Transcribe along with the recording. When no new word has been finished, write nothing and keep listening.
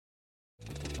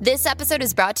This episode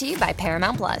is brought to you by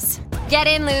Paramount Plus. Get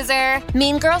in, loser!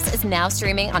 Mean Girls is now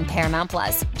streaming on Paramount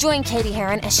Plus. Join Katie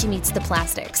Heron as she meets the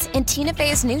plastics in Tina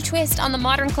Fey's new twist on the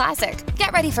modern classic.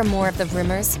 Get ready for more of the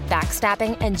rumors,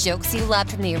 backstabbing, and jokes you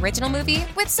loved from the original movie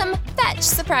with some fetch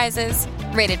surprises.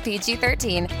 Rated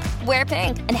PG-13. Wear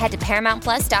pink and head to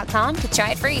ParamountPlus.com to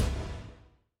try it free.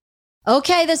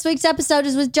 Okay, this week's episode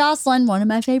is with Jocelyn, one of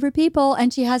my favorite people,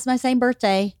 and she has my same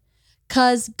birthday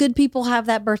because good people have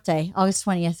that birthday. August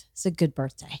 20th. It's a good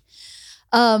birthday.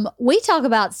 We talk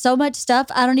about so much stuff.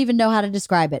 I don't even know how to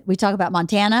describe it. We talk about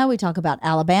Montana. We talk about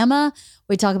Alabama.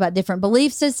 We talk about different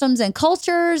belief systems and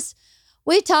cultures.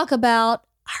 We talk about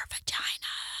our vagina.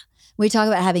 We talk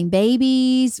about having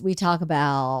babies. We talk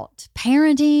about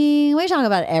parenting. We talk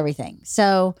about everything.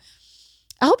 So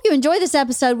I hope you enjoy this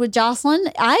episode with Jocelyn.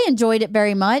 I enjoyed it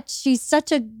very much. She's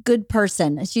such a good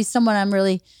person. She's someone I'm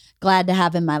really glad to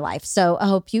have in my life. So I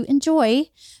hope you enjoy.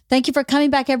 Thank you for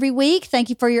coming back every week. Thank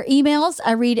you for your emails.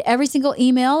 I read every single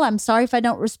email. I'm sorry if I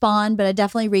don't respond, but I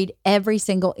definitely read every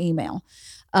single email.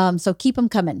 So keep them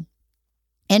coming.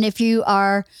 And if you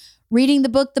are reading the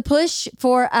book, The Push,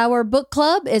 for our book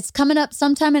club, it's coming up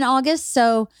sometime in August.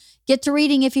 So get to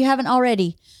reading if you haven't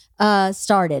already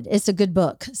started. It's a good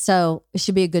book. So it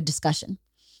should be a good discussion.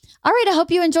 All right. I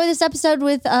hope you enjoy this episode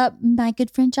with my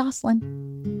good friend,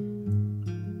 Jocelyn.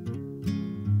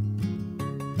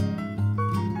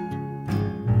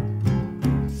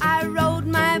 I rode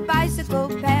my bicycle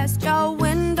past your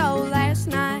window last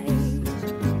night.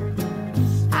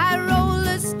 I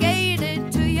roller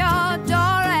skated to your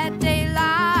door at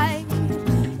daylight.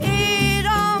 It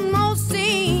almost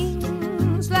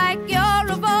seems like you're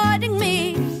avoiding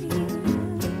me.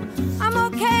 I'm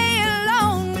okay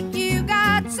alone, but you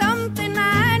got something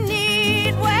I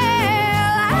need. Well,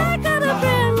 I got a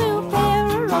brand new pair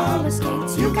of roller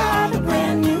skates. You got a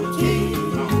brand new key.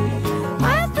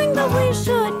 I think that we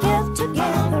should get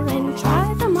together and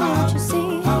try them out, you see.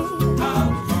 La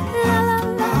la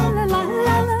la la la la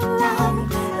la la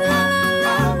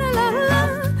la la la.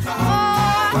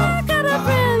 Oh, I got a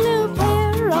brand new pair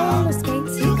of roller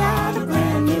skates. You got a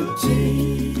brand new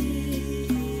key.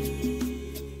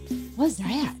 What's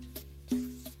that?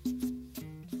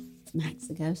 It's Max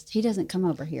the ghost. He doesn't come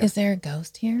over here. Is there a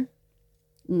ghost here?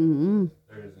 Mm-hmm.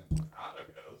 There isn't not a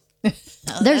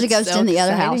ghost. There's a ghost in the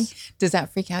other house. Does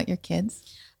that freak out your kids?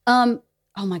 Oh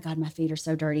my God, my feet are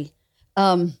so dirty.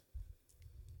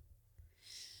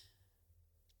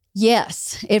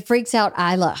 Yes, it freaks out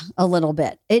Isla a little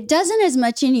bit. It doesn't as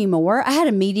much anymore. I had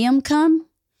a medium come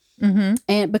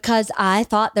and because I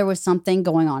thought there was something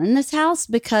going on in this house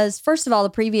because first of all, the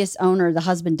previous owner, the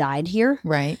husband died here.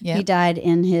 Right. Yeah. He died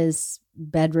in his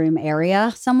bedroom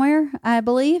area somewhere, I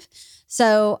believe.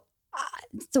 So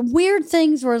the weird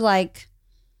things were like,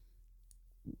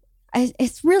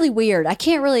 it's really weird. I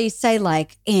can't really say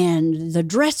like, and the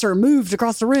dresser moved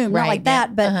across the room, not like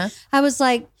that. But I was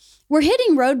like, we're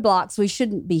hitting roadblocks we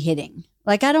shouldn't be hitting.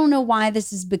 Like, I don't know why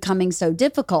this is becoming so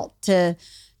difficult to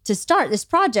start this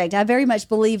project. I very much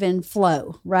believe in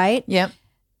flow, right? Yep.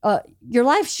 Your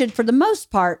life should, for the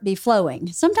most part, be flowing.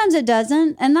 Sometimes it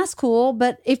doesn't, and that's cool.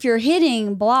 But if you're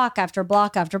hitting block after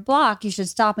block after block, you should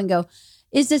stop and go,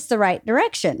 is this the right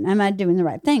direction? Am I doing the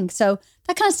right thing? So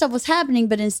that kind of stuff was happening,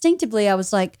 but instinctively I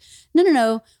was like,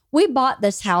 no. We bought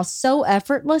this house so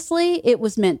effortlessly, it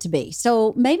was meant to be.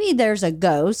 So maybe there's a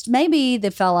ghost. Maybe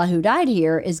the fella who died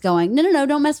here is going, no,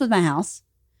 don't mess with my house.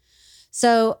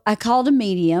 So I called a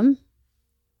medium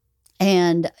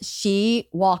and she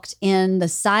walked in the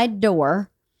side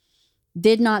door,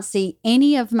 did not see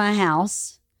any of my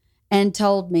house, and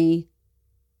told me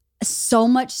so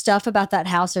much stuff about that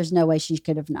house. There's no way she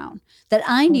could have known that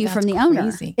I knew from the owner.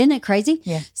 Isn't it crazy?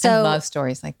 Yeah. So, I love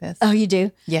stories like this. Oh, you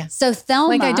do? Yeah. So Thelma.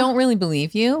 Like, I don't really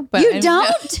believe you. But You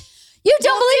don't? You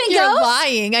don't believe in you're ghosts?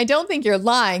 lying. I don't think you're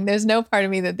lying. There's no part of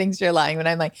me that thinks you're lying. But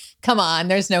I'm like, come on,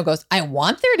 there's no ghosts. I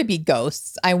want there to be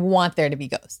ghosts.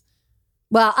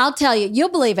 Well, I'll tell you. You'll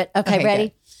believe it. Okay, ready?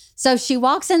 Good. So she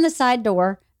walks in the side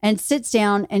door and sits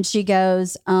down and she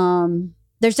goes,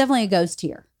 there's definitely a ghost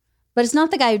here. But it's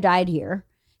not the guy who died here.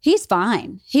 He's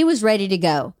fine. He was ready to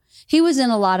go. He was in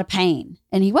a lot of pain.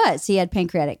 And he had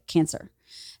pancreatic cancer.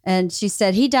 And she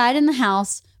said he died in the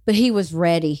house, but he was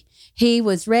ready. He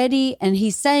was ready. And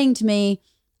he's saying to me,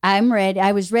 I'm ready.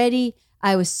 I was ready.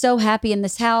 I was so happy in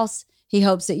this house. He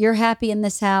hopes that you're happy in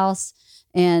this house.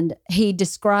 And he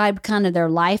described kind of their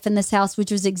life in this house,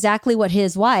 which was exactly what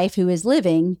his wife, who is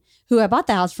living, who I bought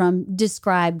the house from,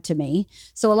 described to me.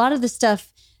 So a lot of the stuff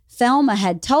Thelma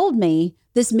had told me,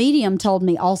 this medium told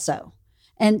me also.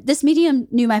 And this medium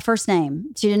knew my first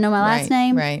name. She didn't know my last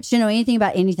name. Right. She didn't know anything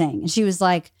about anything. And she was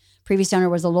like, Previous owner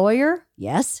was a lawyer.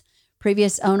 Yes.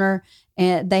 Previous owner,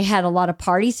 and they had a lot of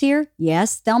parties here.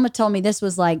 Yes. Thelma told me this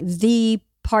was like the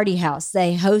party house.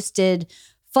 They hosted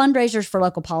fundraisers for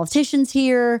local politicians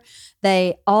here.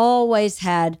 They always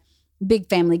had big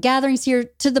family gatherings here,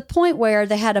 to the point where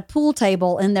they had a pool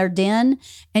table in their den.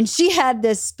 And she had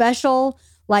this special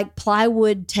like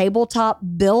plywood tabletop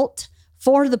built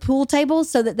for the pool table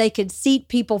so that they could seat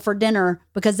people for dinner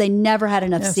because they never had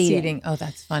enough seating. Oh,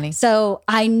 that's funny. So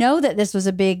I know that this was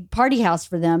a big party house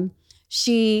for them.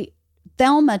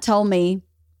 Thelma told me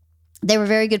they were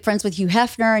very good friends with Hugh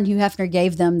Hefner, and Hugh Hefner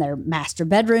gave them their master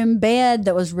bedroom bed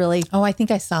that was really Oh, I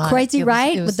think I saw crazy, it.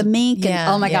 right? It was, with the mink. yeah,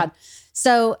 And, oh my yeah. God.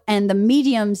 So, and the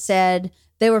medium said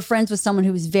they were friends with someone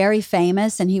who was very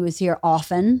famous and he was here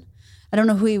often. I don't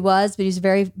know who he was, but he's a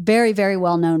very, very, very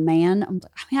well-known man. I mean,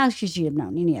 how should she have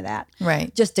known any of that?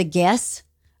 Right. Just a guess.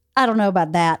 I don't know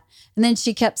about that. And then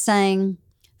she kept saying,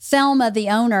 Thelma, the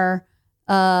owner,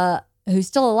 who's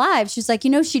still alive, she's like,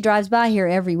 she drives by here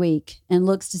every week and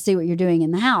looks to see what you're doing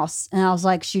in the house. And I was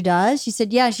like, she does? She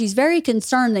said, yeah, she's very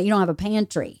concerned that you don't have a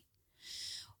pantry.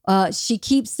 She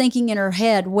keeps thinking in her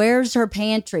head, where's her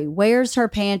pantry? Where's her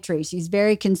pantry? She's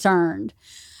very concerned.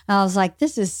 And I was like,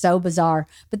 this is so bizarre.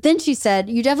 But then she said,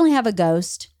 you definitely have a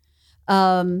ghost.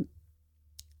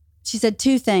 She said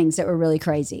two things that were really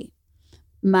crazy.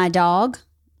 My dog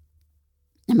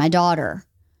and my daughter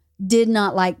did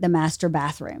not like the master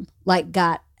bathroom, like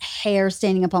got hair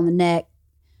standing up on the neck,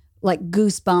 like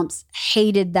goosebumps,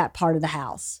 hated that part of the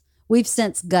house. We've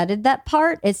since gutted that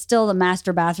part. It's still the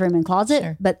master bathroom and closet,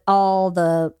 Sure. but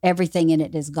everything in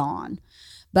it is gone.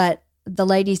 But the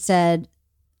lady said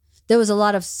there was a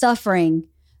lot of suffering,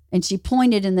 and she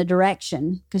pointed in the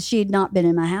direction because she had not been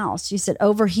in my house. She said,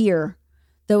 over here,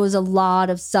 there was a lot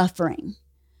of suffering.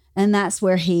 And that's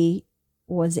where he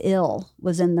was ill,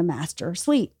 was in the master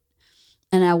suite.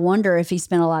 And I wonder if he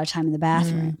spent a lot of time in the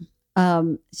bathroom.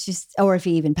 Or if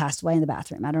he even passed away in the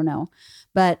bathroom. I don't know.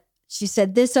 But she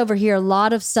said, this over here, a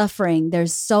lot of suffering.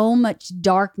 There's so much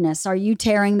darkness. Are you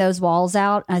tearing those walls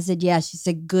out? I said, yeah. She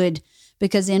said, good,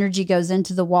 because energy goes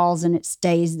into the walls and it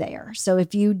stays there. So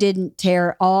if you didn't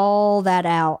tear all that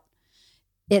out,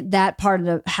 that part of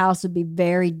the house would be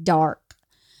very dark.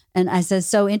 And I said,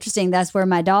 so interesting. That's where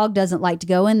my dog doesn't like to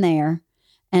go in there.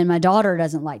 And my daughter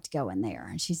doesn't like to go in there.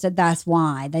 And she said, that's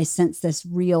why they sense this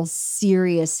real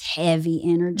serious, heavy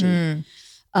energy.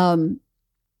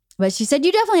 But she said,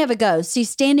 you definitely have a ghost. He's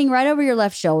standing right over your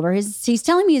left shoulder. He's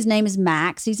telling me his name is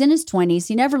Max. He's in his 20s.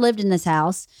 He never lived in this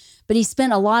house, but he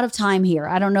spent a lot of time here.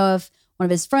 I don't know if one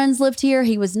of his friends lived here.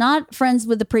 He was not friends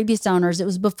with the previous owners. It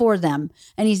was before them.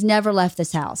 And he's never left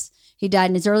this house. He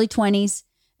died in his early 20s,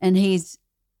 and he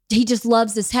just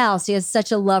loves this house. He has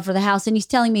such a love for the house, and he's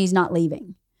telling me he's not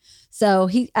leaving. So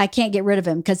I can't get rid of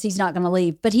him because he's not going to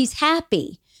leave. But he's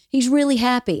happy. He's really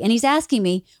happy. And he's asking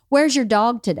me, where's your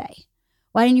dog today?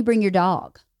 Why didn't you bring your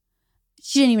dog?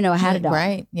 She didn't even know I had a dog.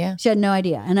 Right, yeah. She had no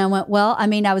idea. And I went, well,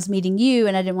 I was meeting you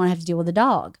and I didn't want to have to deal with the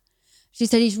dog. She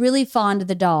said he's really fond of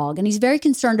the dog and he's very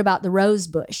concerned about the rose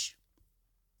bush.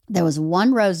 There was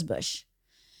one rose bush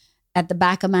at the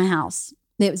back of my house.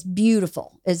 It was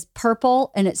beautiful. It's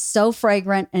purple and it's so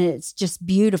fragrant and it's just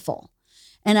beautiful.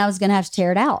 And I was going to have to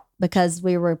tear it out because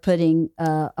we were putting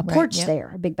a porch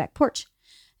there, a big back porch.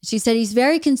 She said, he's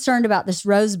very concerned about this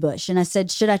rose bush. And I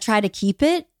said, should I try to keep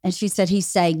it? And she said, he's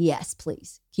saying, yes,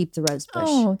 please keep the rose bush.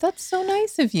 Oh, that's so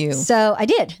nice of you. So I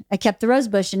did. I kept the rose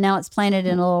bush and now it's planted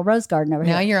in a little rose garden over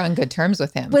here. Now you're on good terms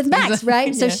with him. With Max, right?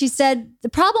 Yeah. So she said, the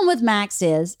problem with Max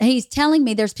is, he's telling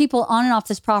me there's people on and off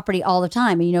this property all the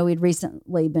time. And, we'd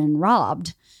recently been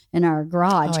robbed in our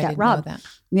garage, I got didn't robbed. know that.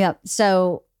 Yep.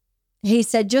 So he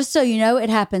said, just so you know, it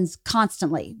happens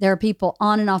constantly. There are people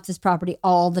on and off this property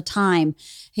all the time.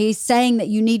 He's saying that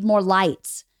you need more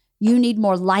lights. You need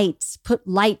more lights. Put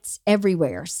lights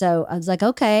everywhere. So I was like,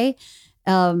 okay.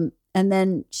 And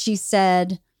then she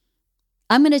said,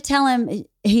 I'm going to tell him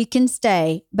he can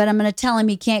stay, but I'm going to tell him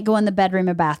he can't go in the bedroom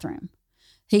or bathroom.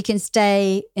 He can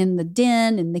stay in the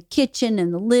den, in the kitchen,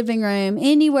 in the living room,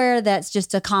 anywhere that's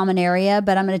just a common area.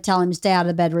 But I'm going to tell him to stay out of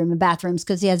the bedroom and bathrooms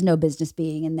because he has no business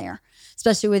being in there,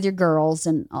 especially with your girls.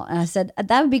 And I said,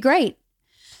 that would be great.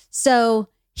 So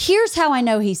here's how I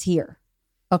know he's here.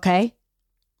 Okay.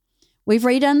 We've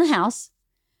redone the house.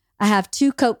 I have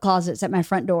 2 coat closets at my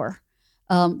front door.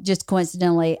 Just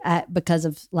coincidentally, because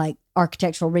of like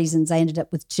architectural reasons, I ended up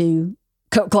with 2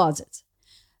 coat closets.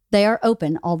 They are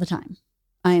open all the time.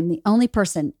 I am the only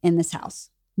person in this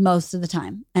house most of the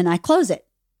time. And I close it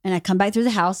and I come back through the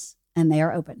house and they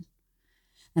are open.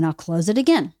 And I'll close it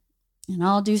again and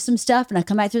I'll do some stuff and I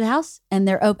come back through the house and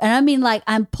they're open. And I mean, like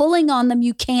I'm pulling on them.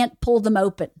 You can't pull them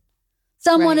open.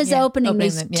 Someone Right, is yeah. opening Opening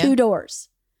these them, yeah. 2 doors.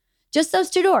 Just those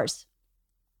 2 doors.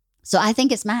 So I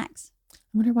think it's Max. I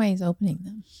wonder why he's opening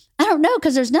them. I don't know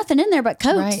because there's nothing in there but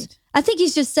coats. Right. I think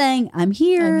he's just saying, I'm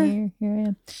here. I'm here I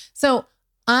am. So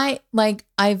I've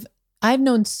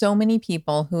known so many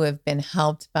people who have been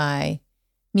helped by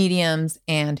mediums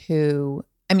and who,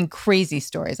 I mean, crazy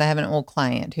stories. I have an old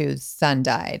client whose son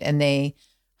died and they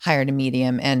hired a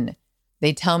medium and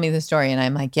they tell me the story and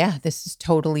I'm like, yeah, this is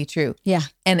totally true. Yeah.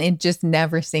 And it just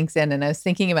never sinks in. And I was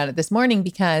thinking about it this morning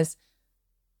because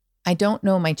I don't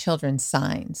know my children's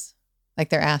signs. Like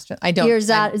their astro. I don't. Your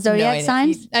I have zodiac idea.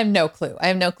 signs? I have no clue.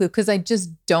 because I just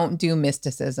don't do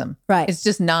mysticism. Right. It's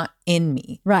just not in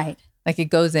me. Right. Like it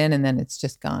goes in and then it's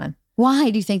just gone. Why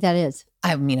do you think that is?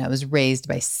 I mean, I was raised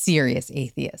by serious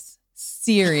atheists.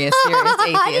 Serious atheists.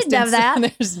 I didn't know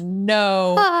And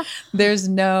so that. there's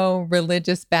no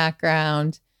religious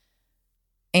background.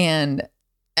 And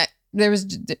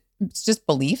it's just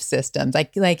belief systems.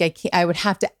 I would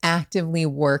have to actively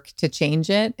work to change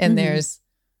it. And there's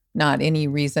not any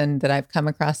reason that I've come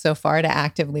across so far to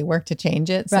actively work to change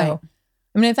it. So, Right.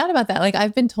 I mean, I thought about that. Like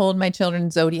I've been told my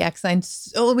children's zodiac sign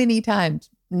so many times.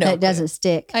 No, That doesn't clue.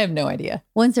 stick. I have no idea.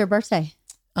 When's their birthday?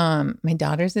 My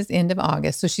daughter's is end of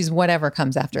August. So she's whatever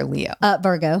comes after Leo.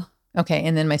 Virgo. Okay.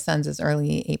 And then my son's is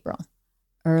early April.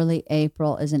 Early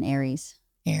April is an Aries.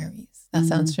 Aries. That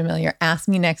sounds familiar. Ask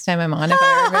me next time I'm on if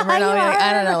I remember. And I'll be like,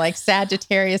 I don't know, like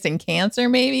Sagittarius and Cancer,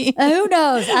 maybe. Who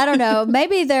knows? I don't know.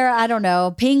 Maybe they're, I don't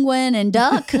know, penguin and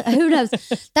duck. Who knows?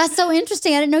 That's so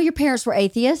interesting. I didn't know your parents were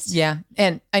atheists. Yeah.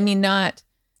 And I mean,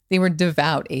 they were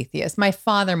devout atheists. My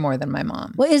father more than my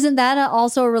mom. Well, isn't that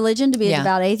also a religion to be a Yeah.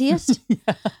 devout atheist?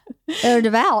 They're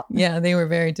devout. Yeah, they were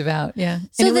very devout. Yeah.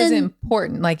 So and it was then-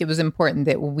 important. Like it was important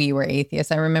that we were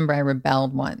atheists. I remember I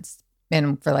rebelled once.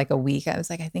 And for like a week, I was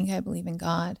like, I think I believe in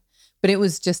God. But it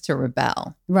was just to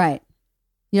rebel. Right.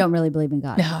 You don't really believe in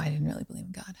God. No, I didn't really believe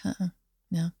in God.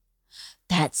 No.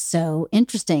 That's so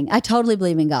interesting. I totally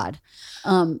believe in God.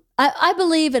 I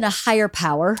believe in a higher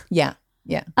power. Yeah.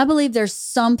 Yeah. I believe there's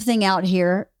something out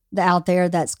there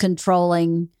that's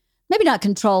controlling, maybe not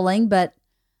controlling, but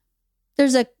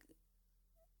there's a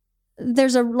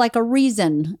like a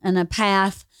reason and a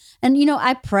path. And,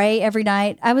 I pray every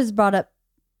night. I was brought up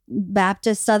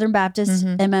Baptist, Southern Baptist,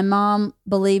 and my mom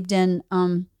believed in,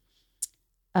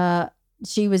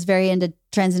 she was very into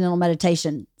transcendental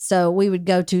meditation. So we would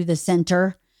go to the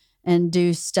center and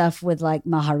do stuff with like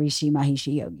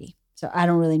Maharishi Yogi. So I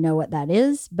don't really know what that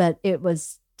is, but it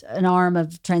was an arm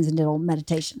of transcendental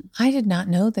meditation. I did not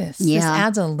know this. This Yeah.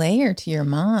 adds a layer to your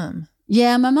mom.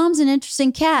 Yeah, my mom's an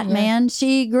interesting cat, Yeah. man.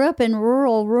 She grew up in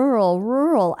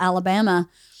rural Alabama.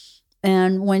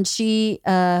 And when she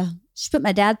put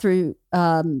my dad through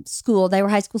school, they were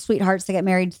high school sweethearts. They got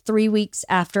married 3 weeks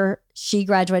after she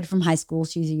graduated from high school.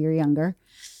 She was a year younger.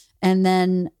 And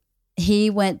then he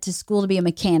went to school to be a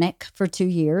mechanic for 2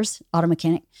 years, auto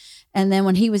mechanic. And then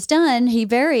when he was done, he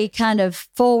very kind of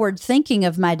forward thinking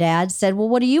of my dad said, well,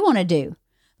 what do you want to do?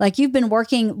 Like you've been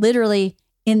working literally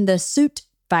in the suit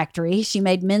factory. She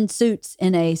made men's suits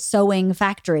in a sewing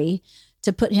factory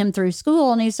to put him through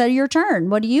school. And he said, your turn.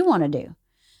 What do you want to do?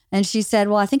 And she said,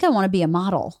 well, I think I want to be a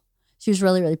model. She was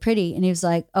really, really pretty. And he was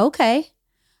like, okay.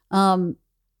 And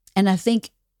I think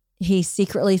he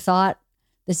secretly thought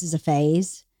this is a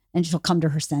phase and she'll come to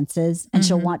her senses and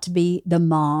she'll want to be the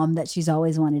mom that she's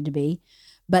always wanted to be.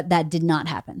 But that did not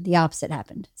happen. The opposite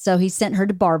happened. So he sent her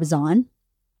to Barbizon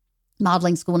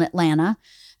modeling school in Atlanta.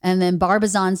 And then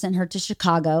Barbizon sent her to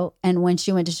Chicago. And when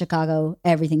she went to Chicago,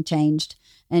 everything changed.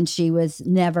 And she was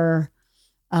never,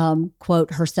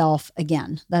 quote, herself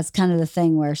again. That's kind of the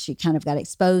thing where she kind of got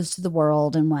exposed to the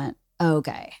world and went,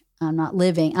 okay, I'm not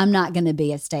going to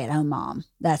be a stay-at-home mom.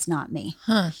 That's not me.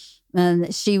 Huh.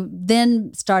 And she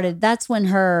then started, that's when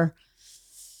her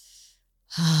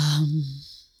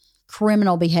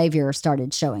criminal behavior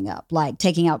started showing up, like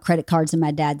taking out credit cards in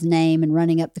my dad's name and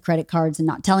running up the credit cards and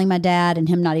not telling my dad and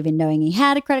him not even knowing he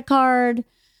had a credit card.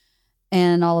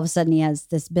 And all of a sudden he has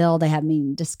this bill they hadn't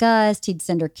even discussed. He'd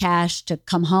send her cash to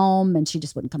come home and she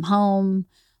just wouldn't come home.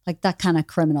 Like that kind of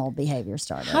criminal behavior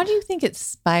started. How do you think it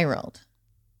spiraled?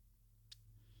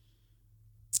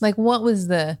 Like what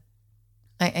was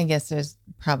I guess there's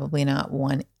probably not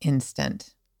one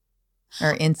instant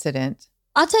or incident.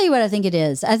 I'll tell you what I think it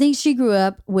is. I think she grew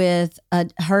up with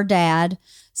her dad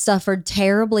suffered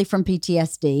terribly from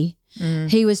PTSD.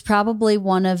 He was probably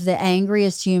one of the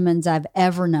angriest humans I've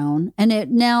ever known.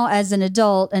 And now as an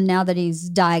adult and now that he's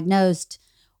diagnosed,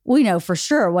 we know for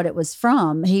sure what it was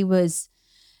from. He was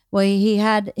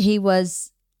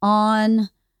on,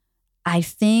 I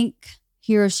think,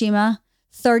 Hiroshima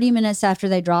 30 minutes after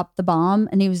they dropped the bomb,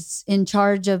 and he was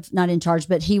not in charge,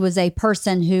 but he was a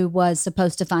person who was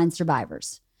supposed to find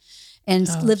survivors and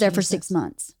lived there for 6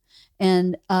 months.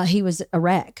 And he was a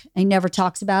wreck. He never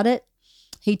talks about it.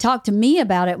 He talked to me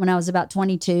about it when I was about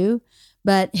 22,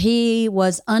 but he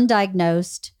was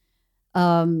undiagnosed.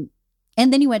 And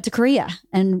then he went to Korea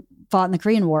and fought in the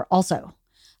Korean War also.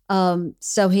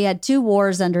 So he had 2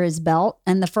 wars under his belt,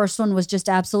 and the first one was just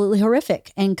absolutely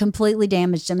horrific and completely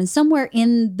damaged him. And somewhere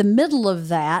in the middle of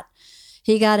that,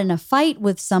 he got in a fight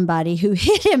with somebody who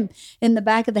hit him in the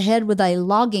back of the head with a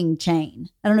logging chain.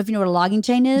 I don't know if you know what a logging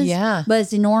chain is. Yeah. But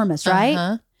it's enormous, right?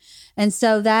 Uh-huh. And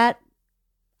so that,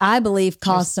 I believe,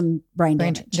 caused some brain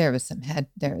damage. There was some head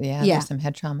there. Yeah, Yeah. There's some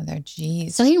head trauma there.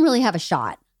 Jeez. So he didn't really have a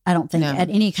shot, I don't think, No. at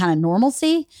any kind of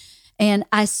normalcy. And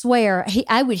I swear,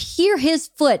 I would hear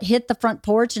his foot hit the front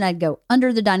porch, and I'd go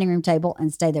under the dining room table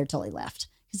and stay there till he left,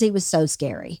 because he was so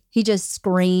scary. He just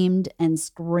screamed and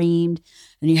screamed,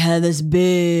 and he had this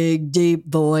big, deep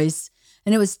voice,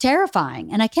 and it was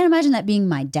terrifying. And I can't imagine that being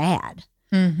my dad.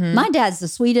 Mm-hmm. My dad's the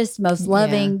sweetest, most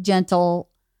loving, gentle,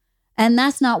 and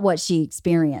that's not what she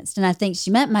experienced. And I think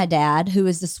she met my dad, who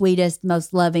was the sweetest,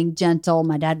 most loving, gentle.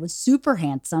 My dad was super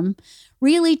handsome,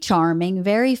 really charming,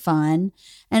 very fun.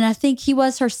 And I think he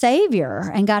was her savior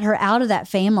and got her out of that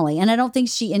family. And I don't think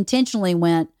she intentionally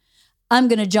went, I'm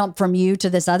going to jump from you to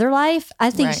this other life. I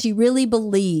think Right. she really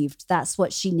believed that's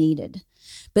what she needed,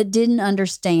 but didn't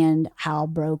understand how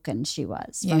broken she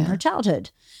was from Yeah. her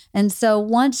childhood. And so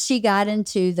once she got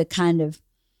into the kind of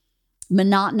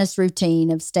monotonous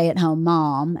routine of stay-at-home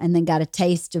mom and then got a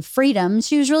taste of freedom,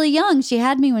 she was really young. She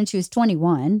had me when she was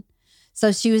 21.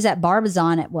 So she was at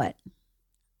Barbizon at what?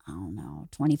 I don't know,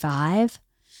 25.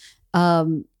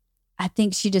 I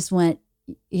think she just went,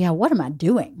 yeah, what am I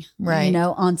doing? Right. You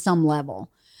know, on some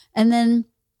level. And then,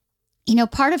 you know,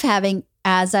 part of having,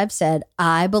 as I've said,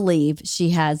 I believe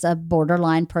she has a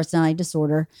borderline personality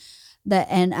disorder.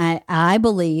 And I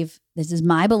believe, this is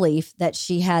my belief, that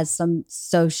she has some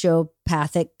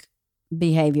sociopathic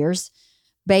behaviors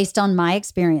based on my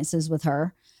experiences with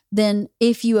her. Then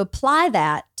if you apply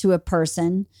that to a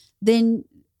person, then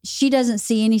she doesn't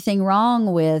see anything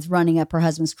wrong with running up her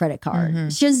husband's credit card. Mm-hmm.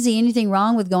 She doesn't see anything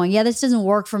wrong with going, yeah, this doesn't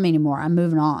work for me anymore. I'm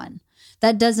moving on.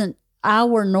 That doesn't,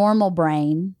 our normal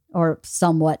brain, or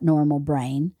somewhat normal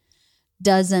brain,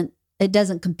 doesn't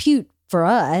compute for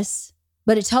us,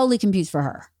 but it totally computes for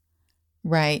her.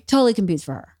 Right. Totally computes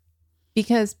for her.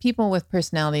 Because people with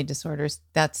personality disorders,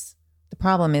 that's the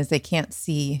problem, is they can't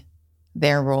see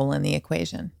their role in the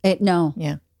equation. No.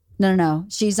 Yeah. No.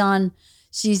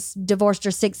 She's divorced her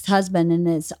 6th husband, and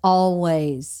it's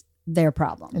always their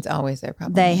problem. It's always their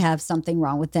problem. They have something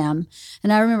wrong with them.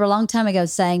 And I remember a long time ago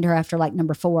saying to her after like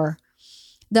number 4,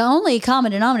 the only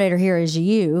common denominator here is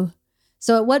you.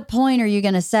 So at what point are you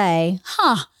going to say,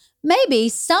 maybe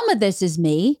some of this is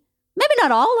me. Maybe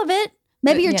not all of it.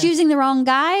 Maybe you're Yeah. choosing the wrong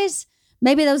guys.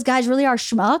 Maybe those guys really are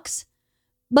schmucks.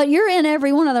 But you're in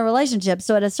every one of the relationships.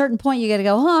 So at a certain point, you got to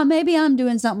go, maybe I'm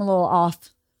doing something a little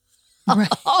off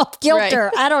kilter.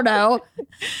 Right. I don't know.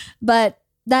 But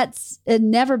that's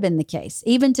never been the case.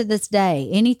 Even to this day,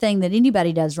 anything that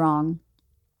anybody does wrong,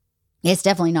 it's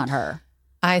definitely not her.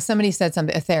 Somebody said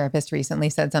something, a therapist recently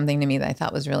said something to me that I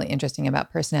thought was really interesting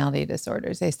about personality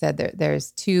disorders. They said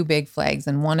there's 2 big flags,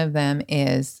 and one of them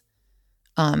is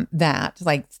that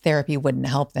like therapy wouldn't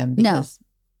help them, because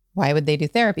why would they do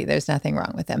therapy? There's nothing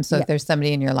wrong with them. So if there's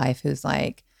somebody in your life who's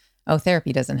like, oh,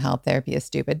 therapy doesn't help, therapy is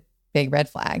stupid, big red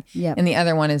flag. Yep. And the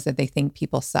other one is that they think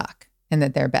people suck and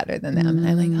that they're better than them. And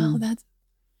I'm like, oh, that's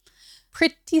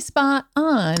pretty spot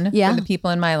on for the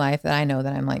people in my life that I know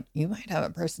that I'm like, you might have a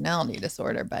personality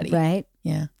disorder, buddy. Right.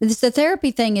 Yeah. The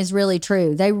therapy thing is really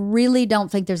true. They really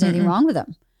don't think there's anything wrong with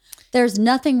them. There's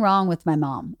nothing wrong with my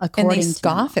mom, according to And they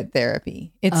scoff at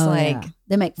therapy. It's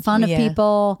they make fun of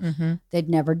people. Mm-hmm. They'd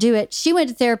never do it. She went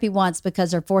to therapy once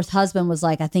because her 4th husband was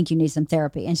like, I think you need some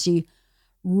therapy. And she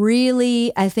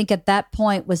really, I think at that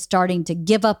point, was starting to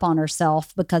give up on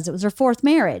herself because it was her 4th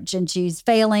marriage and she's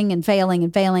failing and failing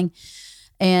and failing.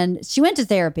 And she went to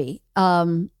therapy.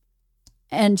 And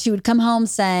she would come home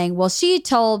saying, well, she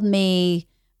told me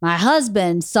my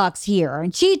husband sucks here.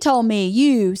 And she told me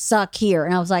you suck here.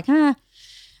 And I was like, I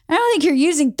don't think you're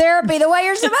using therapy the way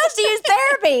you're supposed to use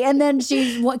therapy. And then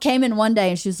she came in one day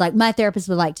and she was like, my therapist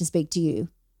would like to speak to you.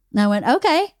 And I went,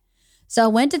 okay. So I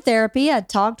went to therapy. I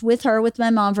talked with my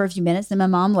mom for a few minutes. Then my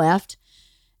mom left.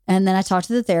 And then I talked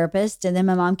to the therapist. And then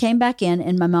my mom came back in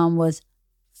and my mom was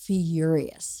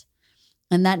furious.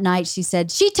 And that night she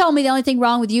said, she told me the only thing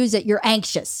wrong with you is that you're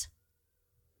anxious.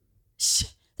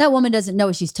 That woman doesn't know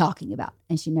what she's talking about.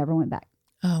 And she never went back.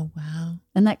 Oh, wow.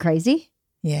 Isn't that crazy?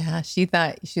 Yeah. She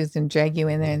thought she was going to drag you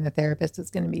in there and the therapist was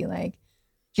going to be like,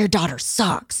 Your daughter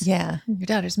sucks. yeah, your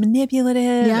daughter's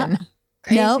manipulative Yeah. and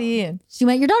crazy. And She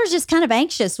went, Your daughter's just kind of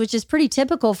anxious, which is pretty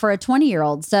typical for a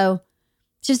 20-year-old. So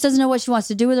she just doesn't know what she wants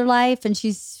to do with her life and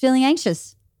she's feeling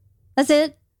anxious. That's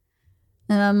it.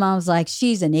 And my mom was like,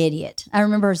 She's an idiot. I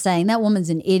remember her saying, That woman's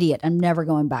an idiot. I'm never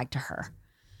going back to her.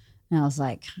 And I was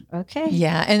like, Okay.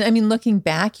 yeah. And I mean, looking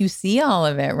back, you see all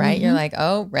of it, right? Mm-hmm. You're like,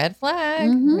 oh, red flag,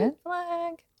 Mhm. red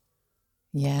flag.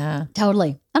 Yeah.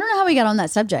 Totally. I don't know how we got on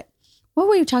that subject. What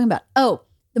were you talking about? Oh,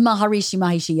 the Maharishi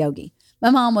Mahesh Yogi.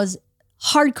 My mom was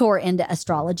hardcore into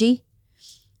astrology,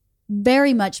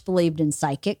 very much believed in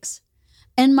psychics.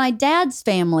 And my dad's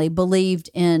family believed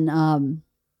in,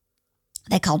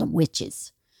 they called them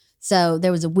witches. So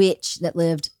there was a witch that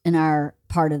lived in our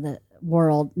part of the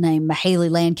world named Mahaley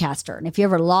Lancaster. And if you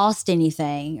ever lost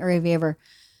anything or if you ever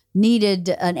needed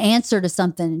an answer to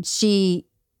something, she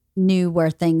knew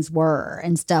where things were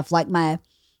and stuff. Like my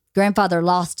grandfather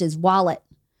lost his wallet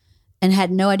and had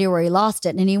no idea where he lost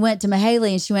it. And he went to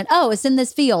Mahaley and she went, Oh, it's in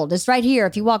this field. It's right here.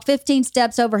 If you walk 15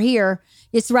 steps over here,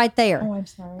 it's right there. I'm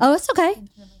sorry. Oh, it's okay.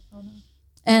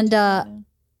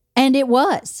 And it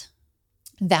was.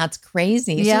 That's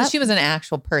crazy. Yep. So she was an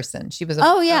actual person. She was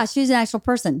Oh, yeah. She was an actual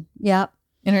person. Yep.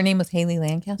 and her name was Haley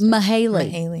Lancaster.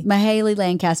 Mahaley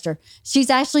Lancaster. She's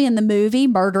actually in the movie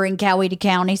Murdering Coweta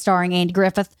County starring Andy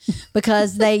Griffith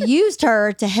because they used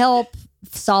her to help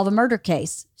solve a murder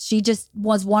case. She just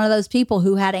was one of those people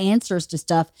who had answers to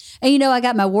stuff. And, you know, I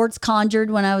got my warts conjured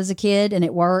when I was a kid and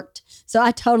it worked. So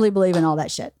I totally believe in all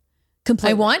that shit.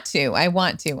 Completely. I want to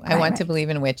Right. believe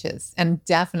in witches, and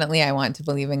definitely I want to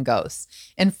believe in ghosts,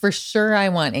 and for sure I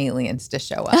want aliens to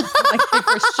show up. Like, I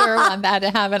for sure want that to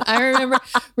happen. I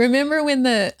remember when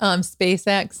the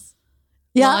SpaceX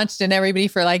launched and everybody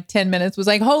for like 10 minutes was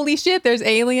like, holy shit, there's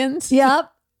aliens.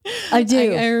 Yep. I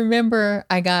do. I remember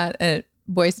I got a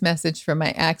voice message from my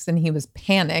ex and he was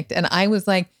panicked, and I was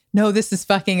like, no, this is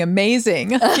fucking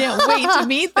amazing. I can't wait to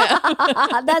meet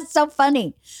them. That's so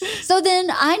funny. So then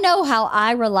I know how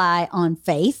I rely on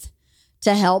faith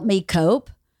to help me cope.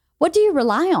 What do you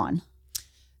rely on?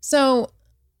 So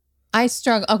I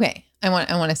struggle. Okay. I want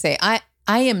to say I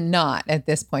am not at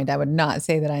this point. I would not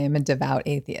say that I am a devout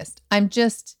atheist. I'm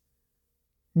just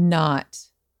not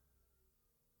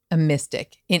a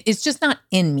mystic. It's just not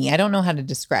in me. I don't know how to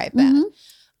describe that.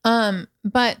 Mhm.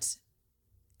 But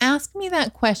ask me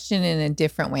that question in a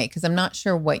different way, because I'm not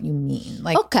sure what you mean.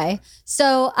 Like, Okay.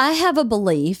 So I have a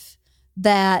belief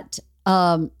that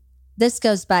this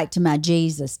goes back to my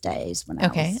Jesus days when I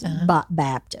was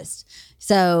Baptist.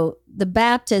 So the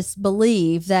Baptists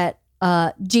believe that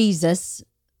Jesus,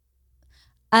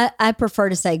 I prefer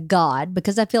to say God,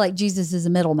 because I feel like Jesus is a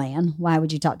middleman. Why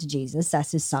would you talk to Jesus?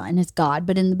 That's his son. It's God.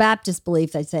 But in the Baptist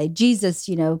belief, they say Jesus,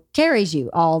 carries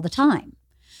you all the time.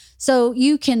 So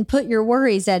you can put your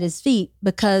worries at his feet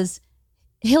because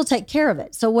he'll take care of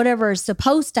it. So whatever is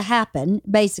supposed to happen,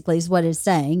 basically is what it's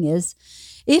saying, is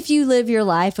if you live your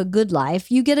life, a good life,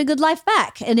 you get a good life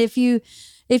back. And if you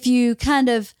kind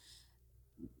of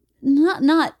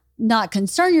not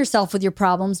concern yourself with your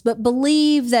problems, but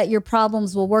believe that your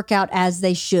problems will work out as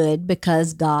they should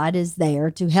because God is there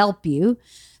to help you,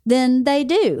 then they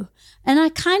do. And I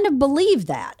kind of believe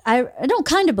that. I don't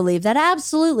kind of believe that. I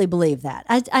absolutely believe that.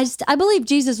 I believe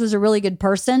Jesus was a really good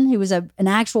person. He was an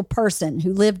actual person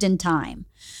who lived in time.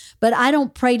 But I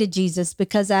don't pray to Jesus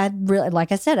because I really,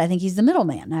 like I said, I think he's the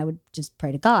middleman. I would just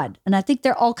pray to God. And I think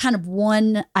they're all kind of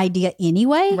one idea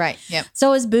anyway. right. Yep.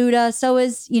 So is Buddha. So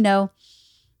is,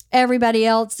 everybody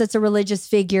else that's a religious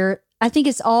figure. I think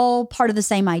it's all part of the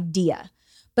same idea.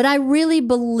 But I really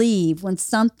believe when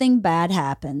something bad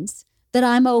happens that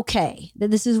I'm okay,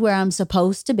 that this is where I'm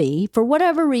supposed to be for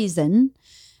whatever reason.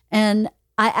 And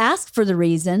I ask for the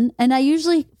reason and I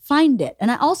usually find it. And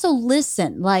I also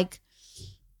listen. Like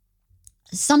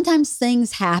sometimes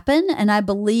things happen and I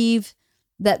believe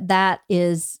that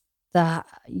is the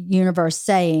universe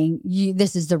saying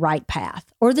this is the right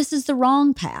path or this is the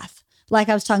wrong path. Like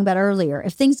I was talking about earlier,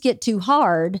 if things get too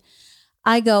hard,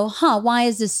 I go, why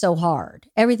is this so hard?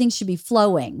 Everything should be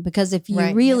flowing, because if you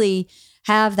really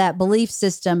have that belief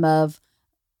system of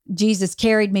Jesus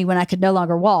carried me when I could no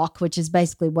longer walk, which is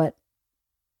basically what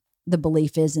the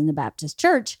belief is in the Baptist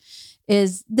church,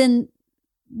 is then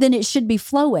it should be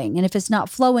flowing. And if it's not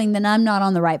flowing, then I'm not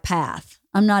on the right path.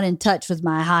 I'm not in touch with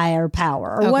my higher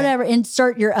power or whatever.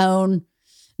 Insert your own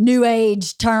new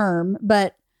age term,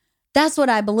 but that's what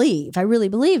I believe. I really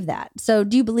believe that. So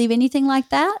do you believe anything like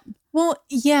that? Well,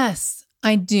 yes,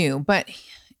 I do, but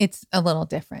it's a little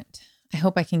different. I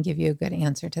hope I can give you a good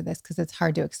answer to this because it's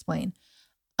hard to explain.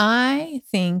 I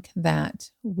think that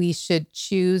we should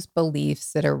choose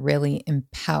beliefs that are really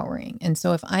empowering. And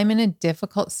so if I'm in a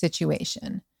difficult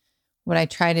situation, what I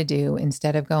try to do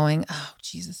instead of going, oh,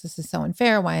 Jesus, this is so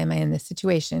unfair. Why am I in this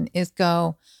situation? Is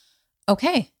go,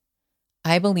 okay,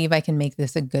 I believe I can make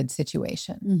this a good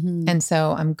situation. Mm-hmm. And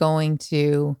so I'm going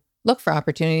to look for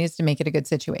opportunities to make it a good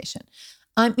situation.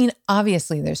 I mean,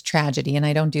 obviously there's tragedy, and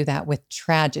I don't do that with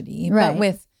tragedy, Right.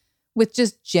 but with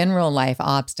just general life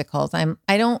obstacles, I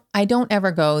don't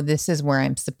ever go, this is where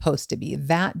I'm supposed to be.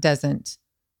 That's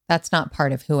not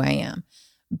part of who I am.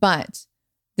 But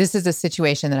this is a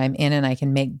situation that I'm in and I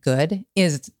can make good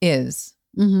is,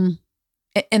 Mm-hmm.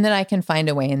 and that I can find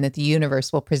a way and that the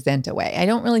universe will present a way. I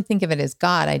don't really think of it as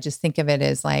God. I just think of it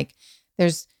as like,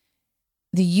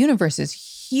 the universe is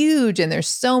huge and there's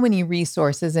so many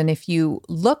resources. And if you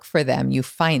look for them, you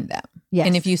find them. Yes.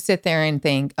 And if you sit there and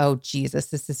think, oh, Jesus,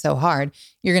 this is so hard,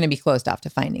 you're going to be closed off to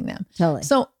finding them. Totally.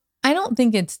 So I don't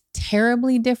think it's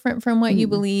terribly different from what you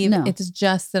believe. No. It's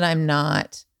just that I'm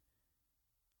not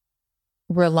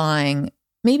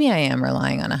maybe I am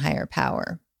relying on a higher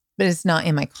power, but it's not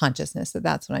in my consciousness that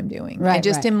that's what I'm doing. Right, I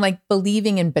just right. am like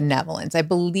believing in benevolence. I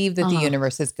believe that the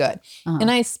universe is good. Uh-huh. And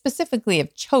I specifically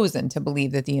have chosen to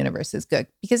believe that the universe is good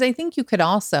because I think you could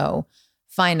also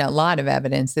find a lot of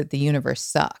evidence that the universe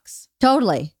sucks.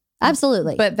 Totally.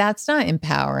 Absolutely. But that's not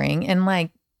empowering. And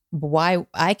like, why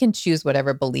I can choose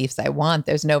whatever beliefs I want.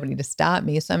 There's nobody to stop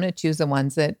me. So I'm going to choose the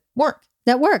ones that work.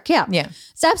 that work. Yeah. Yeah.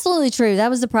 It's absolutely true. That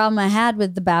was the problem I had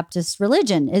with the Baptist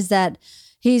religion, is that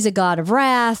he's a God of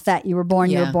wrath, that you were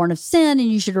born of sin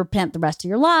and you should repent the rest of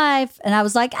your life. And I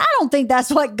was like, I don't think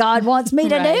that's what God wants me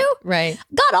to do. Right.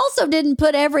 God also didn't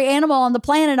put every animal on the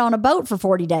planet on a boat for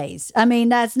 40 days. I mean,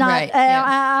 that's not, Right, yeah.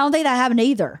 I don't think that happened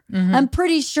either. Mhm. I'm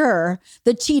pretty sure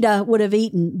the cheetah would have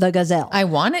eaten the gazelle. I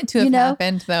want it to have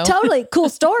happened though. Totally cool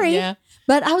story. Yeah.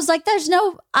 But I was like, there's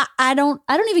no, I don't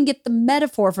even get the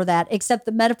metaphor for that, except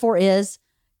the metaphor is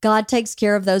God takes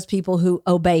care of those people who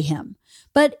obey him.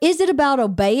 But is it about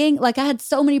obeying? Like, I had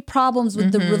so many problems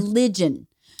with the religion.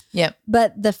 Yep.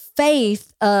 But the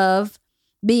faith of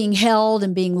being held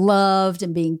and being loved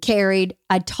and being carried,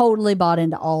 I totally bought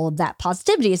into all of that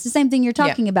positivity. It's the same thing you're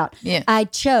talking about. Yeah. I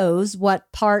chose what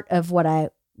part of what I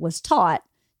was taught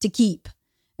to keep.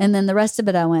 And then the rest of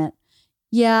it, I went,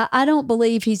 yeah, I don't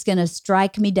believe he's going to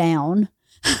strike me down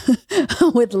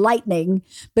with lightning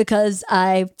because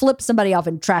I flipped somebody off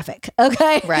in traffic.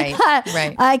 Okay. Right.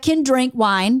 Right. I can drink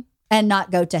wine and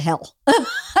not go to hell.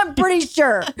 I'm pretty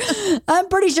sure.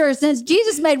 Since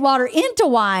Jesus made water into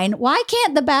wine, why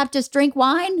can't the Baptists drink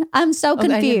wine? I'm so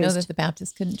confused. I didn't know that the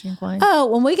Baptists couldn't drink wine. Oh,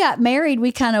 when we got married,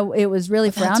 it was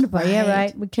really frowned upon. Yeah, right.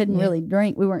 right. We couldn't really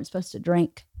drink. We weren't supposed to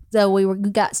drink. So we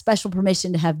got special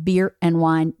permission to have beer and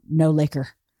wine, no liquor.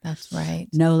 That's right.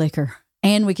 No liquor.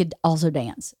 And we could also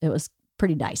dance. It was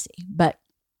pretty dicey, but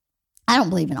I don't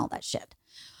believe in all that shit.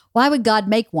 Why would God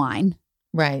make wine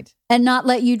Right. and not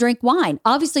let you drink wine?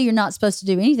 Obviously, you're not supposed to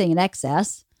do anything in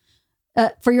excess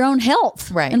for your own health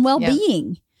Right. and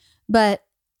well-being. And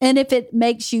if it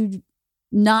makes you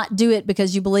not do it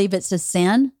because you believe it's a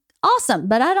sin, awesome.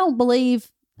 But I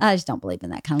just don't believe in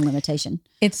that kind of limitation.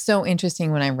 It's so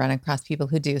interesting when I run across people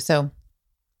who do. So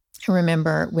I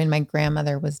remember when my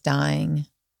grandmother was dying.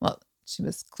 Well, she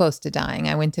was close to dying.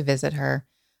 I went to visit her.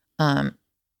 And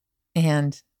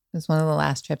it was one of the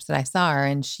last trips that I saw her,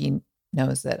 and she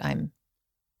knows that I'm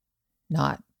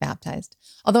not baptized.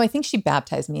 Although I think she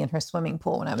baptized me in her swimming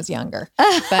pool when I was younger.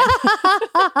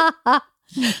 But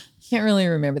can't really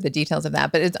remember the details of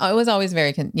that. But it was always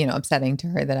very, upsetting to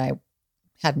her that I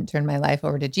hadn't turned my life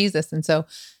over to Jesus. And so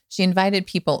she invited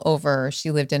people over.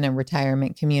 She lived in a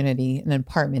retirement community, an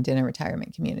apartment in a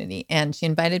retirement community. And she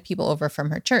invited people over from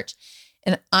her church.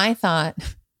 And I thought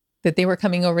that they were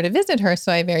coming over to visit her.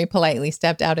 So I very politely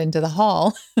stepped out into the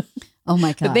hall. Oh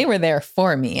my God. But they were there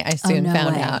for me. I soon no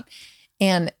found way. out.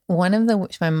 And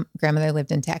my grandmother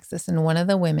lived in Texas, and one of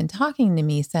the women talking to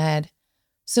me said,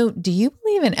 so do you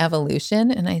believe in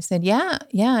evolution? And I said, yeah,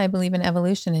 I believe in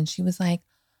evolution. And she was like,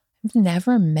 I've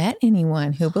never met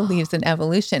anyone who believes in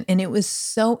evolution. And it was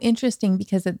so interesting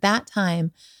because at that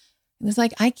time, it was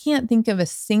like, I can't think of a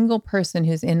single person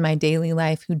who's in my daily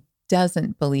life who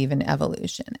doesn't believe in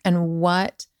evolution. And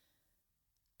what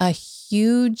a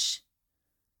huge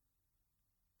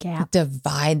Gap.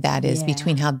 divide that is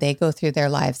between how they go through their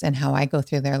lives and how I go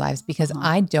through their lives, because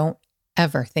I don't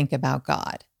ever think about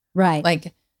God. Right.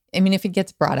 Like, I mean, if it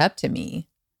gets brought up to me,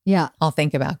 yeah. I'll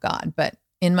think about God. But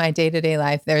in my day-to-day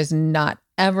life, there's not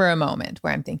ever a moment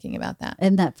where I'm thinking about that.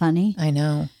 Isn't that funny? I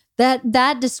know.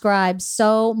 That describes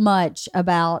so much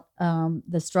about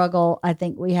the struggle I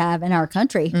think we have in our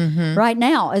country right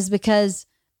now, is because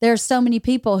there's so many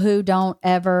people who don't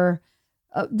ever.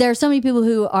 There are so many people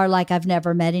who are like, I've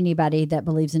never met anybody that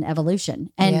believes in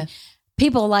evolution, and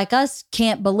people like us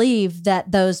can't believe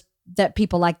that that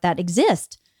people like that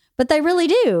exist, but they really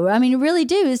do. I mean, really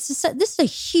do. This is a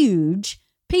huge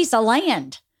piece of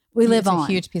land we live on. A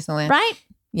huge piece of land, right?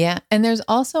 Yeah. And there's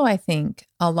also, I think,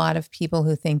 a lot of people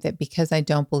who think that because I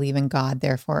don't believe in God,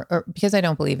 therefore, or because I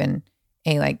don't believe in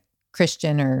a like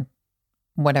Christian or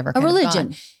whatever kind religion, of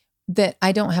God, that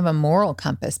I don't have a moral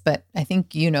compass. But I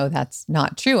think, that's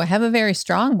not true. I have a very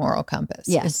strong moral compass.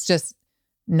 Yes. It's just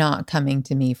not coming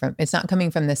to me it's not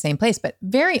coming from the same place, but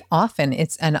very often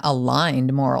it's an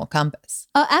aligned moral compass.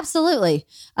 Oh, absolutely.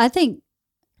 I think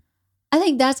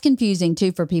that's confusing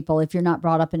too for people if you're not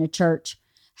brought up in a church.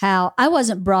 How I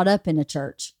wasn't brought up in a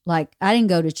church. Like, I didn't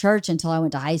go to church until I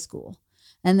went to high school.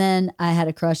 And then I had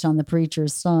a crush on the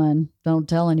preacher's son. Don't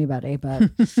tell anybody,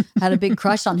 but had a big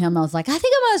crush on him. I was like, I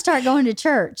think I'm going to start going to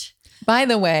church. By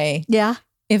the way, yeah.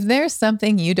 If there's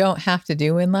something you don't have to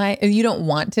do in life, you don't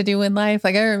want to do in life,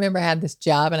 like I remember I had this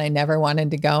job and I never wanted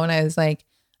to go. And I was like,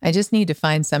 I just need to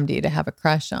find somebody to have a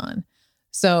crush on.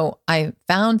 So I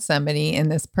found somebody,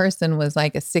 and this person was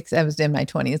like I was in my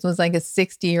 20s, was like a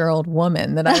 60-year-old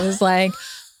woman that I was like,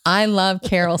 I love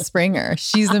Carol Springer.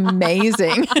 She's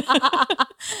amazing.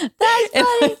 That's funny.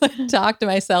 I like, talked to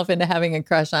myself into having a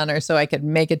crush on her so I could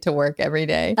make it to work every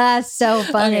day. That's so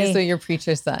funny. Okay, so your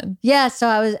preacher's son. Yeah, so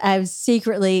I was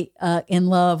secretly in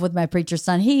love with my preacher's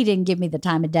son. He didn't give me the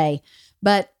time of day,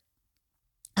 but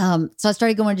so I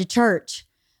started going to church,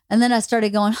 and then I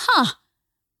started going,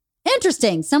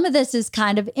 interesting. Some of this is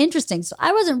kind of interesting. So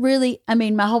I wasn't really,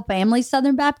 my whole family's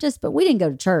Southern Baptist, but we didn't go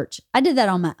to church. I did that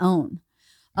on my own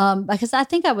because I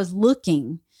think I was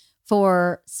looking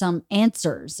for some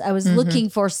answers. I was looking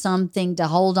for something to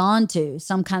hold on to,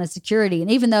 some kind of security. And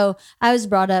even though I was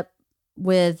brought up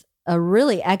with a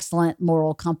really excellent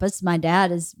moral compass, my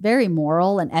dad is very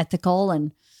moral and ethical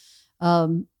and,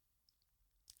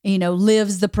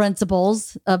 lives the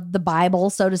principles of the Bible,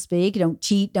 so to speak. Don't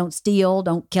cheat, don't steal,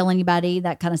 don't kill anybody,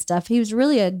 that kind of stuff. He was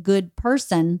really a good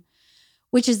person,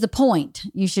 which is the point.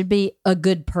 You should be a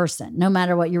good person, no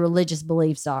matter what your religious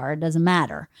beliefs are. It doesn't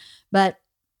matter. But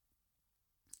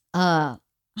I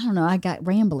don't know, I got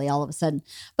rambly all of a sudden.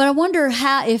 But I wonder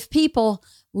if people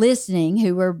listening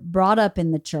who were brought up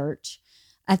in the church,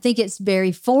 I think it's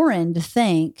very foreign to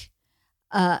think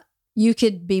you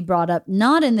could be brought up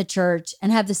not in the church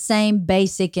and have the same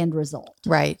basic end result.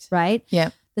 Right. Right?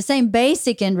 Yeah. The same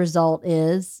basic end result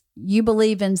is you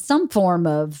believe in some form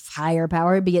of higher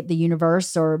power, be it the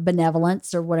universe or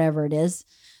benevolence or whatever it is,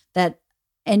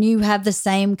 and you have the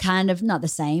same kind of, not the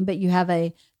same, but you have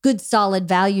a good solid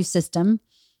value system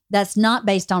that's not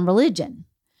based on religion.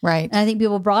 Right. And I think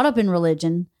people brought up in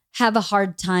religion have a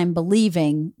hard time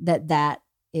believing that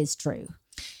is true.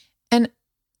 And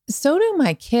so do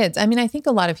my kids. I think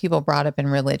a lot of people brought up in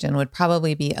religion would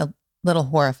probably be a little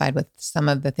horrified with some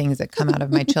of the things that come out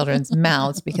of my children's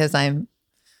mouths because I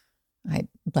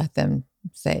let them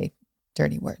say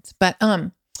dirty words. But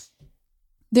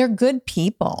they're good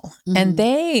people. And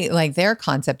they, like, their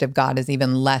concept of God is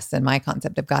even less than my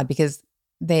concept of God because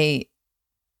they're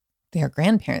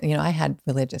grandparents. I had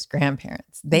religious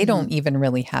grandparents. They don't even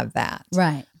really have that.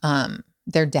 Right.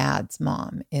 Their dad's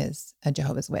mom is a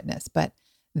Jehovah's Witness, but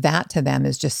that to them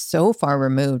is just so far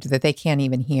removed that they can't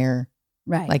even hear.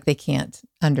 Right. Like they can't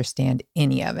understand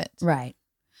any of it. Right.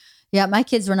 Yeah, my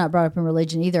kids were not brought up in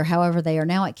religion either. However, they are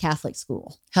now at Catholic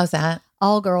school. How's that?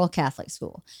 All-girl Catholic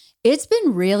school. It's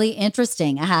been really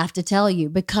interesting, I have to tell you,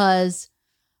 because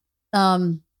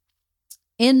in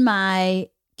my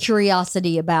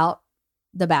curiosity about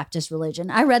the Baptist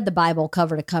religion, I read the Bible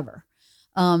cover to cover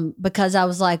because I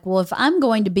was like, well, if I'm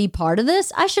going to be part of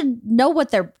this, I should know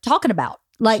what they're talking about.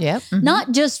 Like,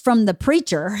 not just from the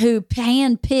preacher who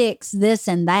handpicks this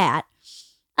and that.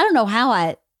 I don't know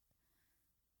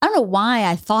why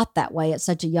I thought that way at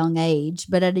such a young age,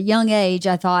 but at a young age,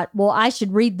 I thought, well, I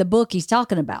should read the book he's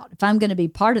talking about. If I'm going to be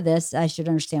part of this, I should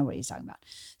understand what he's talking about.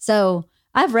 So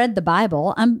I've read the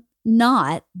Bible. I'm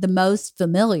not the most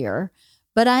familiar,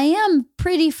 but I am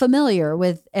pretty familiar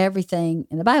with everything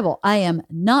in the Bible. I am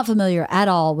not familiar at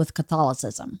all with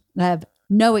Catholicism. I have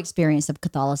no experience of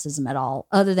Catholicism at all,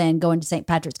 other than going to St.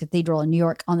 Patrick's Cathedral in New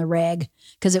York on the reg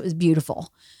because it was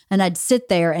beautiful. And I'd sit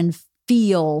there and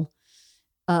feel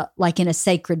like in a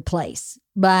sacred place.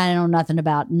 But I know nothing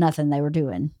about nothing they were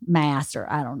doing, mass, or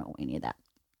I don't know any of that.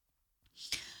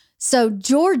 So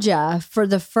Georgia, for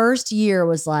the first year,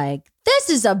 was like, this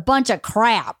is a bunch of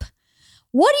crap.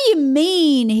 what do you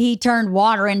mean he turned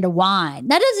water into wine?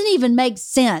 That doesn't even make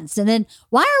sense. And then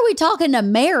why are we talking to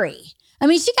Mary? I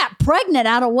mean, she got pregnant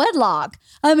out of wedlock.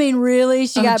 I mean, really?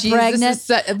 She got pregnant?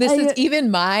 This is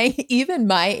even my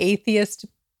atheist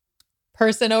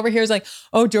person over here is like,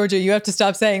 oh, Georgia, you have to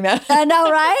stop saying that. I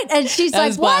know, right? And she's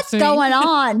like, what's blasphemy. going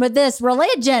on with this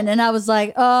religion? And I was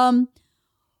like, well,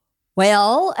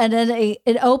 and then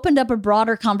it opened up a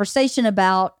broader conversation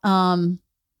about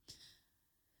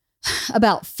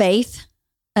faith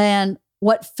and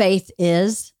what faith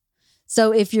is.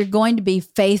 So if you're going to be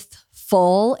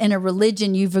faithful in a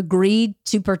religion you've agreed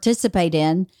to participate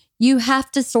in, you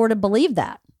have to sort of believe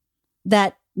that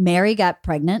Mary got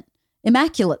pregnant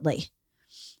immaculately.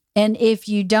 And if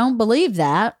you don't believe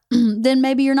that, then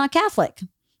maybe you're not Catholic,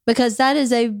 because that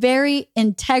is a very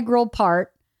integral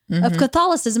part of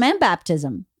Catholicism and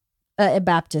baptism,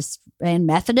 Baptist and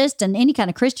Methodist and any kind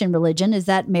of Christian religion, is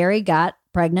that Mary got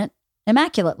pregnant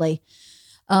immaculately.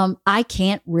 I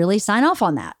can't really sign off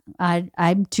on that.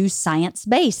 I'm too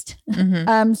science-based.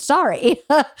 I'm sorry.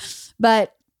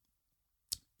 But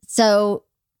so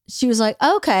she was like,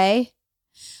 okay.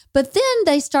 But then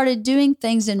they started doing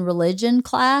things in religion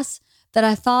class that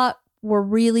I thought were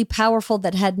really powerful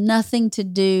that had nothing to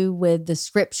do with the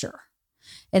scripture.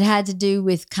 It had to do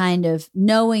with kind of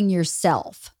knowing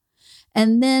yourself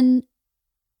and then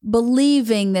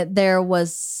believing that there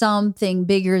was something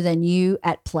bigger than you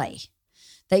at play,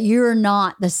 that you're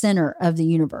not the center of the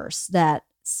universe, that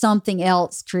something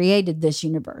else created this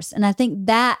universe. And I think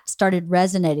that started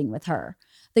resonating with her.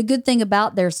 The good thing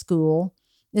about their school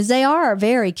is they are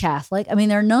very Catholic. I mean,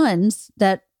 they're nuns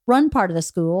that run part of the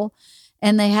school,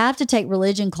 and they have to take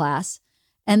religion class,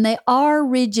 and they are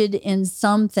rigid in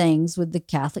some things with the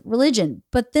Catholic religion.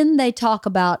 But then they talk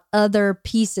about other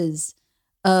pieces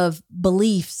of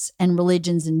beliefs and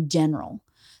religions in general,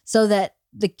 so that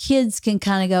the kids can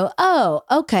kind of go, oh,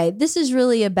 okay, this is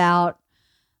really about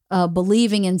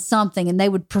believing in something. And they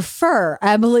would prefer,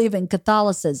 I believe, in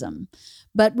Catholicism.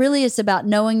 But really, it's about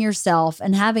knowing yourself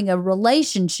and having a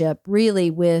relationship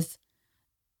really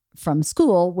from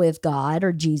school with God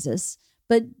or Jesus.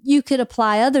 But you could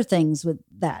apply other things with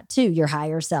that too, your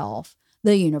higher self,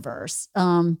 the universe,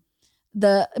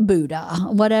 the Buddha,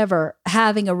 whatever,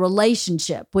 having a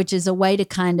relationship, which is a way to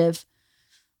kind of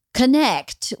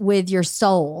connect with your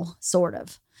soul, sort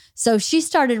of. So she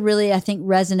started really, I think,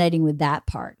 resonating with that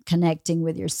part, connecting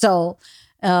with your soul.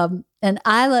 And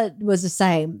Isla was the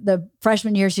same. The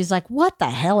freshman year, she's like, what the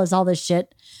hell is all this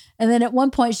shit? And then at one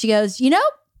point she goes, my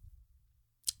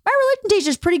religion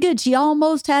teacher's pretty good. She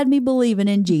almost had me believing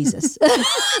in Jesus.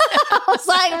 I was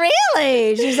like,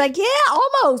 really? She's like, yeah,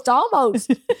 almost.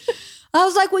 I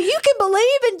was like, well, you can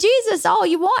believe in Jesus all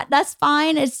you want. That's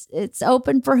fine. It's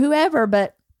open for whoever.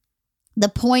 But the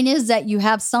point is that you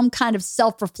have some kind of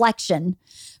self-reflection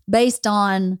based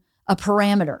on a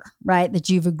parameter, right, that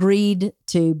you've agreed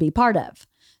to be part of.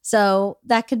 So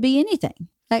that could be anything,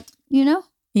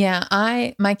 Yeah,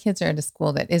 my kids are at a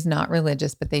school that is not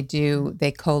religious, but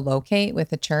they co-locate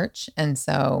with a church. And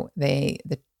so the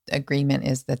agreement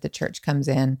is that the church comes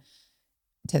in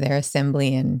to their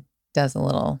assembly and does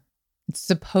it's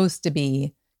supposed to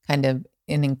be kind of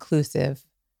an inclusive,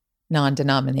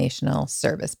 non-denominational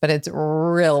service, but it's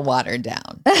real watered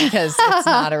down because it's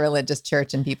not a religious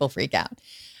church and people freak out.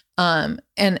 And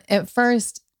at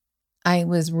first I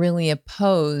was really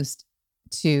opposed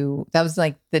to, that was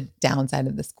like the downside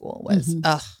of the school was,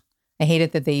 I hate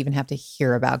it that they even have to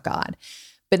hear about God.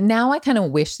 But now I kind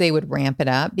of wish they would ramp it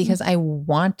up because I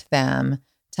want them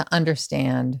to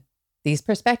understand these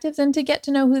perspectives and to get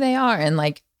to know who they are. And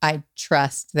I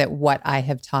trust that what I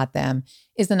have taught them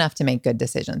is enough to make good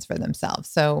decisions for themselves.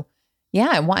 So yeah,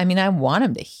 I want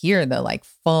them to hear the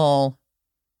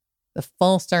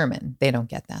full sermon. They don't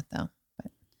get that though.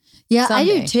 But yeah,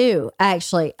 someday. I do too,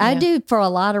 actually. Yeah. I do for a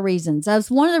lot of reasons. That's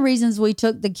one of the reasons we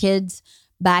took the kids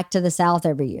back to the South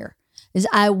every year is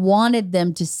I wanted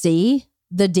them to see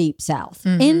the Deep South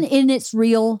in its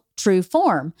real, true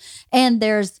form. And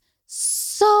there's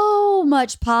so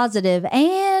much positive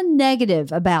and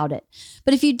negative about it.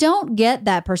 But if you don't get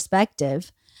that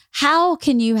perspective, how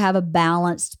can you have a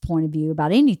balanced point of view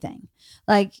about anything?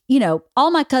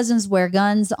 All my cousins wear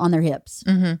guns on their hips.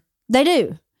 They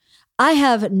do. I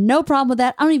have no problem with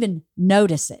that. I don't even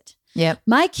notice it. Yep.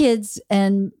 My kids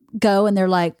go and they're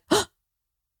like, oh,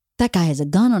 that guy has a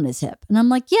gun on his hip. And I'm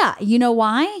like, yeah, you know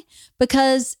why?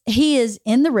 Because he is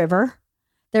in the river.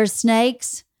 There's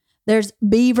snakes. There's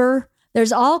beaver.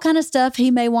 There's all kind of stuff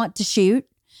he may want to shoot,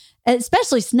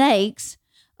 especially snakes.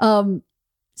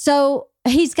 So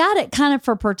he's got it kind of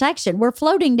for protection. We're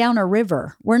floating down a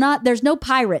river. There's no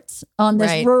pirates on this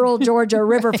Right. rural Georgia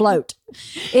river float.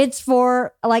 It's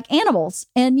for like animals.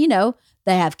 And,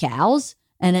 they have cows.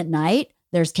 And at night,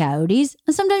 there's coyotes.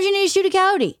 And sometimes you need to shoot a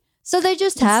coyote. So they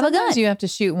just have a gun. Sometimes you have to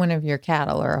shoot one of your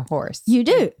cattle or a horse. You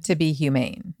do. To be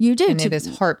humane. You do. And it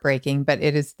is heartbreaking, but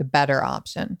it is the better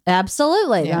option.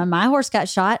 Absolutely. Yeah. My horse got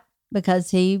shot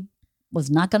because he was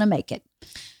not going to make it.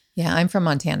 Yeah, I'm from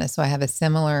Montana, so I have a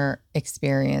similar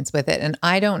experience with it. And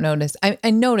I don't notice, I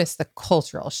notice the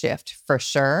cultural shift for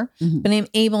sure, but I'm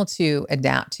able to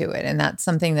adapt to it. And that's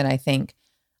something that I think,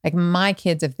 like my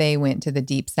kids, if they went to the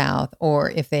deep South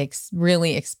or if they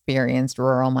really experienced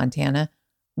rural Montana,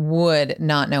 would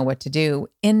not know what to do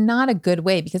in not a good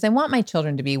way, because I want my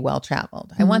children to be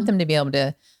well-traveled. I want them to be able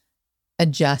to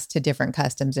adjust to different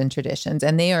customs and traditions.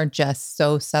 And they are just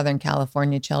so Southern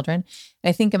California children. And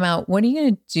I think about, what are you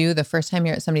going to do the first time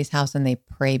you're at somebody's house and they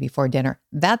pray before dinner?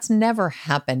 That's never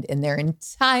happened in their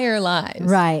entire lives.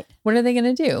 Right. What are they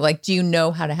going to do? Like, do you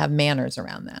know how to have manners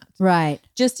around that? Right.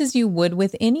 Just as you would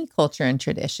with any culture and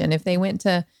tradition. If they went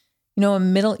to, a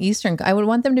Middle Eastern, I would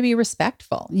want them to be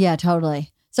respectful. Yeah,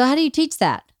 totally. So how do you teach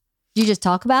that? Do you just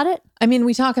talk about it? I mean,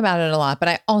 we talk about it a lot,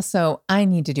 but I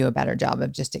need to do a better job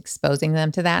of just exposing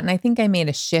them to that. And I think I made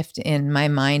a shift in my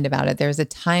mind about it. There was a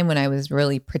time when I was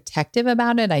really protective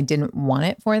about it. I didn't want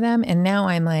it for them. And now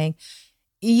I'm like,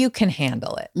 you can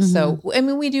handle it. So, I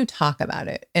mean, we do talk about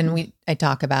it. And I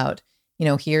talk about,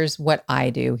 here's what I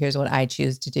do. Here's what I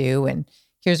choose to do. And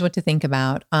here's what to think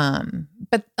about.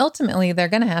 But ultimately, they're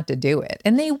going to have to do it.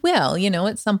 And they will,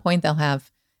 at some point they'll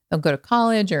go to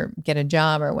college or get a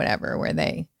job or whatever, where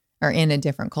they are in a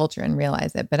different culture and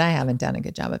realize it. But I haven't done a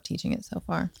good job of teaching it so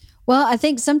far. Well, I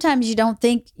think sometimes you don't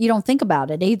think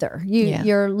about it either.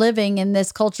 You're living in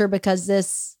this culture because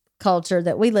this culture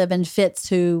that we live in fits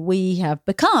who we have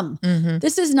become.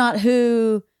 This is not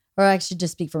who, or I should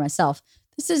just speak for myself.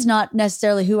 This is not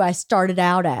necessarily who I started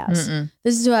out as.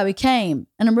 This is who I became.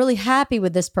 And I'm really happy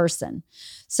with this person.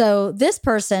 So this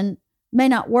person may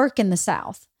not work in the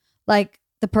South like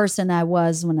the person I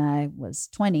was when I was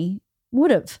 20 would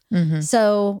have.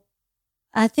 So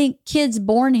I think kids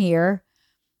born here,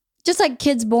 just like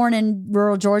kids born in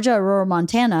rural Georgia or rural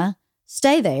Montana,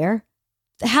 stay there.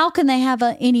 How can they have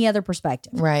any other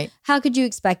perspective? Right. How could you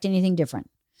expect anything different?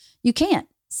 You can't.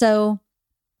 So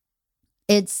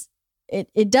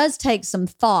it does take some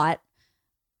thought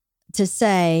to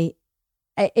say,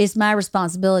 it's my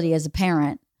responsibility as a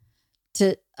parent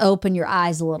to open your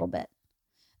eyes a little bit.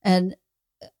 And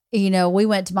we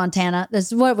went to Montana.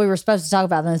 This is what we were supposed to talk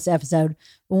about in this episode.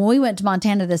 When we went to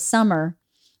Montana this summer,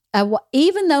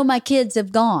 even though my kids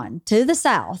have gone to the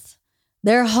South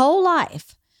their whole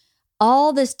life,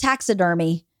 all this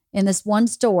taxidermy in this one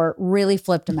store really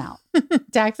flipped them out.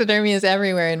 Taxidermy is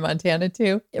everywhere in Montana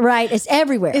too. Right. It's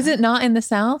everywhere. Is it not in the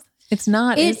South? It's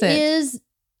not, is it? It is,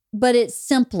 but it's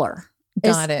simpler.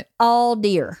 Got it. All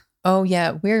deer. Oh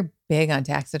yeah. We're big on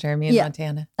taxidermy in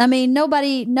Montana. I mean,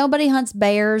 nobody hunts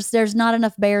bears. There's not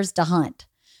enough bears to hunt.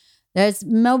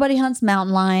 Nobody hunts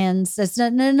mountain lions.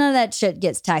 None of that shit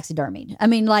gets taxidermied. I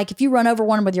mean, like if you run over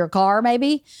one with your car,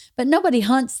 maybe, but nobody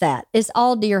hunts that. It's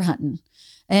all deer hunting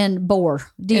and boar.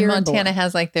 Deer. And Montana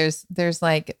has like there's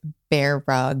like bear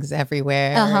rugs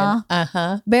everywhere.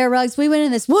 Bear rugs. We went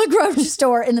in this one grocery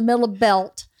store in the middle of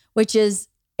Belt, which is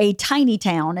a tiny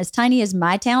town, as tiny as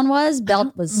my town was.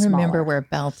 Belt was smaller. Remember where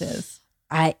Belt is?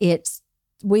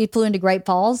 We flew into Great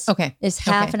Falls. Okay, it's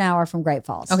half an hour from Great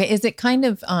Falls. Okay, is it kind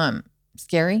of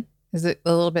scary? Is it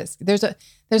a little bit? There's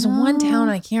one town,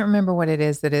 I can't remember what it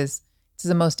is. It's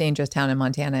the most dangerous town in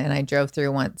Montana, and I drove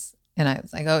through once, and I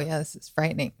was like, oh yeah, this is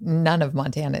frightening. None of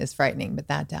Montana is frightening, but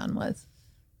that town was.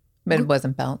 But it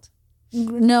wasn't Belt.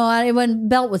 No,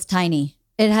 Belt was tiny.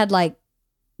 It had like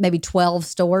maybe 12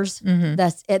 stores.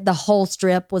 That's it. The whole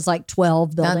strip was like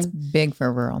 12 buildings. That's big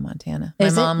for rural Montana.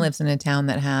 My mom lives in a town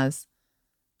that has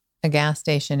a gas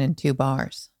station and 2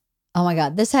 bars. Oh my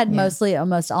God. This had mostly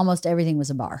almost everything was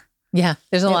a bar. Yeah.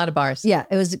 There's a lot of bars. Yeah.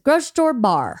 It was a grocery store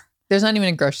bar. There's not even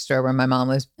a grocery store where my mom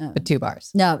lives, but 2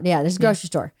 bars. No. Yeah. There's a grocery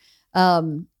store.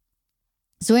 So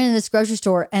we went in this grocery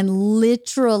store and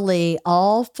literally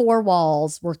all 4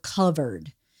 walls were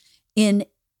covered in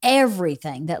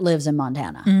everything that lives in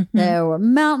Montana. There were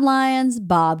mountain lions,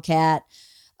 bobcat,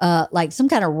 like some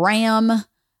kind of ram,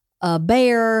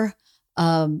 bear,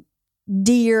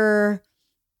 deer,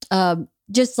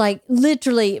 just like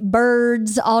literally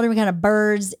birds, all different kind of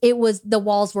birds. The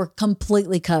walls were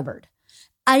completely covered.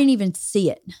 I didn't even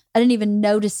see it. I didn't even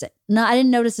notice it. No, I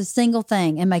didn't notice a single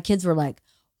thing. And my kids were like,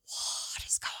 what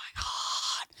is going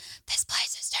on? This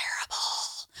place is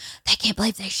terrible. They can't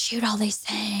believe they shoot all these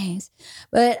things.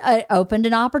 But it opened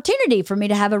an opportunity for me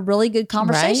to have a really good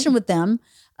conversation with them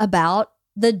about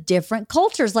the different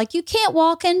cultures. Like, you can't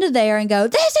walk into there and go,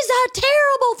 this is a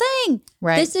terrible thing.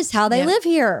 Right. This is how they live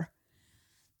here.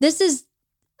 This is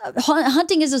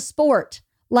hunting is a sport.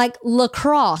 Like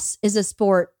lacrosse is a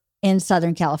sport in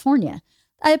Southern California.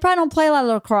 I probably don't play a lot of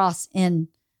lacrosse in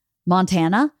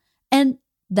Montana, and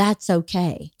that's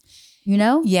okay. You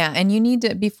know? Yeah. And you need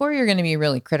to, before you're going to be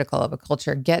really critical of a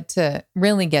culture, get to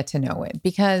know it,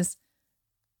 because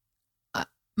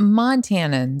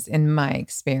Montanans, in my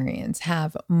experience,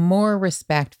 have more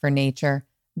respect for nature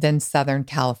than Southern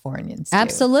Californians do.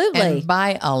 Absolutely. And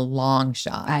by a long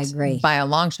shot. I agree. By a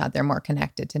long shot, they're more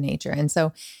connected to nature. And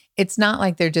so it's not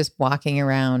like they're just walking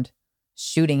around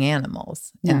shooting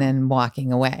animals and then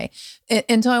walking away.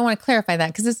 And so I want to clarify that,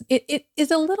 because it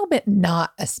is a little bit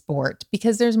not a sport,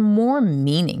 because there's more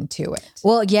meaning to it.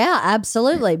 Well, yeah,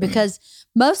 absolutely. Because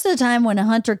most of the time when a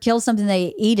hunter kills something,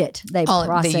 they eat it. They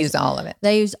process They use all of it.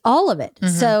 They use all of it.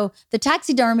 So the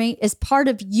taxidermy is part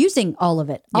of using all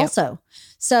of it also.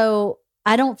 So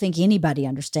I don't think anybody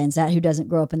understands that who doesn't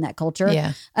grow up in that culture.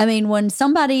 Yeah. I mean, when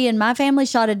somebody in my family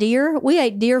shot a deer, we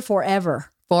ate deer forever.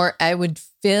 I would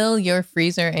fill your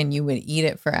freezer and you would eat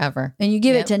it forever. And you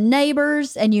give it to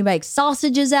neighbors, and you make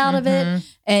sausages out of it,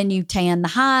 and you tan the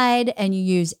hide, and you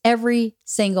use everything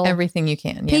you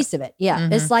can. piece of it. Yeah.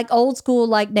 It's like old school,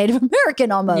 like Native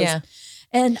American almost. Yeah.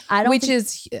 And I don't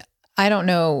I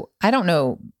don't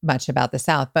know much about the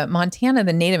South, but Montana,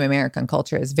 the Native American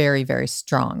culture is very, very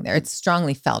strong there. It's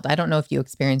strongly felt. I don't know if you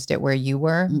experienced it where you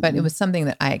were, but it was something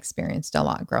that I experienced a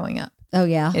lot growing up. Oh,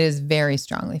 yeah. It is very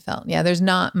strongly felt. Yeah, there's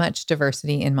not much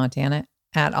diversity in Montana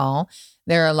at all.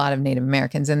 There are a lot of Native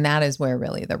Americans, and that is where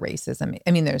really the racism,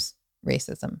 I mean, there's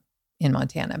racism in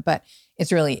Montana, but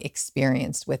it's really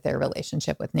experienced with their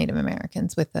relationship with Native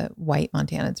Americans, with the white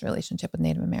Montanans' relationship with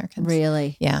Native Americans.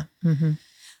 Really? Yeah. Mm-hmm.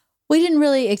 We didn't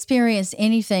really experience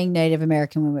anything Native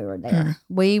American when we were there.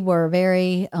 We were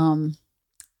very,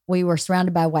 we were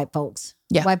surrounded by white folks.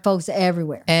 Yeah. White folks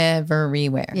everywhere.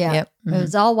 Everywhere. Yeah. Yep. It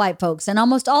was all white folks. And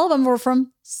almost all of them were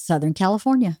from Southern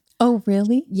California. Oh,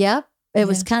 really? Yep. It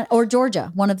was kind of, or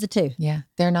Georgia, one of the two. Yeah.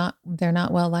 They're not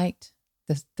well liked,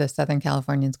 the Southern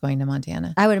Californians going to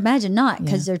Montana. I would imagine not,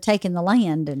 because they're taking the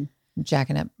land and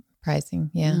jacking up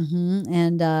pricing. Yeah.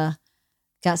 And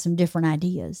got some different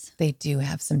ideas. They do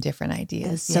have some different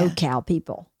ideas. SoCal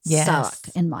people suck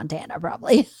in Montana,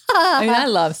 probably. I mean, I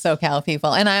love SoCal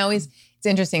people. And it's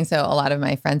interesting. So a lot of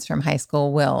my friends from high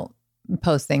school will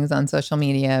post things on social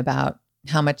media about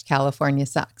how much California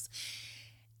sucks.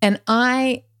 And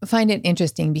I find it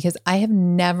interesting because I have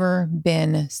never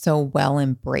been so well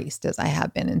embraced as I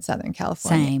have been in Southern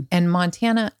California. Same. And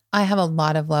Montana, I have a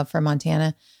lot of love for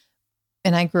Montana.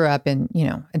 And I grew up in,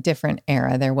 a different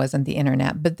era. There wasn't the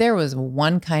internet, but there was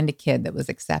one kind of kid that was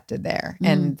accepted there.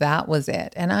 And that was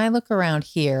it. And I look around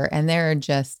here and there are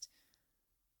just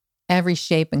every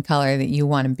shape and color that you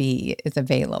want to be is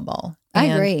available. I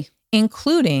agree.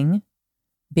 Including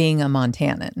being a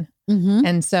Montanan.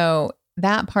 And so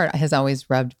that part has always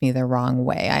rubbed me the wrong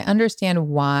way. I understand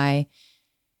why,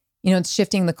 it's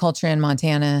shifting the culture in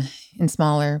Montana in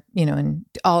smaller, and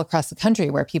all across the country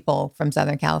where people from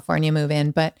Southern California move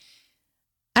in. But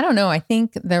I don't know. I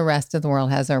think the rest of the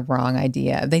world has a wrong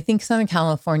idea. They think Southern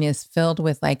California is filled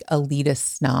with like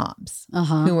elitist snobs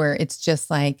who are, it's just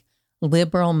like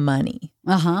liberal money.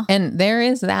 And there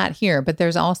is that here, but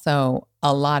there's also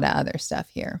a lot of other stuff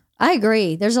here. I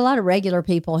agree. There's a lot of regular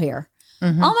people here.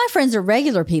 All my friends are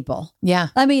regular people. Yeah.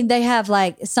 I mean, they have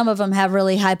some of them have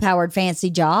really high powered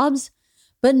fancy jobs,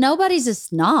 but nobody's a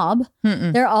snob.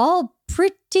 They're all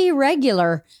pretty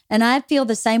regular. And I feel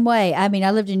the same way. I mean, I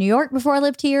lived in New York before I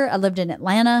lived here. I lived in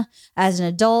Atlanta as an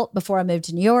adult before I moved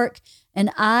to New York.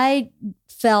 And I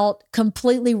felt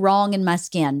completely wrong in my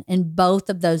skin in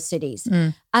both of those cities.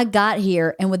 I got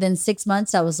here and within 6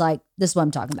 months, I was like, this is what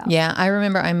I'm talking about. Yeah. I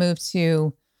remember I moved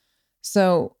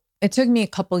so it took me a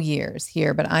couple years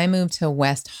here, but I moved to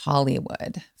West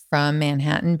Hollywood from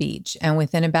Manhattan Beach. And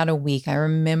within about a week, I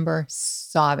remember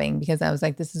sobbing because I was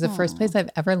like, this is the first place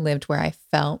I've ever lived where I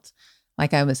felt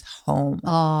like I was home.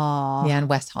 Oh, yeah. And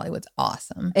West Hollywood's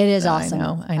awesome. It is awesome. I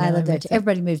know. I live there too.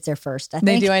 Everybody moves there first. I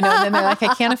They think. do. I know. And then they're like,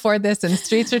 I can't afford this and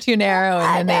streets are too narrow.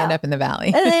 And then they end up in the valley.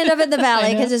 And they end up in the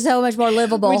valley because it's so much more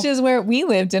livable. Which is where we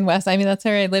lived in West. I mean, that's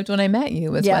where I lived when I met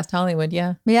you was West Hollywood.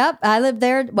 Yeah. Yep. I lived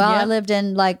there. Well, I lived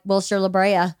in like Wilshire, La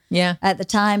Brea at the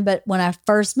time. But when I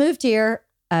first moved here,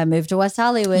 I moved to West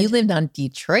Hollywood. You lived on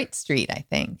Detroit Street, I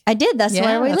think. I did. That's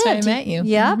where we lived. That's where I met you.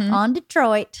 Yep. On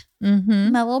Detroit.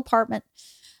 My little apartment.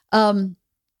 So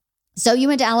So you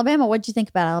went to Alabama. What'd you think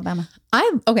about Alabama?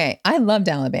 I loved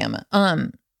Alabama.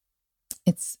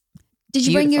 It's Did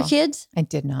you bring your beautiful. kids? I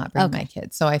did not bring my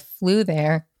kids. So I flew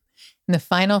there, and the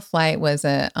final flight was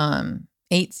a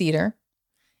 8-seater,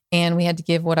 and we had to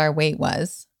give what our weight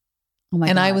was. Oh my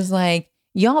and God. I was like,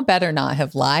 y'all better not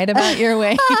have lied about your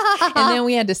weight. And then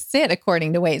we had to sit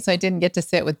according to weight. So I didn't get to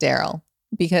sit with Daryl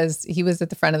because he was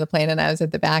at the front of the plane and I was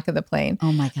at the back of the plane.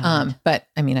 Oh my God. But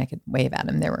I mean, I could wave at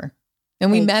him.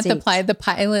 And we 8 met seats. the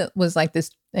pilot was like this.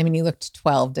 I mean, he looked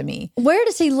 12 to me. Where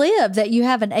does he live that you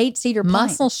have an 8-seater plane?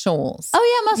 Muscle Shoals.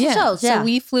 Oh yeah, Muscle Shoals. Yeah. So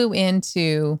we flew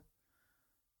into,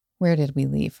 where did we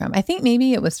leave from? I think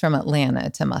maybe it was from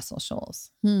Atlanta to Muscle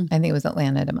Shoals. I think it was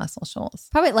Atlanta to Muscle Shoals.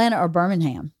 Probably Atlanta or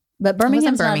Birmingham. But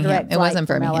Birmingham's not a direct It flight wasn't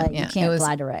from Birmingham. LA. Yeah. You can't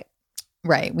fly direct.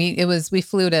 Right. We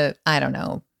flew to, I don't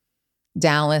know,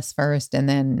 Dallas first and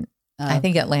then I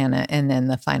think Atlanta and then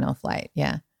the final flight.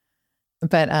 Yeah.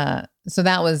 But so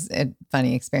that was a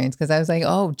funny experience because I was like,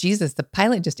 oh, Jesus, the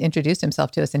pilot just introduced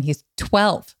himself to us and he's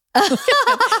 12. This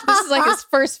is like his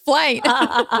first flight.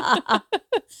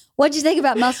 What'd you think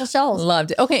about Muscle Shoals?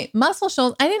 Loved it. Okay. Muscle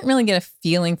Shoals. I didn't really get a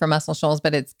feeling for Muscle Shoals,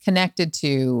 but it's connected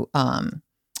to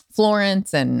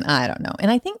Florence and I don't know.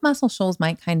 And I think Muscle Shoals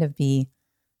might kind of be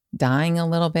dying a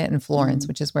little bit in Florence,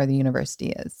 which is where the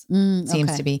university is.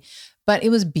 Seems to be. But it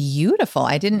was beautiful.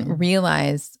 I didn't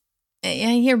realize,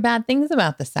 I hear bad things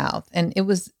about the South and it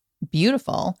was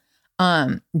beautiful.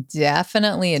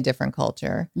 Definitely a different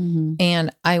culture.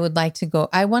 And I would like to go,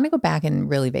 I want to go back and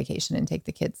really vacation and take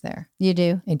the kids there. You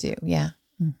do? I do. Yeah.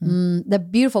 The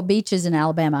beautiful beaches in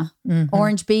Alabama.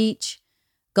 Orange Beach,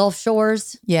 Gulf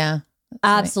Shores. Yeah.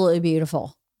 Absolutely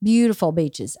beautiful. Beautiful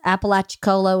beaches.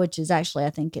 Apalachicola, which is actually, I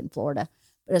think, in Florida,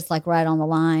 but it's like right on the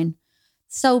line.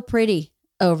 So pretty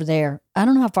over there. I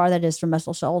don't know how far that is from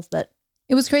Muscle Shoals, but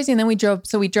it was crazy. And then we drove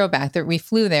back there. We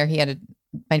flew there.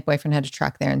 My boyfriend had a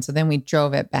truck there. And so then we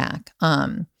drove it back.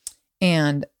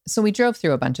 And so we drove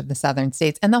through a bunch of the southern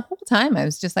states. And the whole time I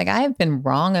was just like, I have been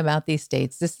wrong about these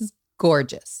states. This is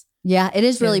gorgeous. yeah, it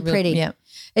is really pretty. Yeah.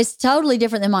 It's totally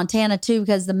different than Montana too,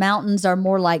 because the mountains are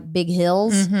more like big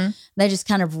hills. They just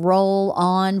kind of roll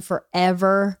on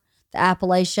forever. The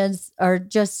Appalachians are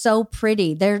just so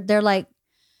pretty. They're like,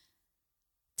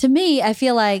 to me, I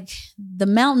feel like the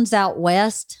mountains out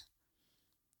west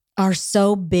are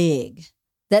so big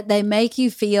that they make you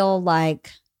feel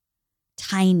like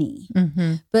tiny.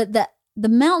 But the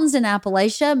mountains in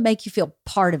Appalachia make you feel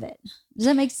part of it. Does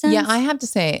that make sense? Yeah, I have to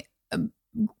say,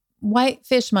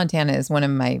 Whitefish, Montana is one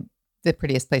of the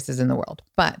prettiest places in the world.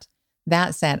 But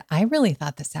that said, I really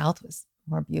thought the South was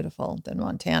more beautiful than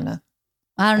Montana.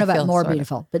 I don't know about feel more sort of.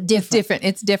 beautiful, but different. It's different.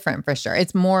 It's different for sure.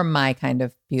 It's more my kind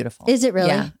of beautiful. Is it really?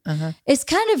 Yeah. It's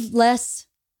kind of less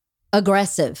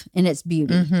aggressive in its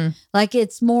beauty. Like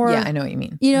it's more. Yeah, I know what you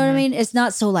mean. You know what I mean? It's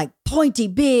not so like pointy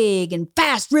big and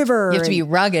fast river. You have to be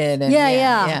rugged. And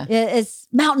Yeah. It's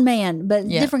mountain man, but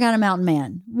Yeah. different kind of mountain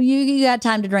man. You got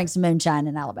time to drink some moonshine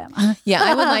in Alabama. Yeah,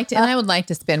 I would like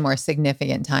to spend more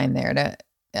significant time there.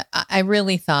 I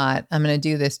really thought I'm going to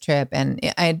do this trip, and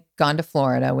I'd gone to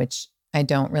Florida, which I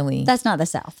don't really. That's not the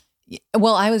South.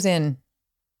 Well, I was in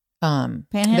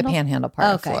Panhandle? the Panhandle part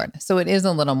Okay. of Florida, so it is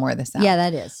a little more the South. Yeah,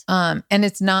 that is. And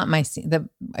it's not my scene.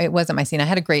 It wasn't my scene. I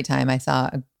had a great time. I saw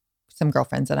some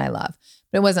girlfriends that I love,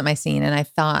 but it wasn't my scene. And I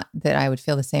thought that I would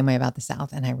feel the same way about the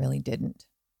South, and I really didn't.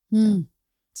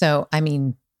 So, I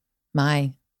mean,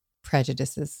 my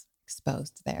prejudice is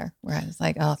exposed there, where I was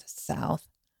like, oh, the South.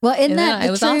 Well, isn't And that it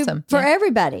the was true awesome. for Yeah.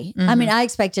 everybody? I mean, I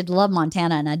expected to love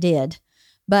Montana, and I did,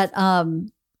 but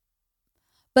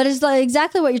it's like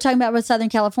exactly what you're talking about with Southern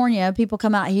California. People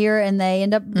come out here and they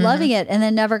end up loving it, and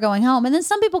then never going home. And then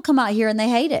some people come out here and they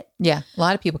hate it. Yeah. A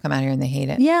lot of people come out here and they hate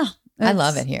it. Yeah, I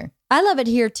love it here. I love it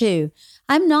here too.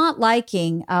 I'm not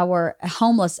liking our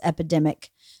homeless epidemic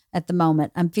at the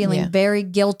moment. I'm feeling very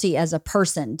guilty as a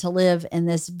person to live in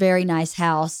this very nice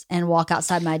house and walk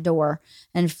outside my door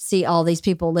and see all these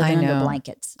people living under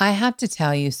blankets. I have to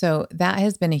tell you, so that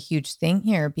has been a huge thing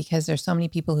here because there's so many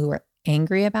people who are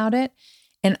angry about it.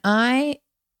 And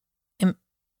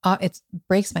it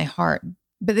breaks my heart,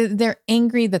 but they're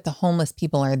angry that the homeless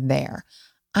people are there.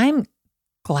 I'm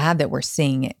glad that we're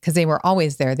seeing it because they were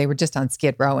always there. They were just on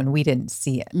Skid Row and we didn't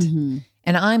see it.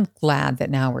 And I'm glad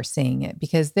that now we're seeing it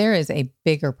because there is a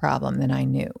bigger problem than I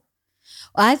knew.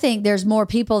 I think there's more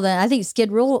people than I think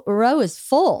Skid Row is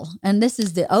full, and this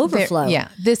is the overflow.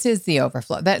 This is the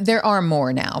overflow. That there are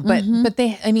more now, but they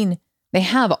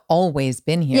have always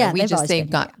been here. Yeah,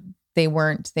 they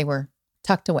were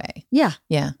tucked away. Yeah.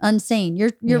 Yeah. Unseen.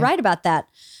 You're right about that.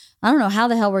 I don't know how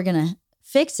the hell we're going to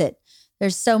fix it.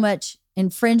 There's so much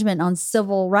infringement on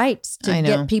civil rights to I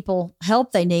know. get people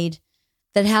help they need.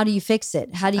 That how do you fix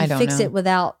it? How do you I don't fix know. it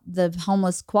without the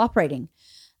homeless cooperating?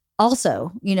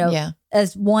 Also, Yeah.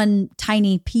 as one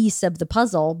tiny piece of the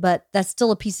puzzle, but that's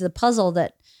still a piece of the puzzle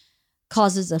that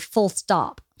causes a full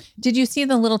stop. Did you see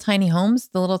the little tiny homes,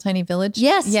 the little tiny village?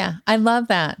 Yes. Yeah. I love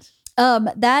that.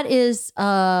 That is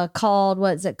called,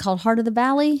 what is it called? Heart of the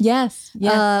Valley? Yes.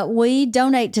 Yeah. We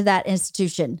donate to that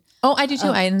institution. Oh, I do too.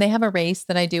 And they have a race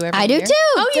that I do every I year. do too.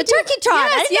 Oh, you the do? Turkey Trot. I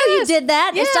Yes, didn't know you yes. did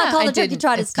that. It's not Yeah, called I the Turkey didn't.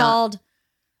 Trot. It's not. called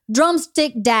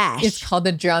Drumstick Dash. It's called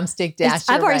the Drumstick Dash.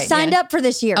 I've You're already right, signed yeah. up for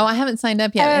this year. Oh, I haven't signed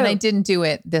up yet, and Oh. I didn't do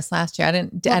it this last year. I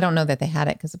don't know that they had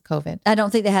it because of COVID. I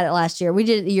don't think they had it last year. We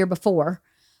did it the year before.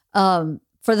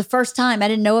 For the first time, I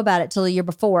didn't know about it till the year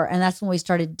before, and that's when we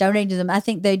started donating to them. I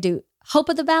think they do Hope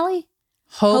of the Valley.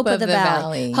 Hope of the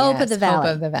Valley. Hope of Yes, the Valley.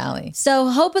 Hope of the Valley. So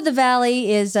Hope of the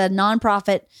Valley is a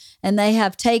nonprofit, and they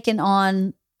have taken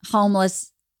on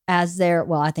homeless as their,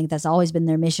 well, I think that's always been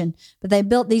their mission, but they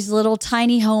built these little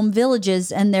tiny home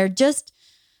villages, and they're just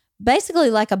basically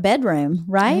like a bedroom,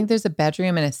 I right? think there's a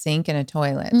bedroom and a sink and a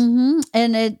toilet.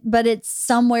 Mm-hmm. But it's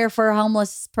somewhere for a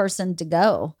homeless person to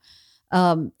go.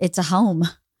 It's a home.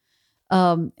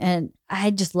 And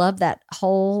I just love that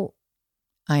whole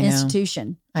I know.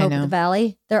 institution, I Hope of know. the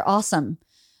Valley. They're awesome.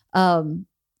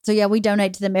 So yeah, we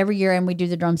donate to them every year, and we do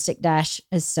the Drumstick Dash.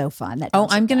 It's so fun. That Oh,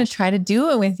 Drumstick I'm going to Dash. try to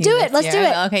do it with you. Do this it. Let's year. do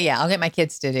it. Okay, yeah. I'll get my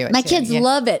kids to do it. My too. kids Yeah.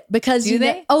 love it because Do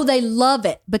they? they love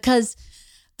it because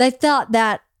they thought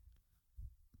that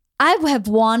I have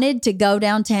wanted to go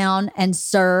downtown and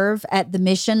serve at the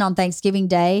mission on Thanksgiving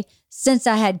Day since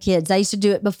I had kids. I used to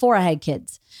do it before I had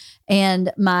kids,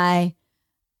 and my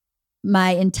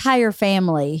entire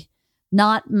family,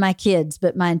 not my kids,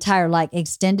 but my entire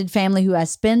extended family who I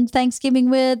spend Thanksgiving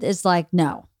with is like,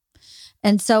 no.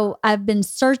 And so I've been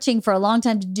searching for a long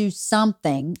time to do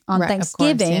something on Right, of course,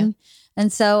 Thanksgiving. yeah.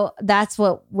 And so that's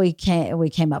what we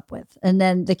came up with. And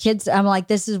then the kids, I'm like,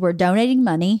 we're donating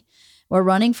money. We're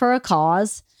running for a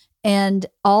cause. And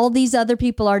all these other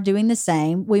people are doing the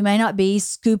same. We may not be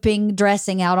scooping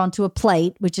dressing out onto a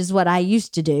plate, which is what I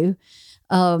used to do.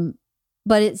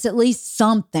 But it's at least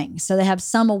something. So they have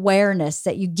some awareness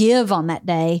that you give on that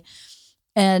day.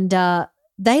 And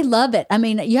they love it. I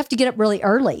mean, you have to get up really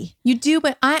early. You do,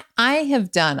 but I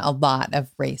have done a lot of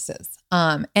races.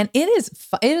 And it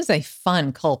is a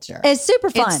fun culture. It's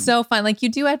super fun. It's so fun. Like you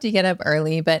do have to get up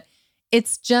early, but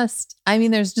it's just, I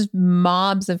mean, there's just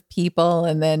mobs of people,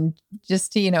 and then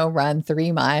just to, run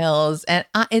 3 miles, and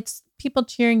it's people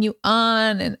cheering you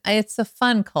on, and it's a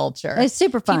fun culture. It's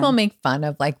super fun. People make fun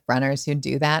of runners who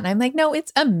do that. And I'm like, no,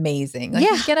 it's amazing.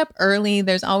 Yeah. You get up early.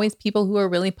 There's always people who are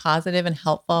really positive and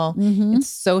helpple. Mhm. It's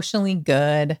socially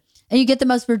good. And you get the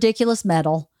most ridiculous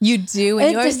medal. You do. And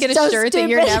It's you always just get a so shirt that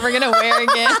you're stupid. never going to wear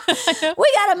again.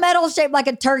 We got a medal shaped like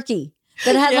a turkey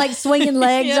that had swinging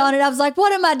legs Yeah. on it. I was like,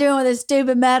 what am I doing with this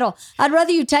stupid medal? I'd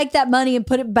rather you take that money and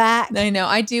put it back. I know.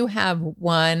 I do have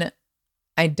one.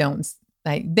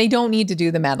 They don't need to do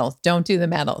the medals. Don't do the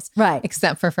medals. Right.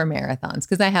 Except for marathons,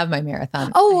 because I have my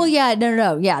marathon. Oh, well, yeah.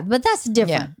 No. Yeah. But that's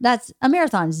different. Yeah. That's a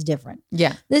marathon is different.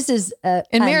 Yeah. This is. And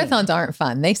marathons aren't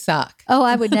fun. They suck. Oh,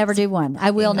 I would never do one. I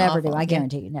will Fucking never do. awful. I Yeah.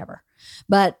 guarantee you never.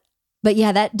 But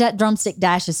yeah, that Drumstick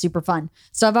Dash is super fun.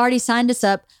 So I've already signed us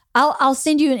up. I'll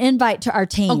send you an invite to our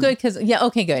team. Oh, good.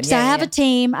 Okay, good. So I have a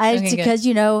team. Okay, good.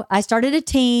 Because I started a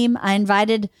team. I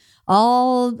invited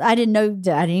I didn't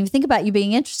even think about you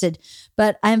being interested,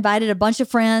 but I invited a bunch of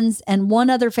friends, and one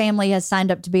other family has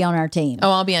signed up to be on our team. Oh,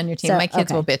 I'll be on your team. So, My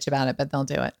kids okay. will bitch about it, but they'll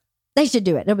do it. They should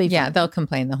do it. It'll be Yeah, fun. they'll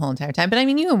complain the whole entire time. But I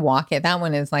mean, you can walk it. That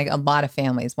one is a lot of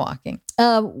families walking.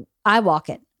 I walk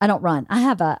it. I don't run. I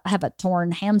have a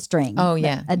torn hamstring. Oh, that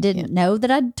yeah. I didn't know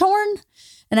that I'd torn,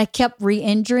 and I kept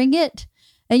re-injuring it.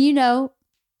 And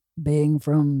being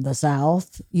from the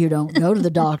South, you don't go to the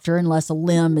doctor unless a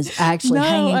limb is actually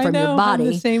hanging from your body.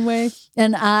 I'm the same way.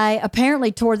 And I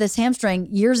apparently tore this hamstring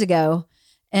years ago,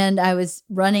 and I was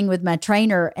running with my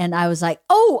trainer, and I was like,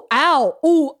 oh, ow,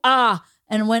 ooh, ah,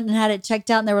 and went and had it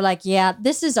checked out. And they were like, yeah,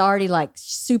 this is already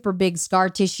super big scar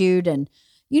tissued, and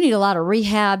you need a lot of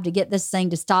rehab to get this thing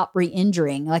to stop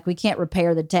re-injuring. We can't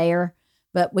repair the tear,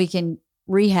 but we can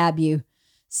rehab you.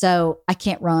 So I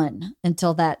can't run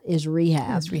until that is rehab.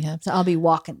 That's rehab. So I'll be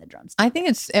walking the drums. I think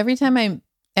it's every time I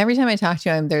talk to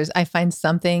him, I find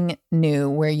something new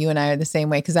where you and I are the same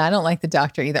way, because I don't like the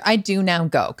doctor either. I do now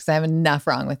go because I have enough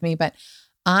wrong with me. But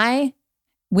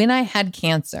when I had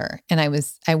cancer and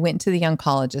I went to the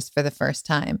oncologist for the first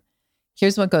time,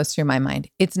 here's what goes through my mind.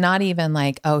 It's not even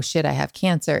oh shit, I have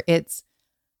cancer. It's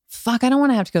fuck, I don't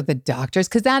want to have to go to the doctors.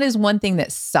 Because that is one thing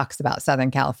that sucks about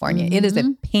Southern California. It is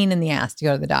a pain in the ass to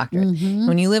go to the doctor.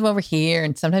 When you live over here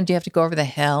and sometimes you have to go over the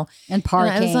hill. And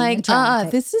parking. And I was like, and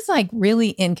traffic. this is like really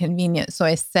inconvenient. So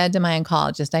I said to my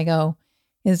oncologist, I go,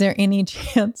 is there any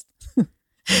chance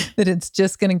that it's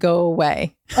just going to go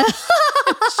away?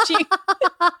 She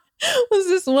was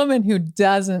this woman who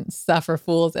doesn't suffer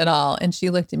fools at all. And she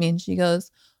looked at me and she goes,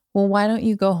 well, why don't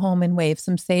you go home and wave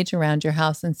some sage around your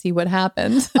house and see what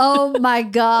happens? Oh my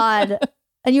God.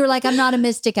 And you were like, I'm not a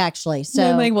mystic actually. So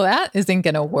And I'm like, well, that isn't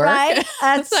going to work. right?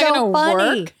 That's It's not so gonna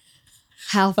funny. work.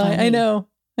 How funny. I know.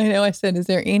 I said, is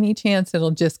there any chance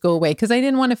it'll just go away? Because I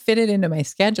didn't want to fit it into my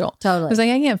schedule. Totally. I was like,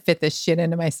 I can't fit this shit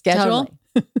into my schedule.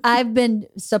 Totally. I've been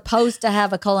supposed to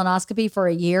have a colonoscopy for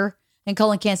a year, and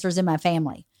colon cancer is in my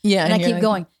family. Yeah. And I you're keep like,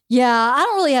 going, yeah, I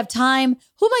don't really have time.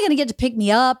 Who am I going to get to pick me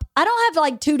up? I don't have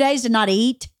like 2 days to not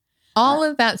eat. all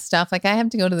of that stuff. Like I have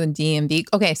to go to the DMV.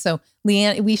 Okay. So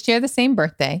Leanne, we share the same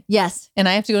birthday. Yes. And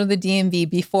I have to go to the DMV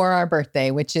before our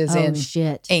birthday, which is in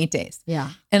shit. 8 days.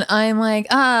 Yeah. And I'm like,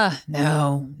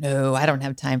 no, I don't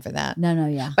have time for that. No,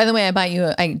 yeah. By the way,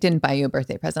 I didn't buy you a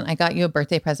birthday present. I got you a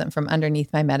birthday present from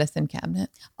underneath my medicine cabinet.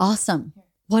 Awesome.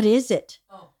 What is it?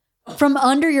 From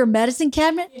under your medicine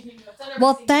cabinet?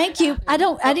 Well, thank you. I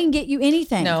didn't get you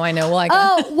anything. No, I know. Well, I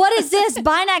got, what is this?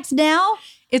 Binax Now?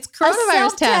 it's coronavirus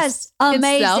self-test. test.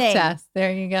 Amazing. It's self-test.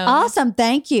 There you go. Awesome.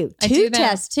 Thank you. I do 2 that.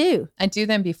 tests too. I do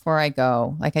them before I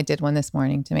go. Like I did one this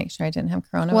morning to make sure I didn't have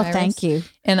coronavirus. Well, thank you.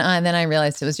 And then I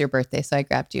realized it was your birthday, so I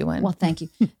grabbed you one. Well, thank you.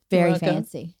 Very welcome.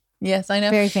 fancy. Yes, I know.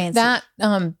 Very fancy. That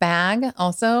bag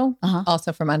also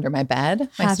from under my bed.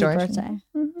 My Happy storage. birthday.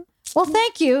 Well,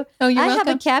 thank you. Oh, you're I welcome.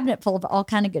 have a cabinet full of all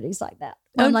kind of goodies like that.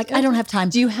 Oh, I'm like, I don't have time.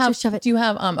 Do you have? to shove it. Do you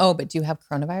have? But do you have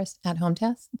coronavirus at home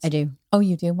tests? I do. Oh,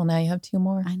 you do. Well, now you have 2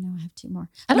 more. I know I have 2 more.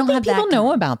 I don't think have people that know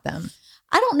kind. about them.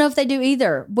 I don't know if they do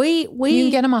either. We You can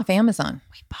get them off Amazon.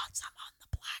 we bought some on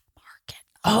the black market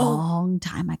a long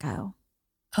time ago.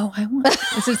 Oh, I want.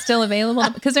 Is it still available?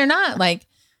 Because they're not like.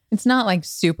 It's not like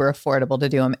super affordable to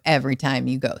do them every time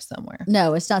you go somewhere.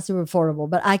 No, it's not super affordable,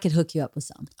 but I could hook you up with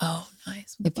some. Oh,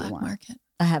 nice. With If the you black want. market.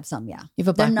 I have some, yeah. You have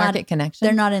a They're black not- market connection.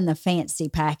 They're not in the fancy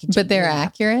packaging. but they're you know.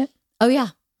 accurate. Oh yeah.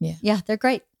 Yeah. Yeah, they're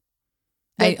great.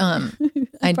 I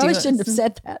I probably do- shouldn't have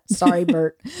said that. Sorry,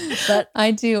 Bert. But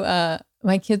I do.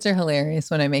 My kids are hilarious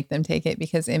when I make them take it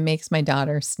because it makes my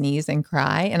daughter sneeze and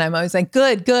cry. And I'm always like,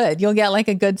 good. You'll get like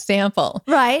a good sample.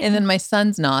 right. And then my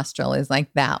son's nostril is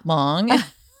like that long.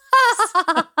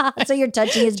 So you're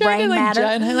touching his Trying to, brain like, matter.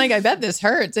 And I'm like, I bet this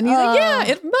hurts. And he's like, yeah,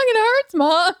 it fucking hurts,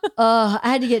 Mom. I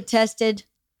had to get tested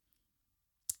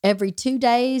every 2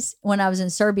 days when I was in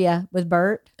Serbia with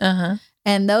Bert. Uh-huh.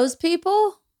 And those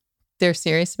people, They're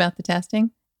serious about the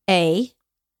testing? A,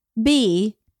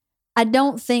 B, I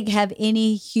don't think have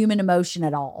any human emotion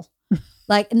at all.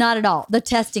 Like, not at all. The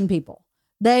testing people.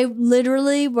 They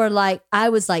literally were like, I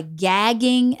was like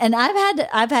gagging. And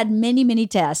I've had many, many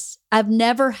tests. I've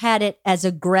never had it as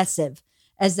aggressive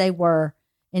as they were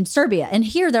in Serbia. And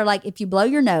here they're like, if you blow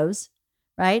your nose,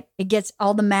 right, it gets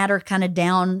all the matter kind of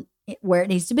down where it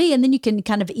needs to be. And then you can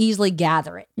kind of easily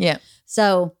gather it. Yeah.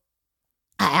 So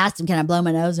I asked him, can I blow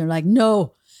my nose? And they're like,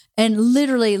 no. And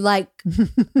literally, like,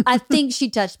 I think she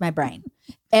touched my brain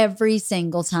every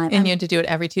single time. And you had to do it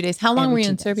every 2 days. How long Every were you 2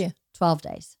 in days. Serbia? 12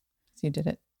 days. So you did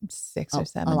it 6 or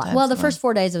 7 A lot. times. Well, the a first month.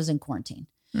 4 days I was in quarantine.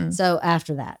 Mm. So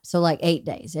after that, so like 8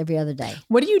 days, every other day.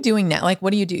 What are you doing now? Like,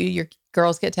 what do you do? Your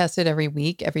girls get tested every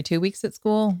week, every 2 weeks at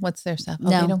school? What's their stuff? Oh,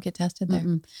 No. they don't get tested there.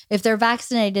 Mm-mm. If they're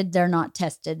vaccinated, they're not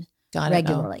tested Got it.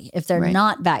 regularly. If they're right.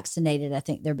 not vaccinated, I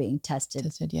think they're being tested,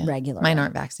 Tested, yeah. regularly. Mine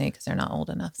aren't vaccinated because they're not old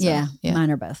enough. So, Yeah, yeah. mine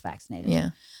are both vaccinated. Yeah.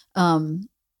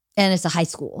 And it's a high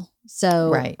school. So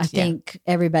Right, I yeah. think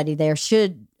everybody there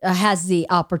has the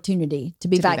opportunity to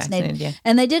be To be vaccinated. yeah.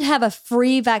 And they did have a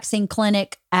free vaccine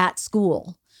clinic at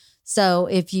school. So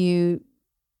if you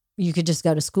could just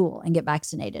go to school and get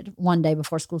vaccinated one day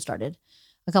before school started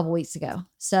a couple weeks ago.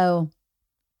 So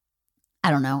I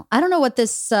don't know. I don't know what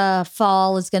this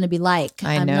fall is going to be like.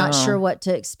 I I'm not know. sure what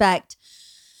to expect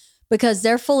because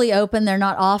they're fully open. They're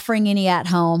not offering any at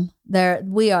home.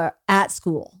 We are at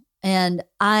school. And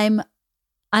I'm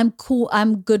cool.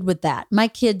 I'm good with that. My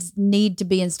kids need to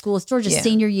be in school. It's Georgia's Yeah.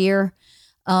 senior year.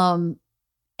 And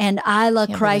Isla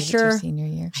Can't believe it's your Kreischer. senior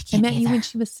year. I I can't met you when either.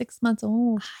 she was 6 months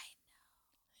old.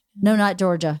 No, not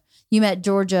Georgia. You met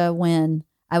Georgia when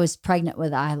I was pregnant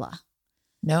with Isla.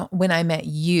 No, when I met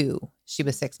you, she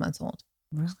was 6 months old.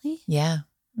 Really? Yeah.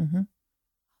 Mm-hmm.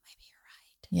 Maybe you're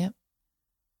right. Yep.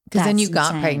 Because then That's you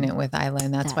got insane. pregnant with Isla,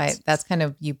 and that's kind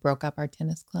of, you broke up our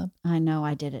tennis club. I know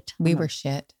I did it. We were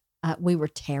shit. We were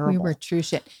terrible. We were true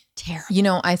shit. terrible. You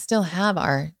know, I still have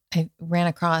I ran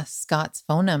across Scott's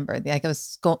phone number. Like I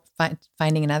was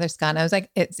finding another Scott. And I was like,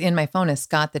 it's in my phone as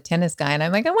Scott, the tennis guy. And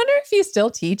I'm like, I wonder if he's still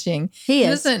teaching. He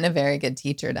wasn't a very good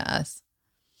teacher to us.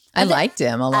 I liked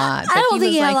him a lot. I don't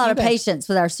think he had a lot of patience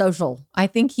with our social. I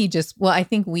think I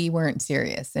think we weren't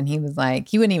serious. And he was like,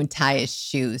 he wouldn't even tie his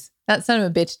shoes. That son of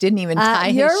a bitch didn't even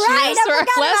tie his shoes. You're right. I for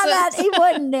forgot about that. He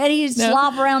wouldn't. And he'd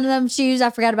slop around in them shoes. I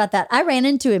forgot about that. I ran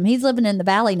into him. He's living in the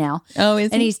Valley now. Oh,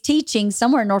 is he? And he's teaching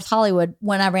somewhere in North Hollywood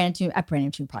when I ran into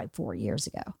him probably 4 years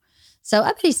ago. So I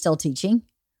bet he's still teaching.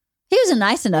 He was a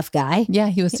nice enough guy. Yeah,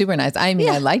 he was super nice. I mean,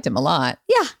 I liked him a lot.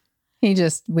 Yeah. We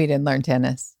didn't learn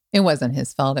tennis. It wasn't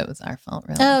his fault. It was our fault,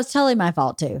 really. Oh, it's totally my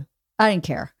fault too. I didn't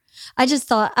care. I just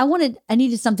thought I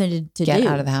needed something to get do.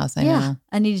 out of the house. I know.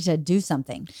 I needed to do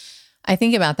something. I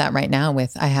think about that right now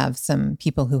I have some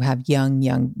people who have young,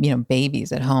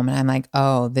 babies at home. And I'm like,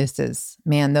 oh,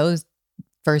 those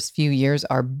first few years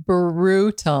are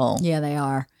brutal. Yeah, they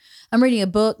are. I'm reading a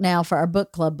book now for our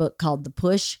book club book called The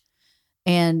Push.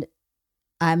 And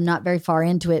I'm not very far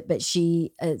into it, but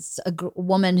she is a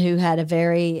woman who had a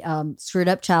very screwed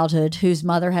up childhood, whose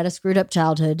mother had a screwed up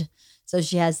childhood. So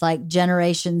she has like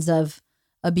generations of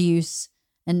abuse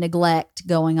and neglect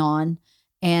going on.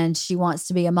 And she wants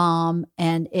to be a mom,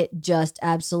 and it just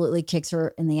absolutely kicks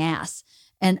her in the ass.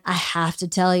 And I have to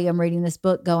tell you, I'm reading this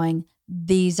book going,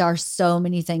 these are so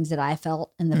many things that I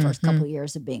felt in the first couple of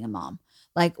years of being a mom.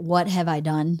 Like, what have I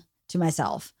done to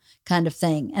myself kind of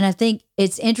thing. And I think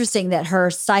it's interesting that her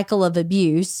cycle of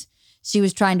abuse, she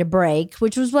was trying to break,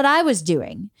 which was what I was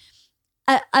doing.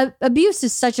 Abuse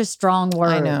is such a strong word.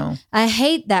 I know. I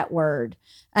hate that word.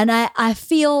 And I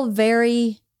feel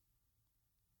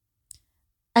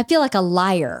like a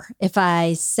liar if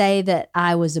I say that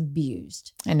I was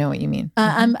abused. I know what you mean.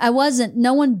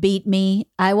 No one beat me.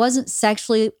 I wasn't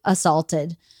sexually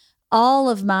assaulted. All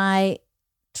of my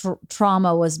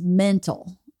trauma was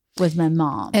mental with my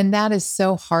mom. And that is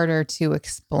so harder to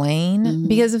explain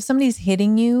because if somebody's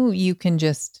hitting you, you can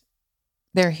just,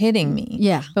 they're hitting me.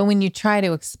 Yeah. But when you try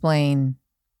to explain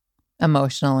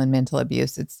emotional and mental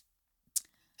abuse,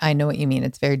 I know what you mean.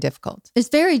 It's very difficult. It's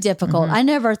very difficult. I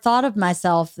never thought of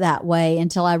myself that way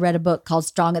until I read a book called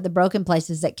Strong at the Broken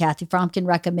Places that Kathy Fromkin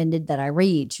recommended that I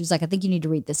read. She was like, I think you need to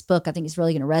read this book. I think it's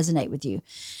really going to resonate with you.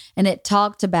 And it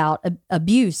talked about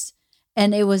abuse.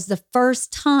 And it was the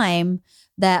first time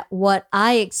that what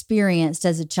I experienced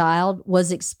as a child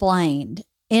was explained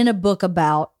in a book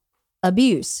about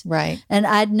abuse. Right. And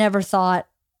I'd never thought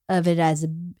of it as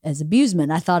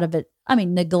abusement. I thought of it,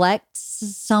 neglect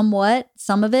somewhat,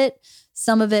 some of it.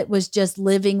 Some of it was just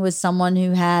living with someone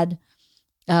who had,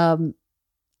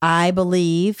 I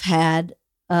believe, had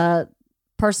a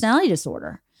personality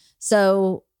disorder.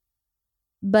 So,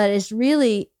 but it's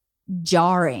really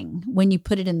jarring when you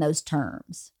put it in those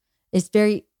terms.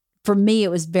 For me, it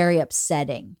was very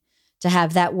upsetting to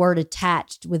have that word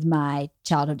attached with my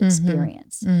childhood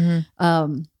experience.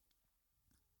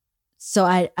 So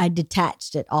I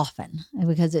detached it often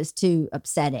because it's too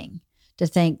upsetting to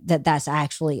think that that's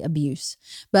actually abuse.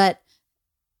 But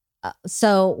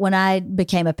so when I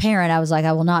became a parent, I was like,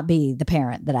 I will not be the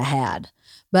parent that I had.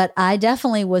 But I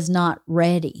definitely was not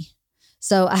ready.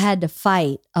 So I had to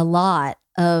fight a lot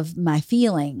of my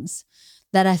feelings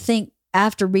that I think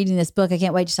after reading this book, I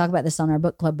can't wait to talk about this on our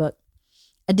book club book,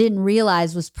 I didn't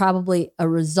realize was probably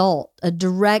a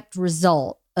direct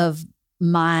result of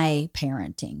my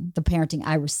parenting, the parenting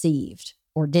I received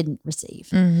or didn't receive.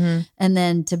 And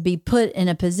then to be put in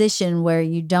a position where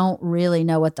you don't really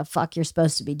know what the fuck you're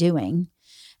supposed to be doing,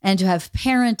 and to have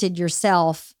parented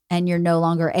yourself and you're no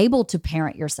longer able to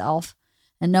parent yourself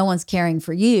and no one's caring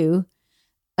for you.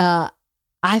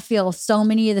 I feel so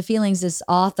many of the feelings this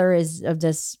author of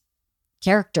this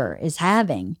character is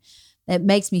having. It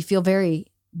makes me feel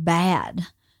very bad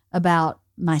about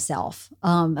myself,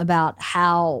 about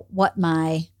what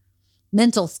my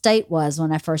mental state was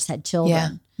when I first had children. Yeah,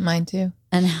 mine too.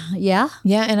 And yeah.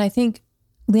 And I think,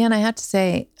 Leanne, I have to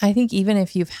say, I think even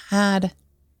if you've had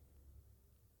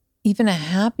even a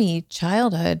happy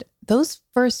childhood, those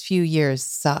first few years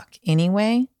suck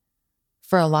anyway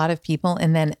for a lot of people.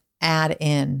 And then add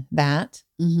in that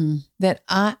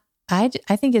I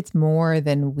think it's more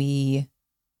than we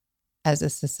as a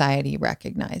society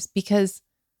recognize, because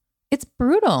it's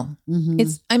brutal.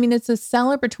 It's a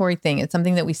celebratory thing. It's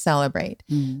something that we celebrate.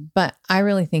 But I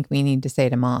really think we need to say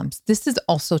to moms, this is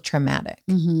also traumatic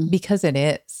because it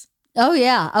is. Oh,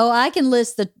 yeah. Oh, I can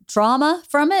list the trauma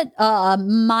from it a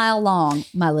mile long,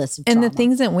 my list of trauma. And the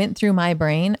things that went through my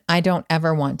brain, I don't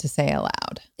ever want to say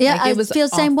aloud. Yeah, I feel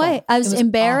the same way. I was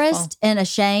embarrassed and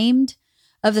ashamed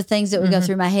of the things that would go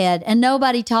through my head. And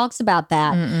nobody talks about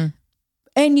that.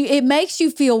 And it makes you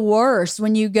feel worse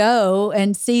when you go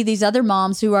and see these other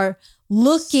moms who are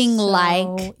looking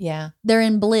like they're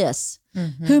in bliss,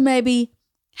 who maybe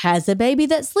has a baby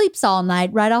that sleeps all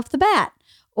night right off the bat,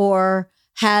 or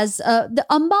has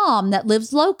a mom that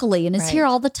lives locally and is here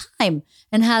all the time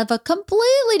and have a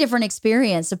completely different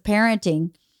experience of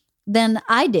parenting than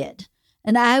I did.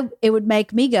 And it would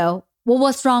make me go, well,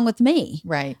 what's wrong with me?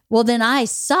 Right. Well, then I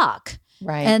suck.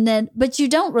 Right. And then, but you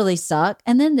don't really suck.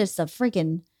 And then there's not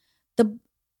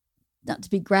to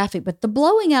be graphic, but the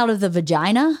blowing out of the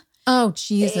vagina. Oh,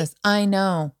 Jesus. I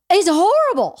know. Is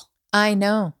horrible. I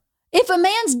know. If a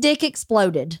man's dick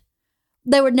exploded,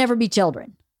 there would never be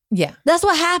children. Yeah. That's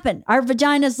what happened. Our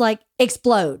vaginas like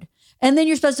explode. And then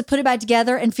you're supposed to put it back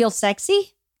together and feel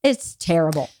sexy. It's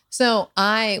terrible. So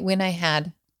when I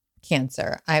had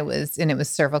cancer, and it was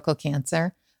cervical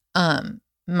cancer.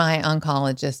 My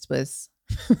oncologist was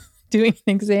doing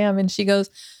an exam and she goes,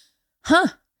 it's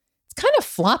kind of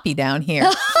floppy down here.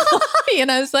 Floppy.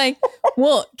 And I was like,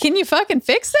 well, can you fucking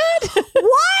fix that?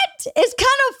 What? It's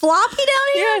kind of floppy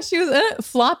down here? Yeah, she was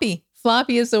floppy.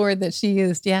 Floppy is the word that she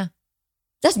used. Yeah.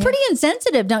 That's pretty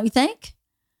insensitive, don't you think?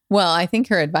 Well, I think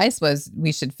her advice was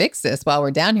we should fix this while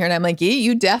we're down here. And I'm like, yeah,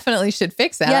 you definitely should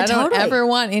fix that. Yeah, I don't totally. ever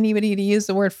want anybody to use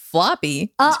the word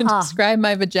floppy to describe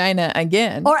my vagina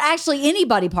again. Or actually any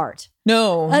body part.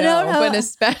 No, No. but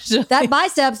especially That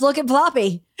biceps looking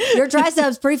floppy. Your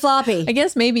triceps pretty floppy. I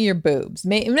guess maybe your boobs.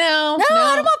 No,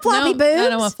 I don't want floppy boobs. I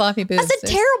don't want floppy boobs. That's a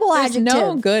terrible There's adjective.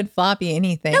 no good floppy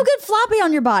anything. No good floppy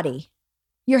on your body.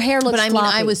 Your hair looks floppy.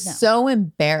 But I was so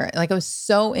embarrassed. Like I was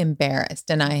so embarrassed.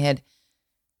 And I had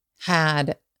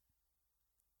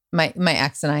my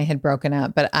ex and I had broken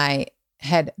up, but I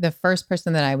had the first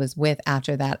person that I was with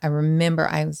after that. I remember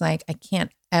I was like, I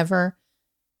can't ever,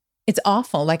 it's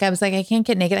awful. Like I was like, I can't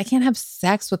get naked. I can't have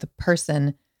sex with a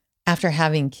person after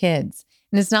having kids.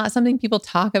 And it's not something people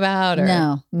talk about or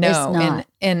No, it's not.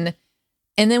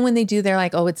 And then when they do, they're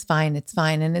like, oh, it's fine. It's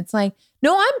fine. And it's like,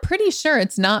 no, I'm pretty sure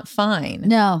it's not fine.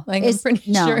 No. Like I'm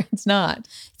pretty sure it's not.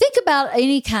 Think about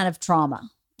any kind of trauma,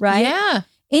 right? Yeah.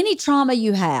 Any trauma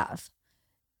you have,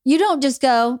 you don't just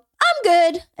go, I'm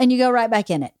good, and you go right back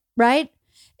in it, right?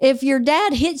 If your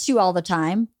dad hits you all the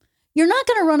time, you're not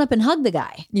going to run up and hug the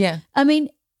guy. Yeah. I mean,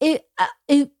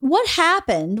 what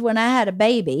happened when I had a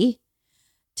baby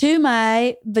to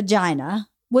my vagina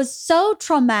was so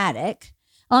traumatic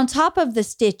on top of the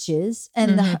stitches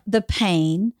and the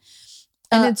pain.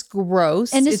 And it's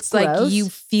gross. And it's like gross. you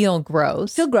feel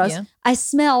gross. Yeah. I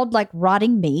smelled like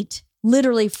rotting meat,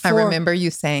 literally for I remember you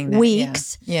saying that.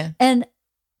 weeks. Yeah. And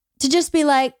to just be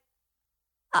like,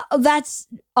 that's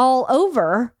all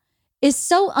over is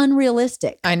so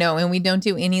unrealistic. I know. And we don't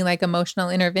do any like emotional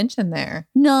intervention there.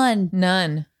 None.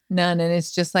 And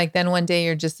it's just like, then one day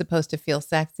you're just supposed to feel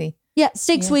sexy. Yeah.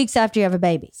 6 weeks after you have a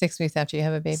baby. 6 weeks after you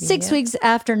have a baby. 6 weeks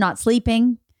after not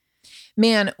sleeping.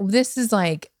 Man, this is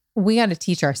like, we got to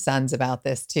teach our sons about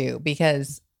this too,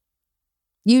 because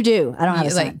you do. I don't have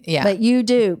a son, but you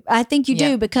do. I think you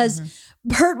do because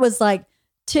Bert was like,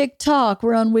 TikTok,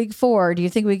 we're on week 4. Do you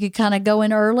think we could kind of go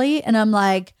in early? And I'm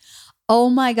like, oh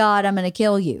my God, I'm going to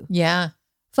kill you. Yeah.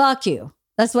 Fuck you.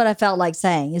 That's what I felt like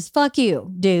saying is fuck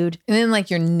you, dude. And then like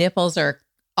your nipples are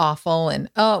awful and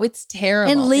it's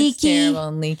terrible. And leaky. It's terrible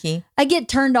and leaky. I get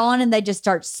turned on and they just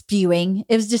start spewing.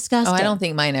 It was disgusting. Oh, I don't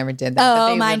think mine ever did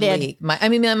that. Oh, mine did. Leak.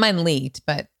 Mine leaked,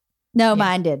 but. No,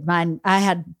 mine did. I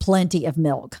had plenty of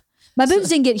milk. My boobs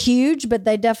didn't get huge, but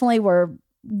they definitely were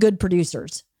good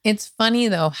producers. It's funny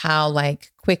though, how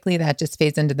like quickly that just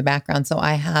fades into the background. So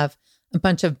I have a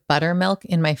bunch of buttermilk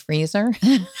in my freezer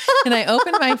and I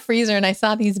opened my freezer and I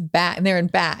saw these and they're in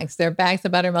bags. They're bags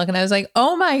of buttermilk. And I was like,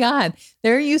 oh my God,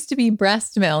 there used to be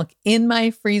breast milk in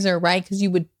my freezer, right? Because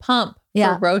you would pump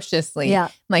ferociously,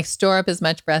 like store up as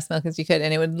much breast milk as you could.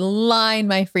 And it would line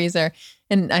my freezer.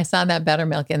 And I saw that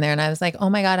buttermilk in there and I was like, oh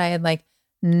my God, I had like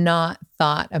not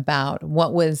thought about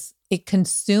it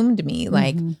consumed me.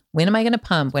 Like, when am I going to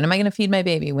pump? When am I going to feed my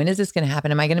baby? When is this going to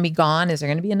happen? Am I going to be gone? Is there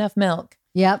going to be enough milk?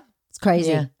 Yep. It's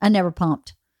crazy. Yeah. I never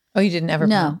pumped. Oh, you didn't ever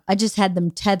pump? No, I just had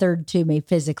them tethered to me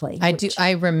physically.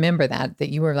 I remember that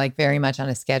you were like very much on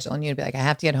a schedule and you'd be like, I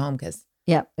have to get home because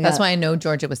yep. That's why I know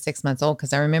Georgia was 6 months old.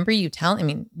 Cause I remember you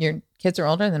your kids are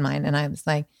older than mine. And I was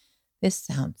like, this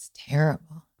sounds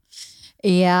terrible.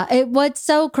 Yeah. What's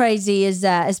so crazy is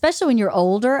that, especially when you're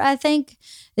older, I think,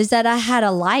 is that I had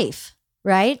a life,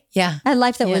 right? Yeah. I had a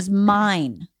life that was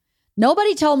mine.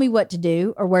 Nobody told me what to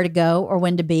do or where to go or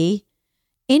when to be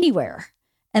anywhere.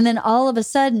 And then all of a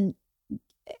sudden,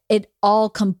 it all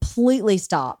completely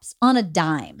stops on a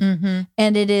dime. Mm-hmm.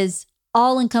 And it is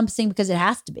all encompassing because it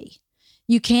has to be.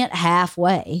 You can't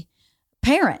halfway.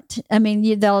 parent. I mean,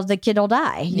 the kid will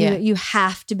die. Yeah. You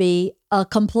have to be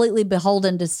completely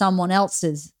beholden to someone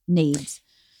else's needs.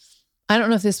 I don't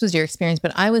know if this was your experience,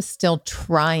 but I was still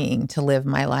trying to live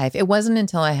my life. It wasn't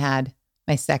until I had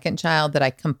my second child that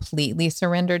I completely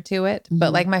surrendered to it. Mm-hmm.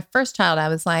 But like my first child, I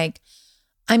was like,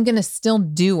 I'm going to still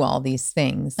do all these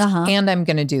things and I'm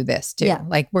going to do this too. Yeah.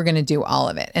 Like we're going to do all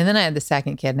of it. And then I had the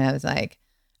second kid and I was like,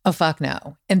 oh, fuck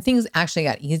no. And things actually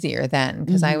got easier then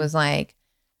because I was like,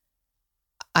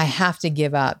 I have to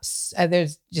give up.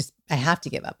 I have to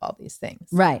give up all these things.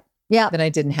 Right. Yeah. That I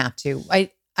didn't have to.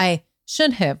 I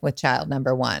should have with child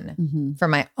number one for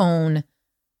my own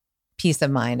peace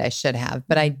of mind. I should have,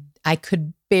 but I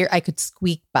could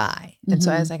squeak by. And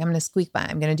so I was like, I'm going to squeak by.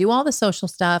 I'm going to do all the social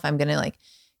stuff. I'm going to like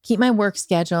keep my work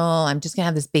schedule. I'm just going to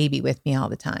have this baby with me all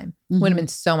the time. Would have been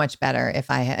so much better if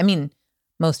I mean,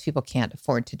 most people can't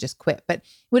afford to just quit, but it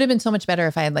would have been so much better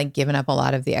if I had like given up a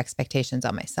lot of the expectations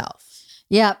on myself.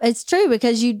 Yeah, it's true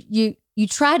because you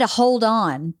try to hold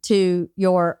on to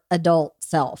your adult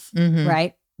self,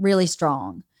 right? Really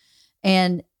strong.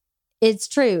 And it's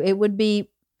true. It would be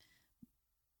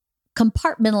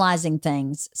compartmentalizing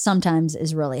things sometimes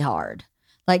is really hard.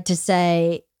 Like to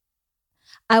say,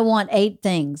 I want 8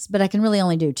 things, but I can really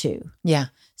only do 2. Yeah.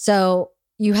 So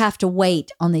you have to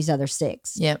wait on these other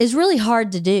 6. Yep. It's really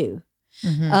hard to do.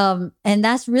 And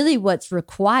that's really what's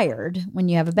required when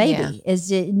you have a baby is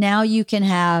that now you can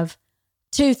have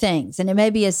 2 things. And it may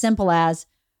be as simple as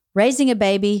raising a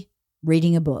baby,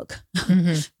 reading a book.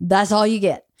 That's all you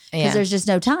get because there's just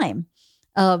no time.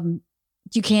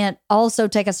 You can't also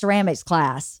take a ceramics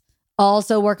class,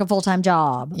 also work a full-time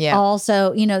job. Yeah.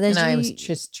 Also, there's. And I was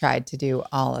just tried to do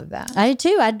all of that. I did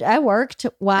too. I worked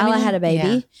while I had a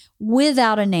baby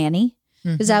without a nanny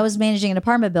because I was managing an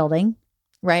apartment building.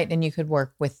 Right. And you could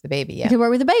work with the baby. Yeah. I could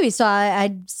work with the baby. So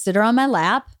I'd sit her on my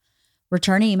lap,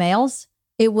 return emails.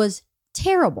 It was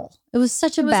terrible. It was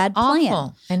such a bad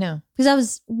plan. I know. Because I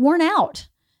was worn out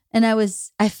and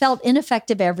I felt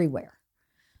ineffective everywhere.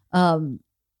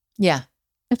 Yeah.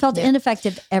 I felt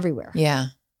ineffective everywhere. Yeah.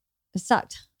 It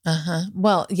sucked.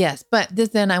 Well, yes. But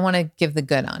then I want to give the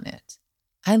good on it.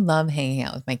 I love hanging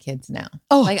out with my kids now.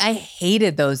 Oh, like I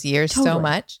hated those years so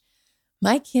much.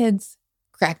 My kids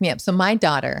crack me up. So my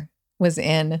daughter was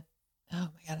in, oh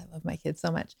my God, I love my kids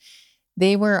so much.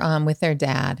 They were with their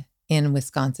dad in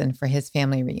Wisconsin for his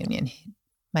family reunion.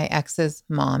 My ex's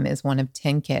mom is one of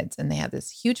 10 kids and they have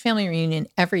this huge family reunion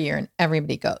every year and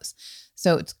everybody goes.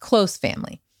 So it's close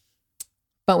family.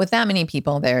 But with that many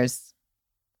people, there's,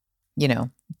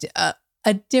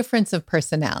 a difference of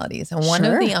personalities. And one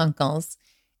of the uncles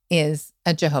is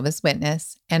a Jehovah's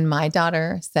Witness. And my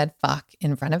daughter said fuck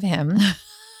in front of him.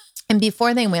 And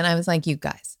before they went, I was like, you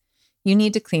guys, you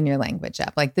need to clean your language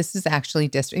up. Like this is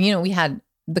actually we had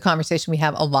the conversation we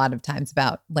have a lot of times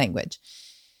about language.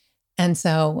 And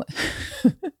so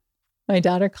my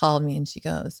daughter called me and she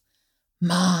goes,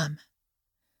 Mom,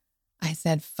 I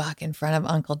said fuck in front of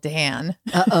Uncle Dan.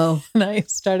 Uh-oh. And I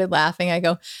started laughing. I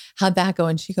go, how'd that go?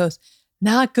 And she goes,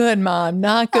 not good, Mom,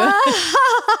 not good.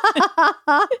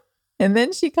 And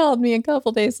then she called me a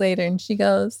couple days later and she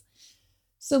goes,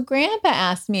 so Grandpa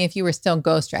asked me if you were still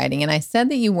ghostwriting. And I said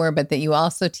that you were, but that you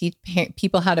also teach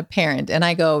people how to parent. And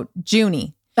I go,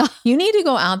 Junie, you need to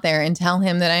go out there and tell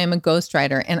him that I am a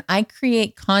ghostwriter and I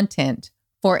create content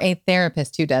for a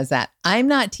therapist who does that. I'm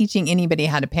not teaching anybody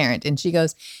how to parent. And she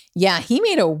goes, yeah, he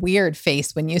made a weird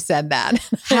face when you said that.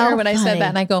 When I said that.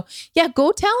 And I go, yeah,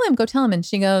 go tell him. And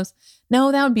she goes,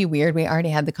 no, that would be weird. We already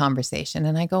had the conversation.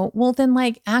 And I go, well, then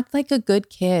act like a good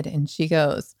kid. And she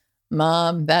goes,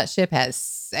 Mom, that ship has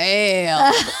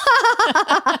sailed.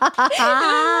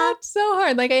 It's so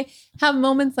hard. Like I have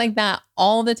moments like that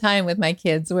all the time with my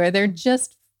kids where they're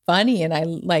just funny. And I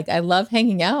love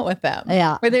hanging out with them.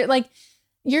 Yeah. Where they're like,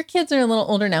 your kids are a little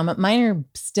older now, but mine are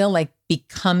still like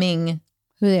becoming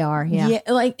who they are. Yeah.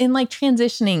 Like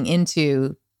transitioning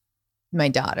into my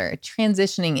daughter,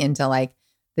 transitioning into like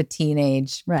the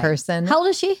teenage person. How old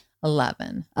is she?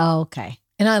 11. Oh, okay.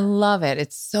 And I love it.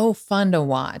 It's so fun to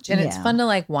watch. And it's fun to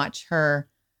like watch her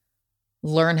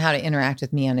learn how to interact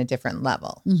with me on a different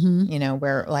level.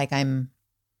 Where like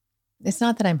it's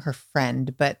not that I'm her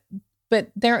friend, but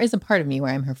there is a part of me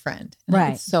where I'm her friend. And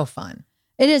right. It's so fun.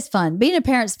 It is fun. Being a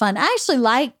parent's fun. I actually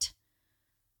liked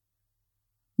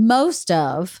most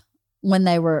of when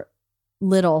they were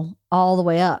little all the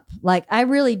way up. Like I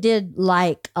really did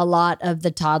like a lot of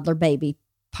the toddler baby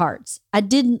parts. I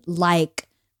didn't like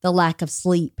the lack of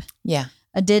sleep. Yeah.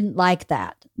 I didn't like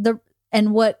that.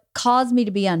 And what caused me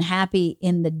to be unhappy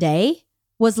in the day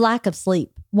was lack of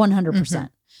sleep, 100%.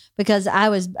 Because I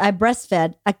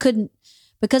breastfed. I couldn't,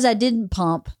 because I didn't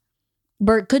pump,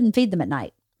 Bert couldn't feed them at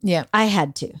night. Yeah. I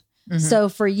had to. So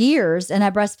for years, and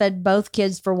I breastfed both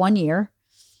kids for 1 year,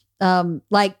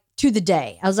 like to the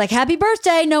day. I was like, happy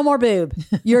birthday, no more boob.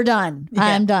 You're done.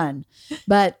 I'm done.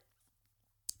 But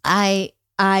I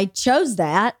chose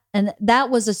that. And that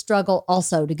was a struggle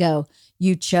also to go,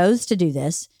 you chose to do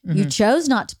this. You chose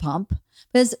not to pump.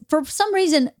 Because for some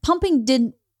reason,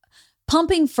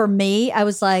 pumping for me, I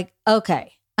was like,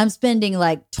 okay, I'm spending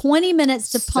like 20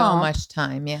 minutes to pump. So much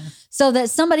time, yeah. So that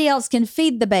somebody else can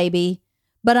feed the baby,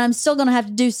 but I'm still going to have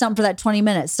to do something for that 20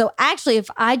 minutes. So actually, if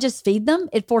I just feed them,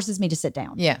 it forces me to sit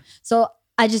down. Yeah. So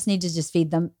I just need to just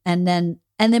feed them. And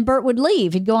then Bert would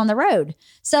leave. He'd go on the road.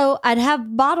 So I'd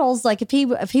have bottles. Like if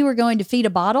he were going to feed a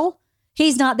bottle,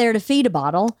 he's not there to feed a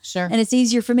bottle. Sure. And it's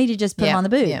easier for me to just put him on the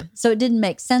boob. Yeah. So it didn't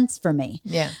make sense for me.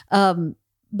 Yeah.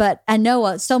 But I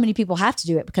know so many people have to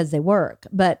do it because they work.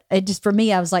 But it just, for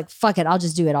me, I was like, fuck it. I'll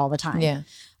just do it all the time. Yeah.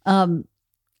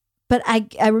 But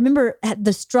I remember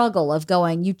the struggle of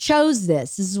going, you chose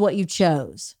this. This is what you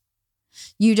chose.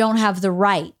 You don't have the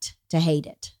right to hate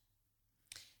it.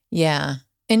 Yeah.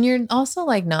 And you're also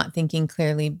like not thinking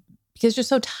clearly because you're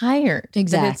so tired.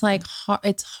 Exactly. That it's like,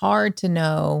 it's hard to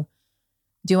know,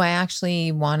 do I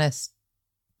actually want to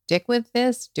stick with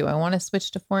this? Do I want to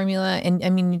switch to formula? And I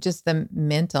mean, just the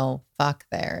mental fuck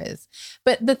there is.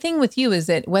 But the thing with you is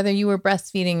that whether you were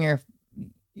breastfeeding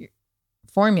your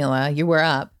formula, you were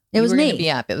up. It was you were me. Going to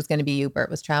be up. It was going to be you. Bert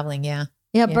was traveling. Yeah.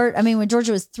 Yeah, Bert, I mean, when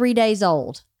Georgia was 3 days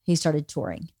old, he started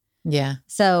touring. Yeah.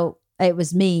 So it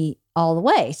was me all the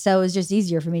way. So it was just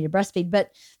easier for me to breastfeed.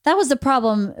 But that was the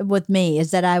problem with me,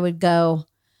 is that I would go,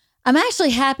 I'm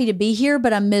actually happy to be here,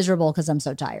 but I'm miserable because I'm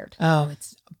so tired. Oh,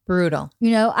 it's brutal.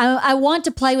 You know, I want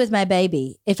to play with my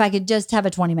baby if I could just have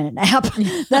a 20-minute nap.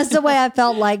 That's the way I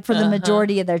felt like for the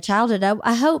majority of their childhood.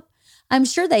 I'm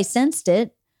sure they sensed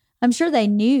it. I'm sure they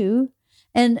knew.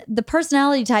 And the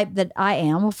personality type that I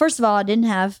am, well, first of all, I didn't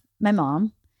have my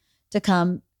mom to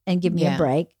come and give me a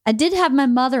break. I did have my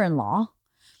mother-in-law,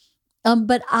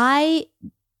 but I,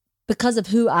 because of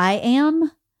who I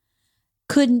am,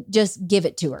 couldn't just give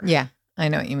it to her. Yeah, I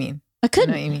know what you mean. I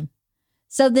couldn't. I know what you mean.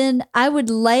 So then I would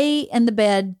lay in the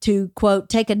bed to, quote,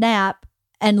 take a nap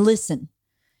and listen.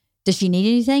 Does she need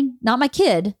anything? Not my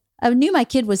kid. I knew my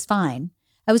kid was fine.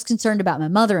 I was concerned about my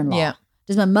mother-in-law. Yeah.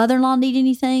 Does my mother-in-law need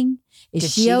anything? Is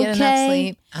Did she okay? Get enough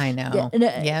sleep? I know.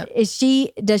 Yeah.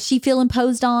 Does she feel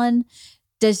imposed on?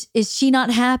 Is she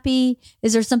not happy?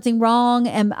 Is there something wrong?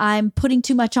 Am I putting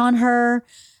too much on her?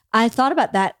 I thought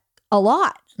about that a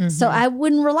lot. So I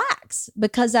wouldn't relax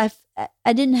because I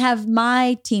didn't have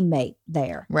my teammate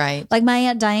there. Right. Like my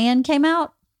Aunt Diane came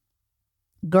out.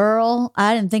 Girl,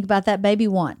 I didn't think about that baby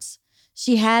once.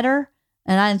 She had her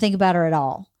and I didn't think about her at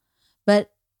all.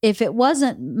 But if it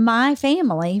wasn't my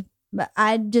family,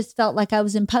 I just felt like I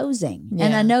was imposing. Yeah.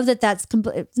 And I know that that's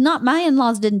it's not, my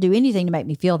in-laws didn't do anything to make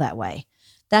me feel that way.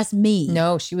 That's me.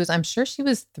 No, I'm sure she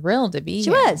was thrilled to be She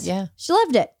here. was. Yeah. She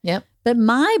loved it. Yep. But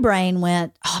my brain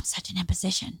went, oh, I'm such an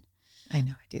imposition. I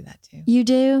know. I do that too. You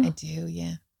do? I do.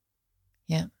 Yeah.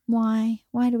 Yeah. Why?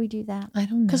 Why do we do that? I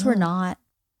don't know. Because we're not.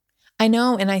 I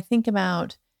know. And I think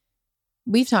about,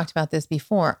 we've talked about this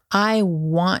before. I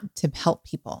want to help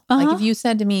people. Like if you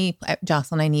said to me,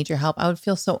 Jocelyn, I need your help, I would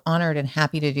feel so honored and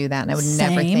happy to do that. And I would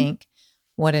never think,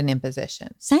 what an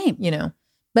imposition. Same. You know?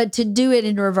 But to do it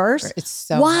in reverse, it's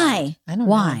so why? hard. I don't know.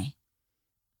 Why?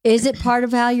 Is it part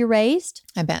of how you're raised?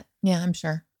 I bet. Yeah, I'm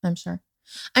sure.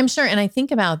 And I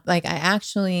think about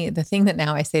the thing that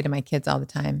now I say to my kids all the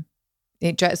time.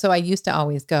 So I used to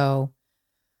always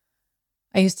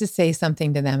say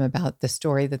something to them about the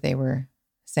story that they were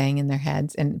saying in their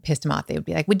heads and it pissed them off. They would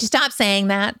be like, would you stop saying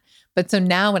that? But so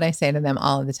now what I say to them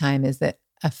all of the time is that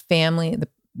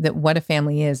what a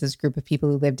family is a group of people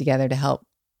who live together to help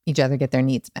each other get their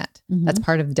needs met. That's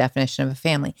part of the definition of a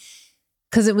family.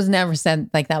 Because it was never said,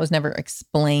 like that was never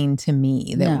explained to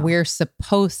me that we're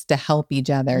supposed to help each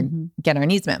other get our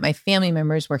needs met. My family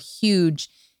members were huge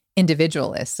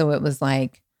individualists. So it was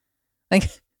like I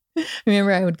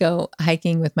remember I would go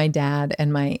hiking with my dad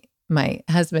and my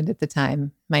husband at the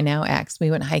time, my now ex.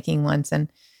 We went hiking once in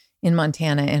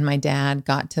Montana and my dad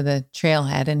got to the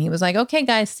trailhead and he was like, okay,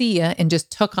 guys, see ya. And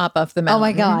just took off the mountain. Oh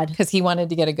my God. Because he wanted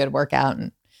to get a good workout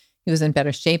and he was in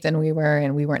better shape than we were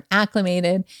and we weren't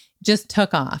acclimated, just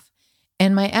took off.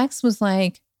 And my ex was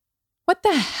like, what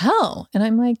the hell? And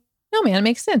I'm like, no, man, it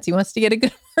makes sense. He wants to get a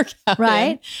good workout.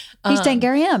 Right. in. He's taking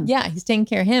care of him. Yeah, he's taking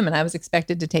care of him. And I was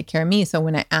expected to take care of me. So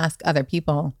when I ask other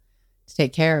people to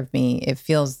take care of me, it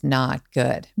feels not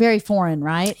good. Very foreign,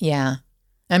 right? Yeah.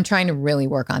 I'm trying to really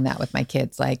work on that with my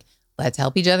kids. Like, let's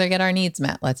help each other get our needs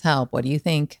met. Let's help. What do you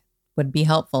think would be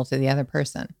helpful to the other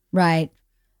person? Right.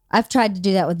 I've tried to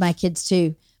do that with my kids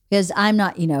too, because I'm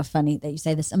not, funny that you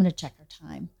say this. I'm going to check our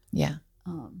time. Yeah.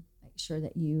 Make sure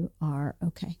that you are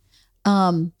okay.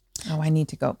 I need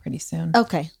to go pretty soon.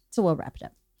 Okay. So we'll wrap it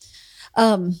up.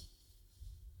 I've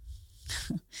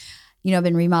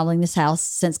been remodeling this house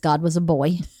since God was a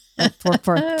boy for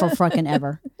fucking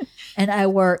ever. And I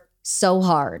work so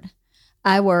hard.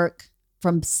 I work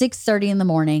from 6:30 in the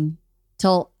morning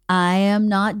till, I am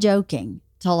not joking,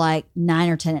 till like 9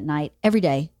 or 10 at night every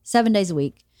day, 7 days a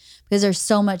week, because there's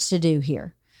so much to do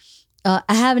here. I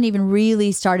haven't even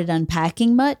really started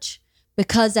unpacking much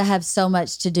because I have so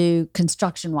much to do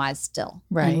construction wise still.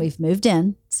 Right. And we've moved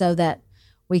in so that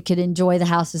we could enjoy the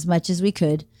house as much as we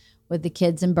could with the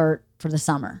kids and Bert for the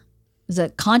summer. It was a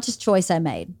conscious choice I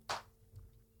made.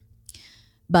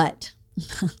 But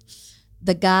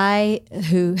the guy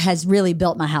who has really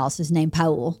built my house is named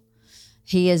Paul.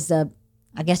 He is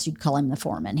I guess you'd call him the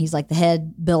foreman. He's like the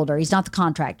head builder. He's not the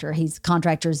contractor. He's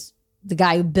the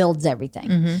guy who builds everything.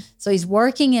 Mm-hmm. So he's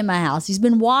working in my house. He's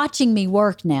been watching me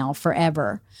work now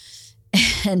forever.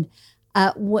 And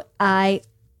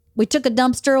we took a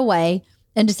dumpster away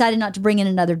and decided not to bring in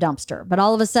another dumpster. But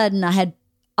all of a sudden I had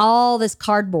all this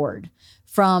cardboard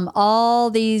from all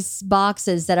these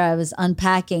boxes that I was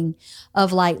unpacking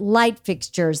of like light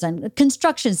fixtures and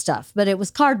construction stuff, but it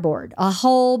was cardboard, a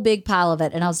whole big pile of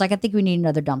it. And I was like, I think we need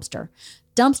another dumpster.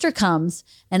 Dumpster comes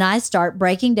and I start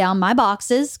breaking down my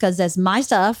boxes because that's my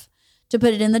stuff to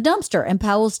put it in the dumpster. And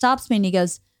Powell stops me and he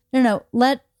goes, no,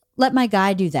 let my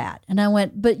guy do that. And I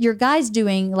went, but your guy's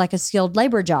doing like a skilled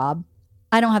labor job.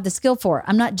 I don't have the skill for it.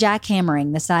 I'm not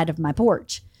jackhammering the side of my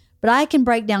porch, but I can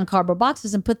break down cardboard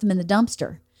boxes and put them in the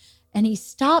dumpster. And he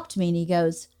stopped me and he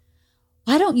goes,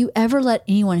 why don't you ever let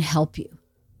anyone help you?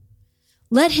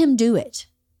 Let him do it.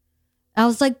 I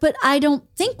was like, but I don't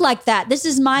think like that. This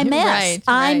is my mess. Right.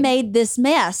 I made this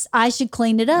mess. I should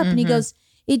clean it up. Mm-hmm. And he goes,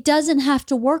 it doesn't have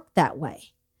to work that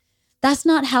way. That's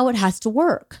not how it has to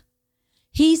work.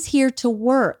 He's here to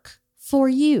work for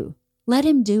you. Let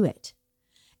him do it.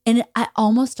 And I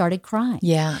almost started crying.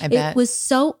 Yeah, I bet. It was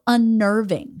so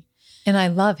unnerving. And I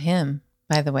love him,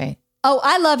 by the way. Oh,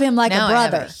 I love him like now a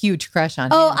brother. I have a huge crush on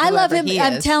him. Oh, I love him.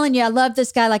 I'm telling you, I love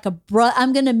this guy like a brother.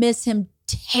 I'm going to miss him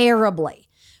terribly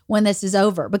when this is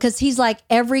over because he's like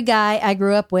every guy I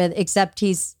grew up with, except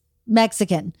he's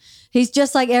Mexican. He's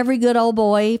just like every good old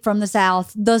boy from the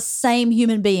South, the same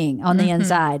human being on the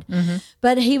inside. Mm-hmm.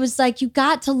 But he was like, you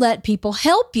got to let people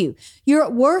help you. You're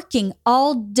working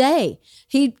all day.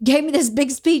 He gave me this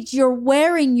big speech. You're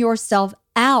wearing yourself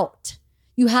out.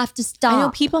 You have to stop. I know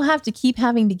people have to keep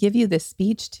having to give you this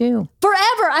speech too.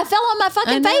 Forever. I fell on my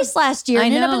fucking face last year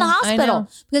and ended up in the hospital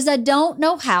because I don't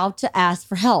know how to ask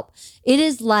for help. It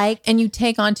is like... And you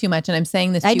take on too much. And I'm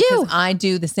saying this to you because I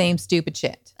do the same stupid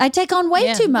shit. I take on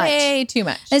way too much. Way too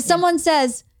much. And someone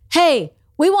says, hey,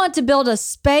 we want to build a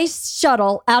space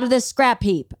shuttle out of this scrap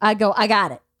heap. I go, I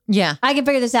got it. Yeah. I can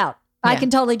figure this out. I can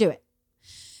totally do it.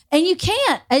 And you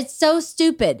can't. It's so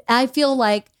stupid. I feel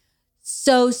like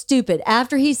so stupid.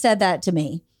 After he said that to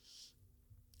me,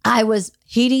 I was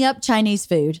heating up Chinese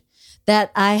food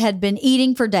that I had been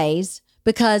eating for days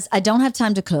because I don't have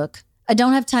time to cook. I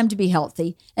don't have time to be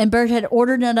healthy. And Bert had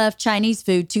ordered enough Chinese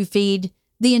food to feed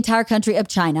the entire country of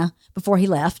China before he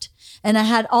left. And I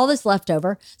had all this left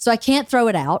over, so I can't throw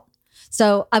it out.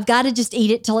 So I've got to just eat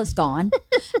it till it's gone.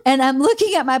 And I'm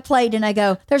looking at my plate and I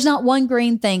go, there's not one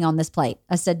green thing on this plate.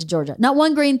 I said to Georgia, not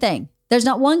one green thing. There's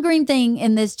not one green thing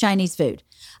in this Chinese food.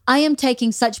 I am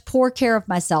taking such poor care of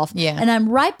myself. Yeah. And I'm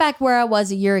right back where I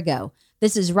was a year ago.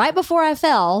 This is right before I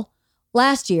fell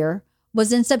last year,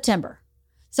 was in September.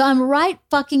 So I'm right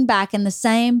fucking back in the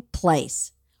same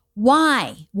place.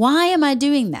 Why? Why am I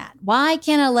doing that? Why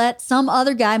can't I let some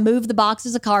other guy move the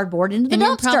boxes of cardboard into the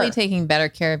dumpster? You're probably taking better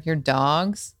care of your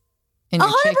dogs and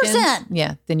your 100%. chickens.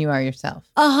 Yeah, than you are yourself.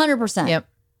 100%. Yep.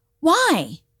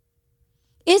 Why?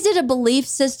 Is it a belief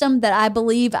system that I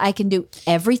believe I can do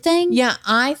everything? Yeah,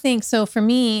 I think so. For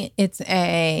me, it's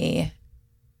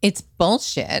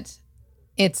bullshit.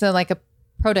 It's like a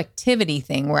productivity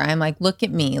thing where I'm like, look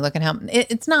at me, look at how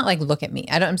it's not like, look at me.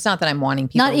 It's not that I'm wanting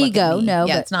people not to look ego, at me. no.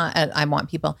 Yeah, it's not, I want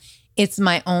people. It's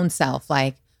my own self.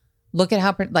 Like, look at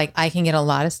how, like, I can get a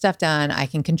lot of stuff done. I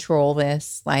can control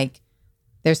this. Like,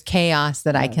 there's chaos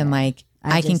that I can like,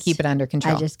 I can keep it under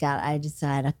control. I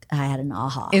decided I had an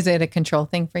aha. Is it a control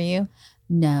thing for you?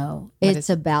 No, it's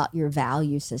about your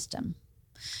value system.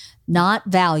 Not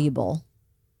valuable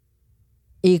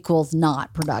equals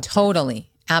not productive.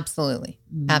 Totally. Absolutely.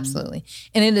 Absolutely.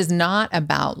 And it is not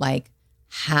about like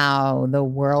how the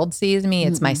world sees me.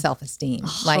 It's my self-esteem.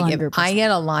 100%. Like if I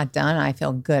get a lot done, I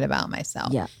feel good about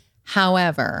myself. Yeah.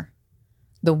 However,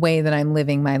 the way that I'm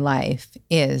living my life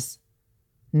is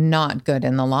not good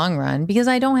in the long run because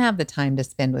I don't have the time to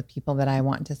spend with people that I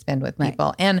want to spend with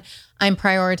people. And I'm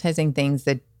prioritizing things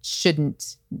that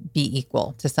shouldn't be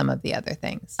equal to some of the other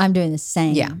things. I'm doing the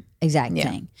same exact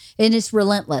thing. And it's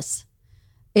relentless.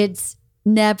 It's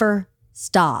never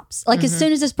stops. Like as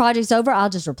soon as this project's over, I'll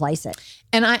just replace it.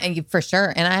 And for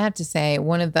sure. And I have to say,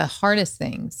 one of the hardest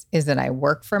things is that I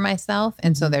work for myself.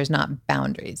 And so there's not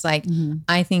boundaries. Like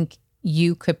I think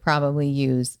you could probably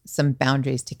use some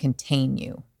boundaries to contain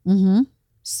you.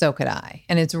 So could I.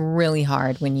 And it's really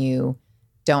hard when you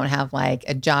don't have like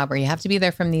a job where you have to be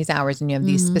there from these hours and you have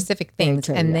these specific things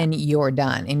true, and then you're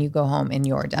done and you go home and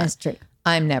you're done. That's true.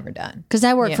 I'm never done. Because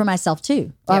I work for myself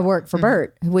too. I work for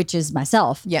Bert, which is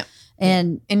myself. Yeah.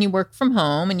 And you work from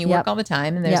home and you work all the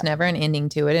time and there's never an ending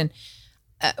to it. And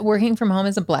working from home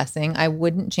is a blessing. I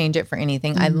wouldn't change it for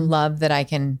anything. I love that I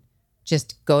can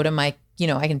just go to my,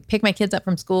 I can pick my kids up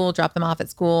from school, drop them off at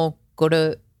school, go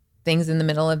to things in the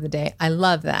middle of the day. I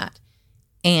love that.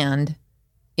 And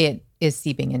it is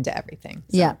seeping into everything.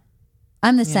 So. Yeah.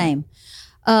 I'm the same.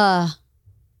 How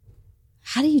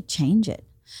do you change it?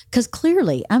 Because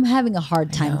clearly I'm having a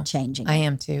hard time changing it. I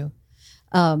am too.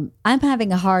 I'm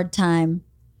having a hard time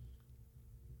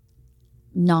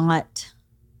not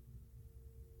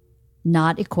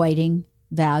equating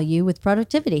value with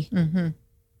productivity.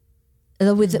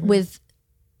 With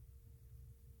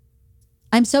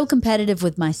I'm so competitive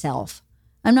with myself.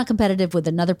 I'm not competitive with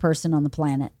another person on the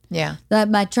planet. Yeah.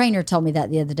 My trainer told me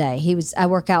that the other day. I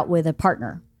work out with a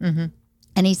partner. And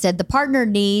he said,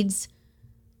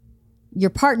 your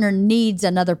partner needs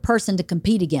another person to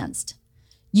compete against.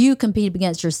 You compete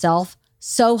against yourself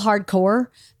so hardcore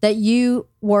that you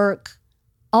work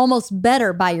almost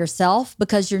better by yourself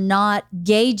because you're not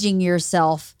gauging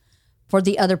yourself for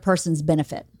the other person's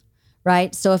benefit,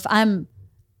 right? So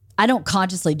I don't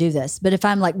consciously do this, but if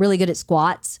I'm like really good at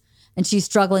squats and she's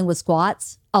struggling with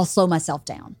squats, I'll slow myself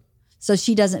down so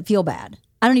she doesn't feel bad.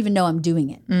 I don't even know I'm doing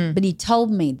it, but he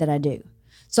told me that I do.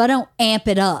 So I don't amp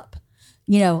it up,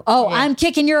 I'm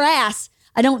kicking your ass.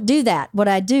 I don't do that. What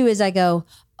I do is I go,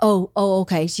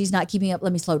 okay, she's not keeping up.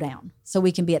 Let me slow down so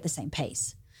we can be at the same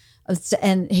pace.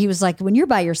 And he was like, when you're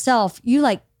by yourself,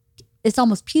 it's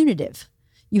almost punitive.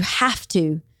 You have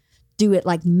to do it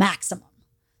like maximum.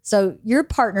 So your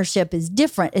partnership is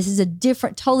different. This is a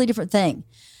totally different thing.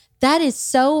 That is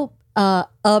so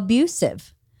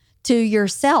abusive to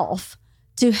yourself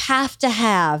to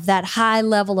have that high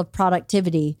level of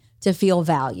productivity to feel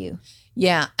value.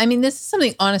 Yeah. I mean, this is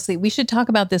something, honestly, we should talk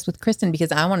about this with Kristen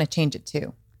because I want to change it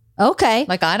too. Okay.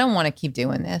 Like, I don't want to keep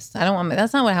doing this.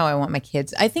 That's not how I want my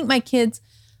kids. I think my kids,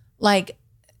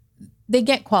 they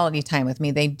get quality time with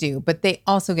me. They do, but they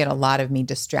also get a lot of me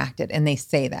distracted. And they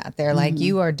say that. They're like,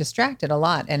 you are distracted a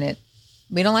lot. And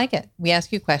we don't like it. We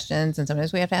ask you questions and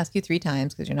sometimes we have to ask you 3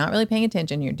 times because you're not really paying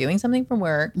attention. You're doing something for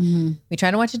work. We try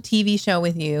to watch a TV show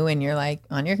with you and you're like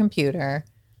on your computer.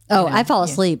 Oh, I fall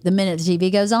asleep the minute the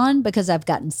TV goes on because I've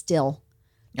gotten still.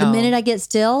 The minute I get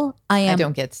still, I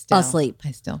don't get still. Asleep.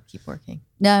 I still keep working.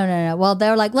 No. Well,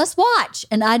 they're like, let's watch.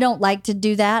 And I don't like to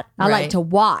do that. I like to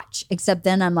watch, except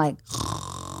then I'm like,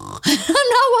 I'm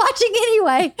not watching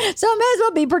anyway. So I may as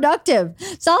well be productive.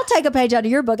 So I'll take a page out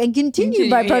of your book and continue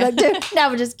my productivity. No,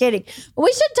 I'm just kidding. But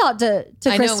we should talk to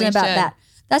Kristen about that.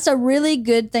 That's a really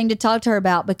good thing to talk to her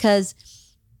about because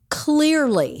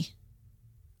clearly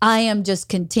I am just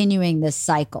continuing this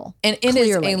cycle. And it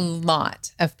is a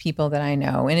lot of people that I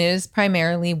know, and it is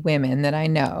primarily women that I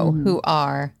know who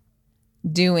are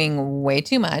doing way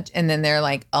too much. And then they're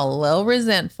like a little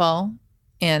resentful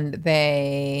and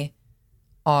they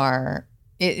are,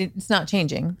 it's not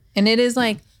changing. And it is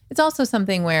like, it's also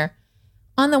something where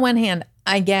on the one hand,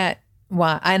 I get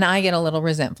why, and I get a little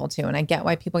resentful too. And I get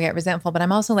why people get resentful, but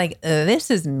I'm also like, this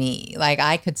is me. Like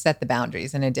I could set the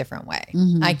boundaries in a different way.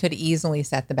 I could easily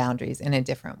set the boundaries in a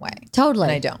different way. Totally.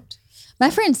 And I don't. My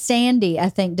friend Sandy, I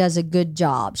think, does a good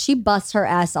job. She busts her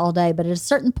ass all day, but at a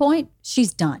certain point,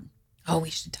 she's done. Oh, we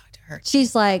should talk to her.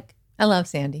 She's like, I love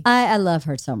Sandy. I love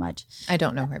her so much. I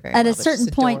don't know her very well. At a certain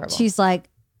point, she's like,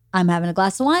 I'm having a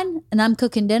glass of wine and I'm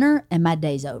cooking dinner and my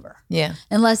day's over. Yeah.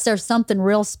 Unless there's something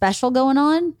real special going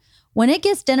on. When it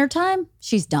gets dinner time,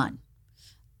 she's done.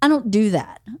 I don't do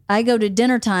that. I go to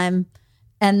dinner time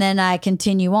and then I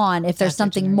continue on if there's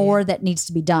something more that needs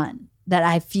to be done, that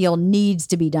I feel needs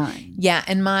to be done. Yeah.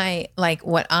 And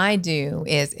what I do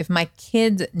is if my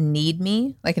kids need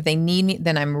me, like if they need me,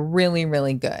 then I'm really,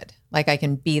 really good. Like I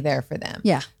can be there for them.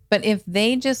 Yeah. But if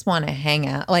they just want to hang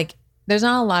out, like there's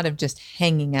not a lot of just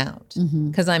hanging out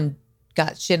because I'm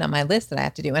got shit on my list that I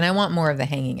have to do. And I want more of the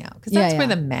hanging out because that's where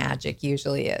the magic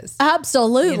usually is.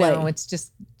 Absolutely. You know, it's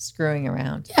just screwing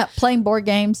around. Yeah, playing board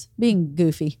games, being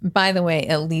goofy. By the way,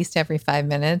 at least every 5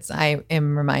 minutes, I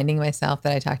am reminding myself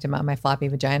that I talked about my floppy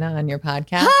vagina on your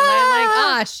podcast. And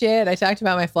I'm like, shit, I talked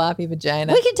about my floppy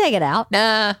vagina. We can take it out.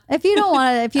 Nah. If you don't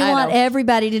want to, if you want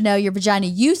everybody to know your vagina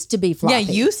used to be floppy. Yeah,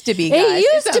 used to be, guys. It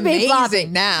used it's to be floppy.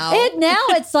 now. Now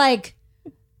it's like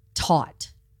taut.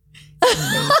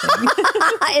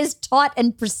 It's taut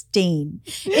and pristine.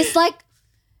 It's like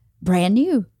brand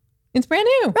new. It's brand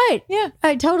new. Right. Yeah.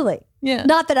 Right. Totally. Yeah.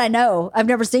 Not that I know. I've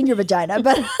never seen your vagina,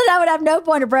 but I would have no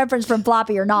point of reference from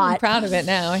floppy or I'm not. proud of it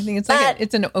now. I think it's like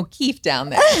it's an O'Keefe down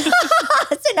there.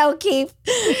 It's an O'Keefe.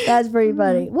 That's pretty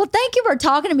funny. Well, thank you for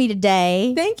talking to me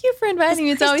today. Thank you for inviting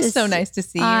me. It's nice always so see- nice to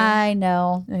see you. I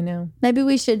know. Maybe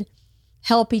we should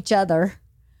help each other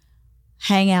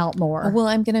hang out more. Well,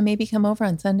 I'm going to maybe come over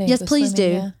on Sunday. Yes, and go please do.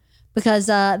 swimming, yeah. Because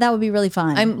that would be really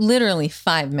fun. I'm literally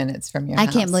 5 minutes from your I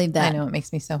house. can't believe that. I know. It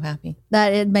makes me so happy.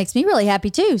 That it makes me really happy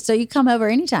too. So you come over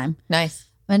anytime. Nice.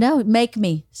 I know. Make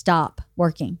me stop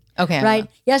working. Okay. I Right.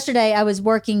 will. Yesterday I was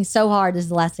working so hard is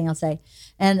the last thing I'll say.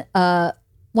 And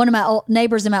one of my old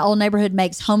neighbors in my old neighborhood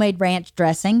makes homemade ranch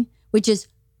dressing, which is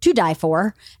to die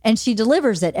for. And she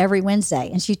delivers it every Wednesday.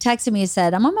 And she texted me and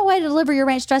said, I'm on my way to deliver your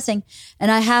ranch dressing. And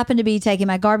I happened to be taking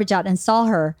my garbage out and saw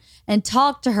her and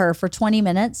talked to her for 20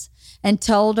 minutes and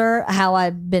told her how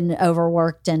I'd been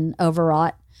overworked and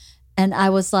overwrought. And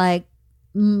I was like,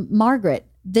 Margaret,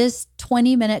 this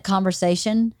 20-minute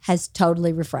conversation has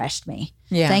totally refreshed me.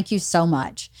 Yeah. Thank you so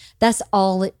much. That's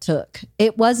all it took.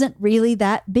 It wasn't really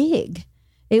that big.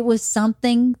 It was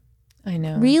something I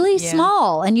know. really Yeah.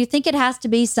 small. And you think it has to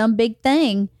be some big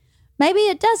thing. Maybe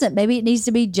it doesn't. Maybe it needs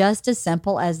to be just as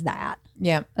simple as that.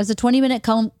 Yeah. As a 20-minute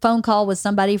phone call with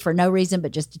somebody for no reason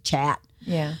but just to chat.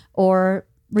 Yeah. Or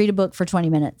read a book for 20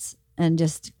 minutes and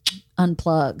just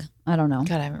unplug. I don't know.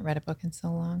 God, I haven't read a book in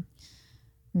so long.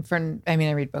 And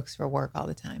I read books for work all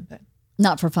the time, but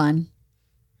Not for fun.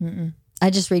 I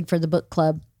just read for the book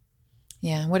club.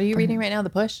 yeah. What are you reading right now? The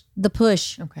Push? The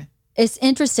Push. Okay. It's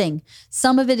interesting.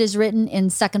 Some of it is written in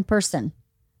second person.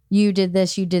 You did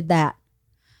this, you did that,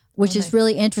 which is nice.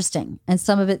 really interesting. And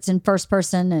some of it's in first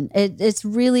person. And it's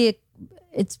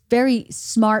very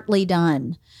smartly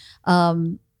done.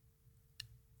 I'm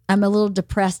a little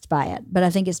depressed by it, but I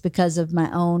think it's because of my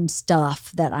own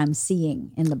stuff that I'm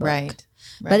seeing in the book. Right.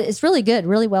 But it's really good,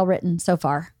 really well written so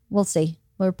far. We'll see.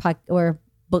 We're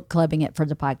book clubbing it for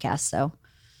the podcast. So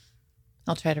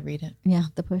I'll try to read it. yeah,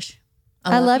 The Push.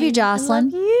 I love you, Jocelyn.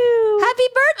 I love you. Happy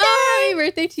birthday. Oh, happy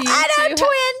birthday to you. I know, too.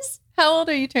 twins. How old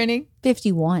are you turning?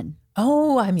 51.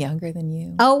 Oh, I'm younger than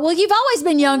you. Oh, well, you've always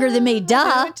been younger than me. I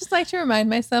Duh. would just like to remind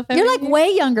myself. You're every like year.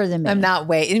 way younger than me. I'm not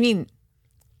way. I mean,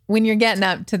 when you're getting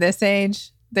up to this age,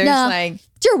 there's No. like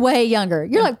You're way younger.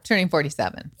 You're I'm like, turning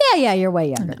 47. yeah, you're way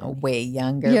younger. No, way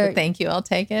younger. You're- But thank you. I'll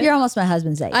take it. You're almost my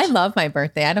husband's age. I love my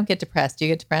birthday. I don't get depressed. Do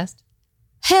you get depressed?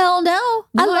 Hell no.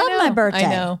 I No, love know. my birthday.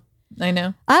 I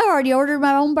know. I already ordered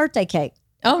my own birthday cake.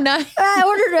 Oh, nice. I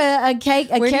ordered a cake,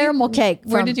 a caramel cake.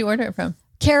 Where from did you order it from?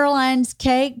 Caroline's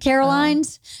Cake.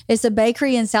 Caroline's. It's a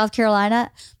bakery in South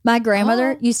Carolina. My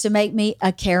grandmother used to make me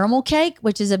a caramel cake,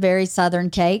 which is a very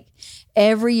Southern cake,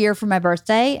 every year for my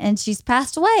birthday. And she's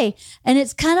passed away. And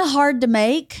it's kind of hard to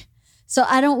make. So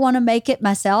I don't want to make it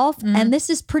myself. And this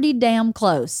is pretty damn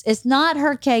close. It's not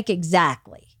her cake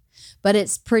exactly, but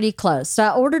it's pretty close. So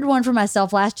I ordered one for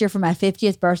myself last year for my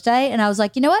 50th birthday. And I was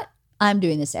like, you know what? I'm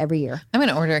doing this every year. I'm going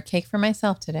to order a cake for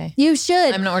myself today. You should.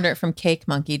 I'm going to order it from Cake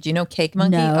Monkey. Do you know Cake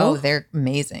Monkey? No. Oh, they're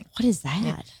amazing. What is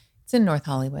that? It's in North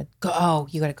Hollywood. You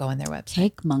got to go on their website.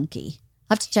 Cake Monkey.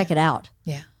 I'll have to check it out.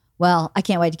 Yeah. Well, I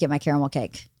can't wait to get my caramel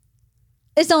cake.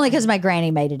 It's only because my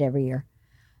granny made it every year.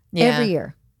 Yeah. Every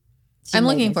year. She I'm made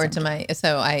looking it forward to sometime.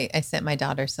 so I sent my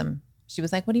daughter she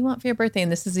was like, what do you want for your birthday?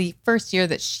 And this is the first year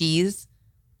that she's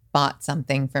bought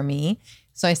something for me.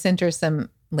 So I sent her some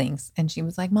links and she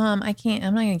was like, Mom, I'm not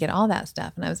going to get all that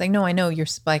stuff. And I was like, no, I know you're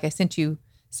like, I sent you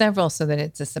several so that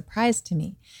it's a surprise to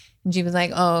me. And she was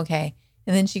like, oh, okay.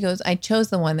 And then she goes, I chose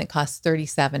the one that costs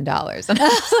 $37. And I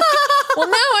was like, well,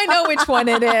 now I know which one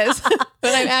it is,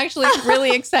 but I'm actually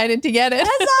really excited to get it.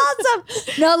 That's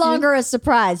awesome. No longer a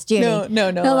surprise, Junie.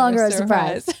 No longer a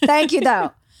surprise. Thank you,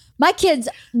 though. My kids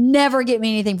never get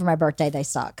me anything for my birthday. They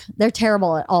suck. They're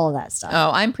terrible at all of that stuff. Oh,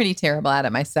 I'm pretty terrible at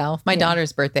it myself. My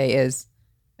daughter's birthday is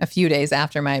a few days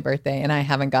after my birthday, and I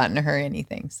haven't gotten her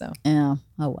anything. So, Yeah.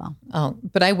 Oh, well. oh,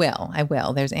 but I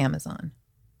will. There's Amazon.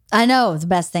 I know. It's the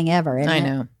best thing ever. Isn't I it?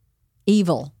 know.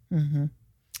 Evil.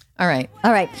 All right.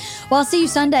 All right. Well, I'll see you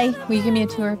Sunday. Will you give me a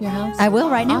tour of your house? I will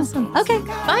right now. Awesome. Okay.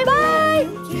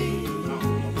 Bye-bye.